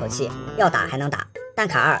留着一口气，要打还能打。但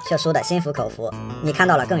卡尔却输得心服口服，你看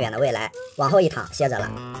到了更远的未来，往后一躺歇着了。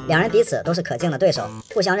两人彼此都是可敬的对手，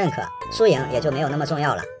互相认可，输赢也就没有那么重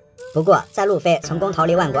要了。不过在路飞成功逃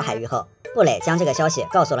离万国海域后，布磊将这个消息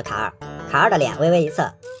告诉了卡尔，卡尔的脸微微一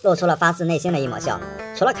侧，露出了发自内心的一抹笑。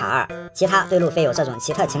除了卡尔，其他对路飞有这种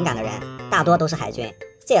奇特情感的人大多都是海军，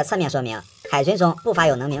这也侧面说明海军中不乏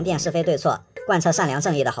有能明辨是非对错、贯彻善良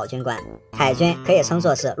正义的好军官。海军可以称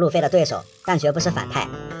作是路飞的对手，但绝不是反派，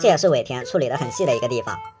这也是尾田处理得很细的一个地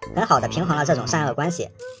方，很好的平衡了这种善恶关系，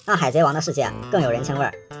让海贼王的世界更有人情味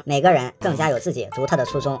儿，每个人更加有自己独特的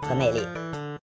初衷和魅力。